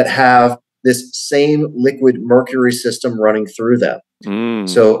that have this same liquid mercury system running through them.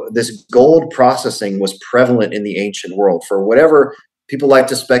 So this gold processing was prevalent in the ancient world. For whatever people like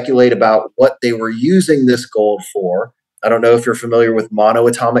to speculate about what they were using this gold for. I don't know if you're familiar with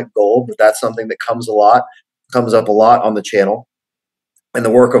monoatomic gold, but that's something that comes up a lot on the channel. And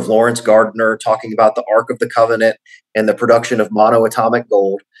the work of Lawrence Gardner talking about the Ark of the Covenant and the production of monoatomic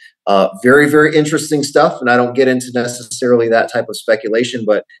gold. Very, very interesting stuff. And I don't get into necessarily that type of speculation,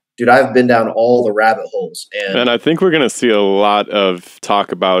 but dude, I've been down all the rabbit holes. And I think we're going to see a lot of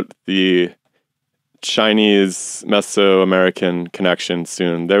talk about the Chinese Mesoamerican connection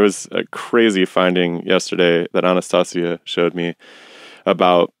soon. There was a crazy finding yesterday that Anastasia showed me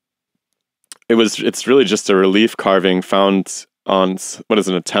about. It's really just a relief carving found on,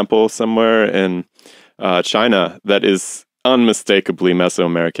 a temple somewhere in China that is unmistakably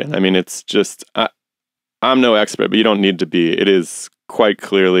Mesoamerican. I mean, it's just, I'm no expert, but you don't need to be. It is quite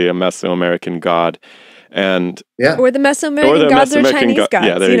clearly a Mesoamerican god. And Yeah. Or the Mesoamerican gods are Chinese gods.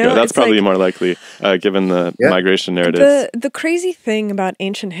 Yeah, there you go. That's It's probably like, more likely, given the migration narratives. the crazy thing about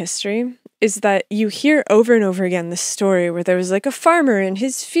ancient history is that you hear over and over again this story where there was like a farmer in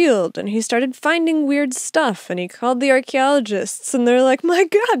his field and he started finding weird stuff and he called the archaeologists and they're like, my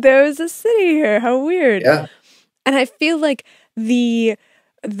God, there was a city here. How weird. Yeah. And I feel like the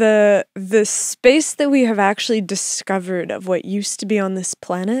space that we have actually discovered of what used to be on this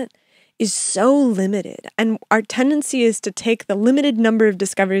planet is so limited. And our tendency is to take the limited number of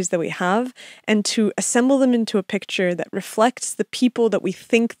discoveries that we have and to assemble them into a picture that reflects the people that we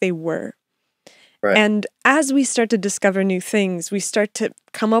think they were. Right. And as we start to discover new things, we start to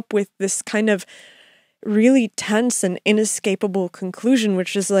come up with this kind of really tense and inescapable conclusion,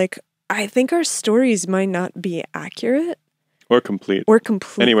 which is like, I think our stories might not be accurate. Or complete.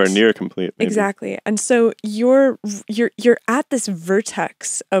 Anywhere near complete. Maybe. Exactly. And so you're at this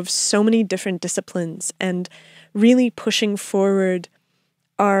vertex of so many different disciplines and really pushing forward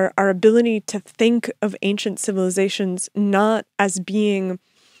our ability to think of ancient civilizations not as being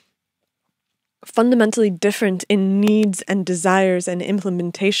fundamentally different in needs and desires and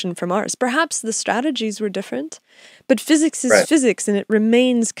implementation from ours. Perhaps the strategies were different, but physics is physics and it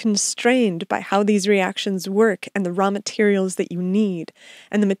remains constrained by how these reactions work and the raw materials that you need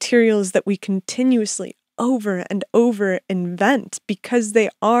and the materials that we continuously over and over invent because they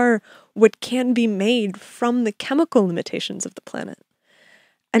are what can be made from the chemical limitations of the planet.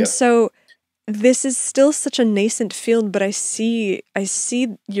 And so this is still such a nascent field, but I see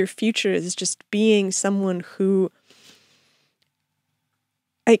your future as just being someone who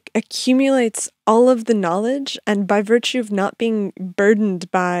accumulates all of the knowledge, and by virtue of not being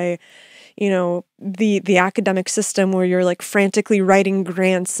burdened by, the academic system where you're like frantically writing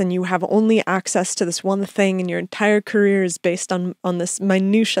grants and you have only access to this one thing and your entire career is based on this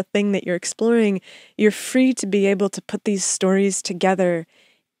minutia thing that you're exploring, you're free to be able to put these stories together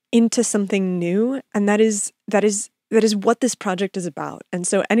into something new, and that is what this project is about. And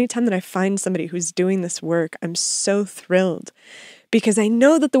so anytime that I find somebody who's doing this work, I'm so thrilled because I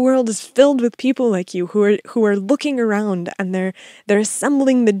know that the world is filled with people like you who are looking around and they're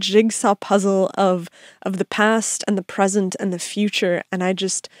assembling the jigsaw puzzle of the past and the present and the future. And I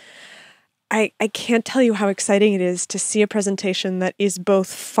can't tell you how exciting it is to see a presentation that is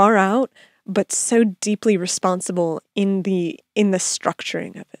both far out but so deeply responsible in the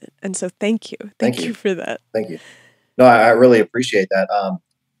structuring of it. And so thank you. Thank you for that. Thank you. No, I really appreciate that.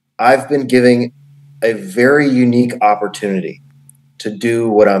 I've been giving a very unique opportunity to do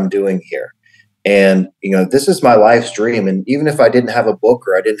what I'm doing here. And, this is my life's dream. And even if I didn't have a book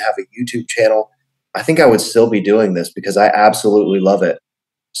or I didn't have a YouTube channel, I think I would still be doing this because I absolutely love it.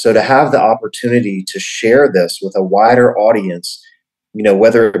 So to have the opportunity to share this with a wider audience,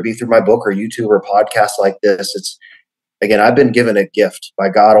 whether it be through my book or YouTube or podcasts like this, I've been given a gift by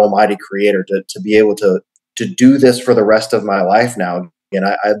God Almighty Creator to be able to do this for the rest of my life now. And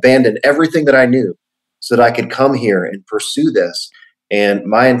I abandoned everything that I knew so that I could come here and pursue this. And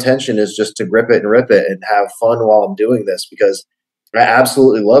my intention is just to grip it and rip it and have fun while I'm doing this because I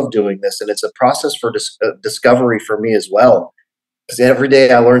absolutely love doing this. And it's a process for discovery for me as well. Because every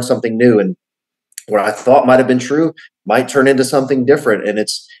day I learn something new, and what I thought might have been true might turn into something different. And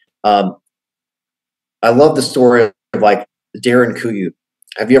it's, I love the story of like Darren Kuyu.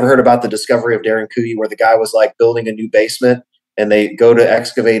 Have you ever heard about the discovery of Darren Kuyu, where the guy was like building a new basement and they go to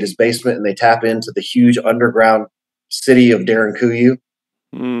excavate his basement and they tap into the huge underground city of Darren Kuyu?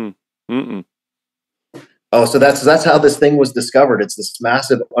 Oh, so that's how this thing was discovered. It's this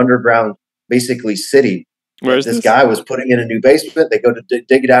massive underground, basically city. Where's this guy was putting in a new basement. They go to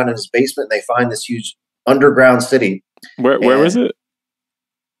dig down in his basement and they find this huge underground city. Where was it?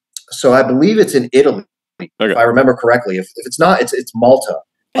 So I believe it's in Italy, if I remember correctly. If it's not, it's Malta.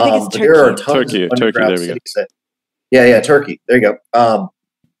 I think it's Turkey. There are tons of underground cities. Turkey. There you go.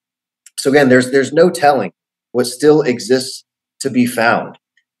 So again, there's no telling what still exists to be found.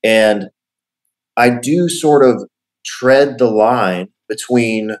 And I do sort of tread the line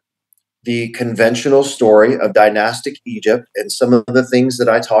between the conventional story of dynastic Egypt and some of the things that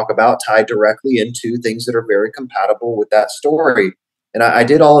I talk about tied directly into things that are very compatible with that story. And I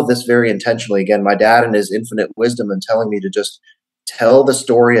did all of this very intentionally. Again, my dad and his infinite wisdom and telling me to just tell the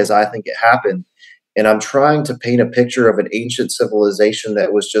story as I think it happened. And I'm trying to paint a picture of an ancient civilization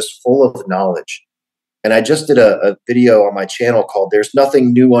that was just full of knowledge. And I just did a video on my channel called "There's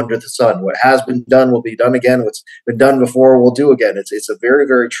Nothing New Under the Sun. What has been done will be done again. What's been done before will do again." It's a very,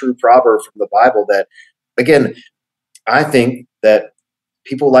 very true proverb from the Bible that, again, I think that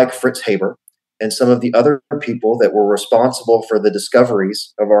people like Fritz Haber and some of the other people that were responsible for the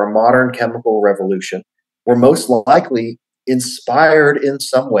discoveries of our modern chemical revolution were most likely inspired in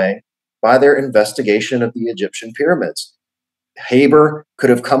some way by their investigation of the Egyptian pyramids. Haber could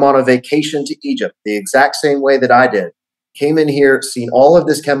have come on a vacation to Egypt the exact same way that I did, came in here, seen all of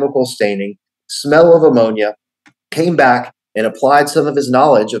this chemical staining, smell of ammonia, came back and applied some of his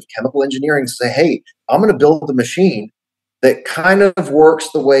knowledge of chemical engineering to say, hey, I'm going to build a machine that kind of works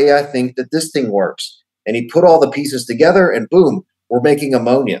the way I think that this thing works. And he put all the pieces together and boom, we're making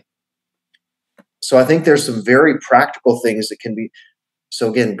ammonia. So I think there's some very practical things that can be. So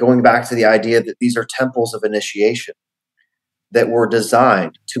again, going back to the idea that these are temples of initiation that were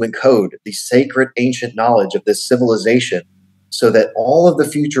designed to encode the sacred ancient knowledge of this civilization so that all of the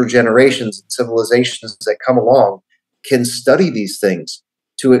future generations and civilizations that come along can study these things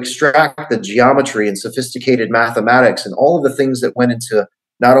to extract the geometry and sophisticated mathematics and all of the things that went into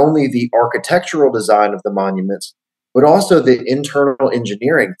not only the architectural design of the monuments, but also the internal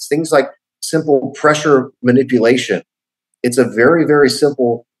engineering. It's things like simple pressure manipulation. It's a very, very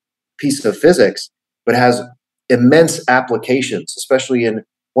simple piece of physics, but has immense applications, especially in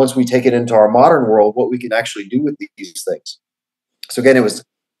once we take it into our modern world, what we can actually do with these things. So again, it was the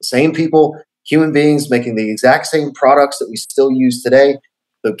same people, human beings making the exact same products that we still use today.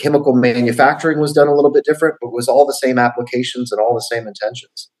 The chemical manufacturing was done a little bit different, but it was all the same applications and all the same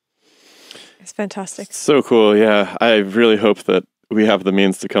intentions. It's fantastic. So cool. Yeah. I really hope that we have the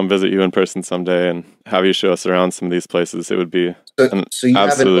means to come visit you in person someday and have you show us around some of these places. It would be so you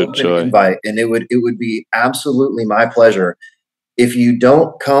have an open joy. invite, and it would be absolutely my pleasure. If you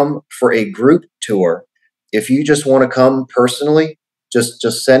don't come for a group tour, if you just want to come personally, just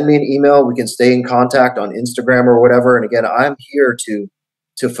send me an email. We can stay in contact on Instagram or whatever. And again, I'm here to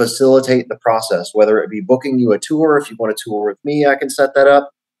facilitate the process, whether it be booking you a tour. If you want a tour with me, I can set that up.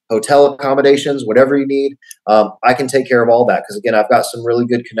 Hotel accommodations, whatever you need. I can take care of all that. Because again, I've got some really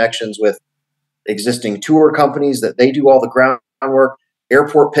good connections with existing tour companies that they do all the groundwork,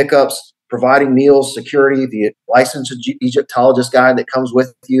 airport pickups, providing meals, security, the licensed Egyptologist guide that comes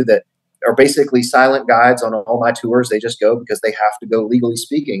with you that are basically silent guides on all my tours. They just go because they have to go, legally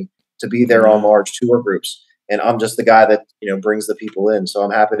speaking, to be there on large tour groups. And I'm just the guy that, brings the people in. So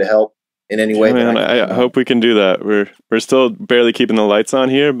I'm happy to help in any way. Man, I hope we can do that. We're still barely keeping the lights on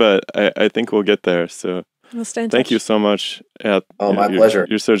here, but I think we'll get there. So we'll stay in touch. Thank you so much. Yeah, my pleasure.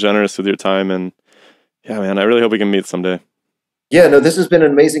 You're so generous with your time, and yeah, man, I really hope we can meet someday. Yeah, no, this has been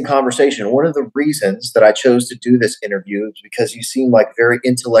an amazing conversation. One of the reasons that I chose to do this interview is because you seem like very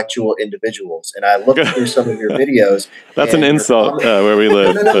intellectual individuals, and I looked through some of your videos. That's an insult where we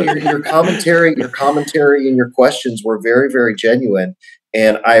live. Your commentary, and your questions were very, very genuine,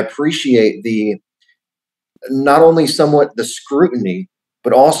 and I appreciate not only somewhat the scrutiny,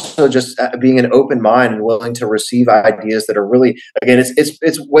 but also just being an open mind and willing to receive ideas that are really, again,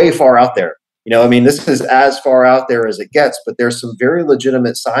 it's way far out there. This is as far out there as it gets, but there's some very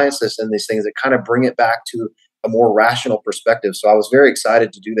legitimate scientists in these things that kind of bring it back to a more rational perspective. So I was very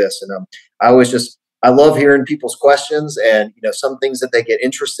excited to do this. And I love hearing people's questions and, some things that they get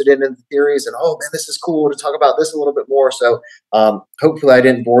interested in the theories and, oh man, this is cool to talk about this a little bit more. So hopefully I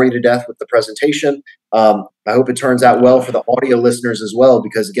didn't bore you to death with the presentation. I hope it turns out well for the audio listeners as well,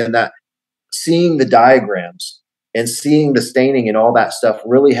 because again, that seeing the diagrams and seeing the staining and all that stuff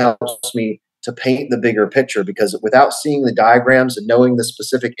really helps me to paint the bigger picture, because without seeing the diagrams and knowing the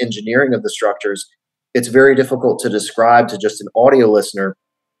specific engineering of the structures, it's very difficult to describe to just an audio listener.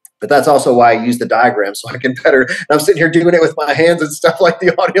 But that's also why I use the diagram, so I can better. I'm sitting here doing it with my hands and stuff like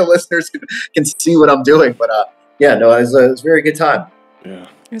the audio listeners can see what I'm doing. But it was a very good time. Yeah,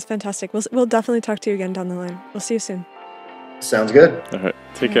 it was fantastic. We'll definitely talk to you again down the line. We'll see you soon. Sounds good. All right,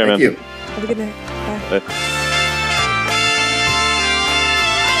 take care, man. Thank you. Have a good night. Bye. Bye.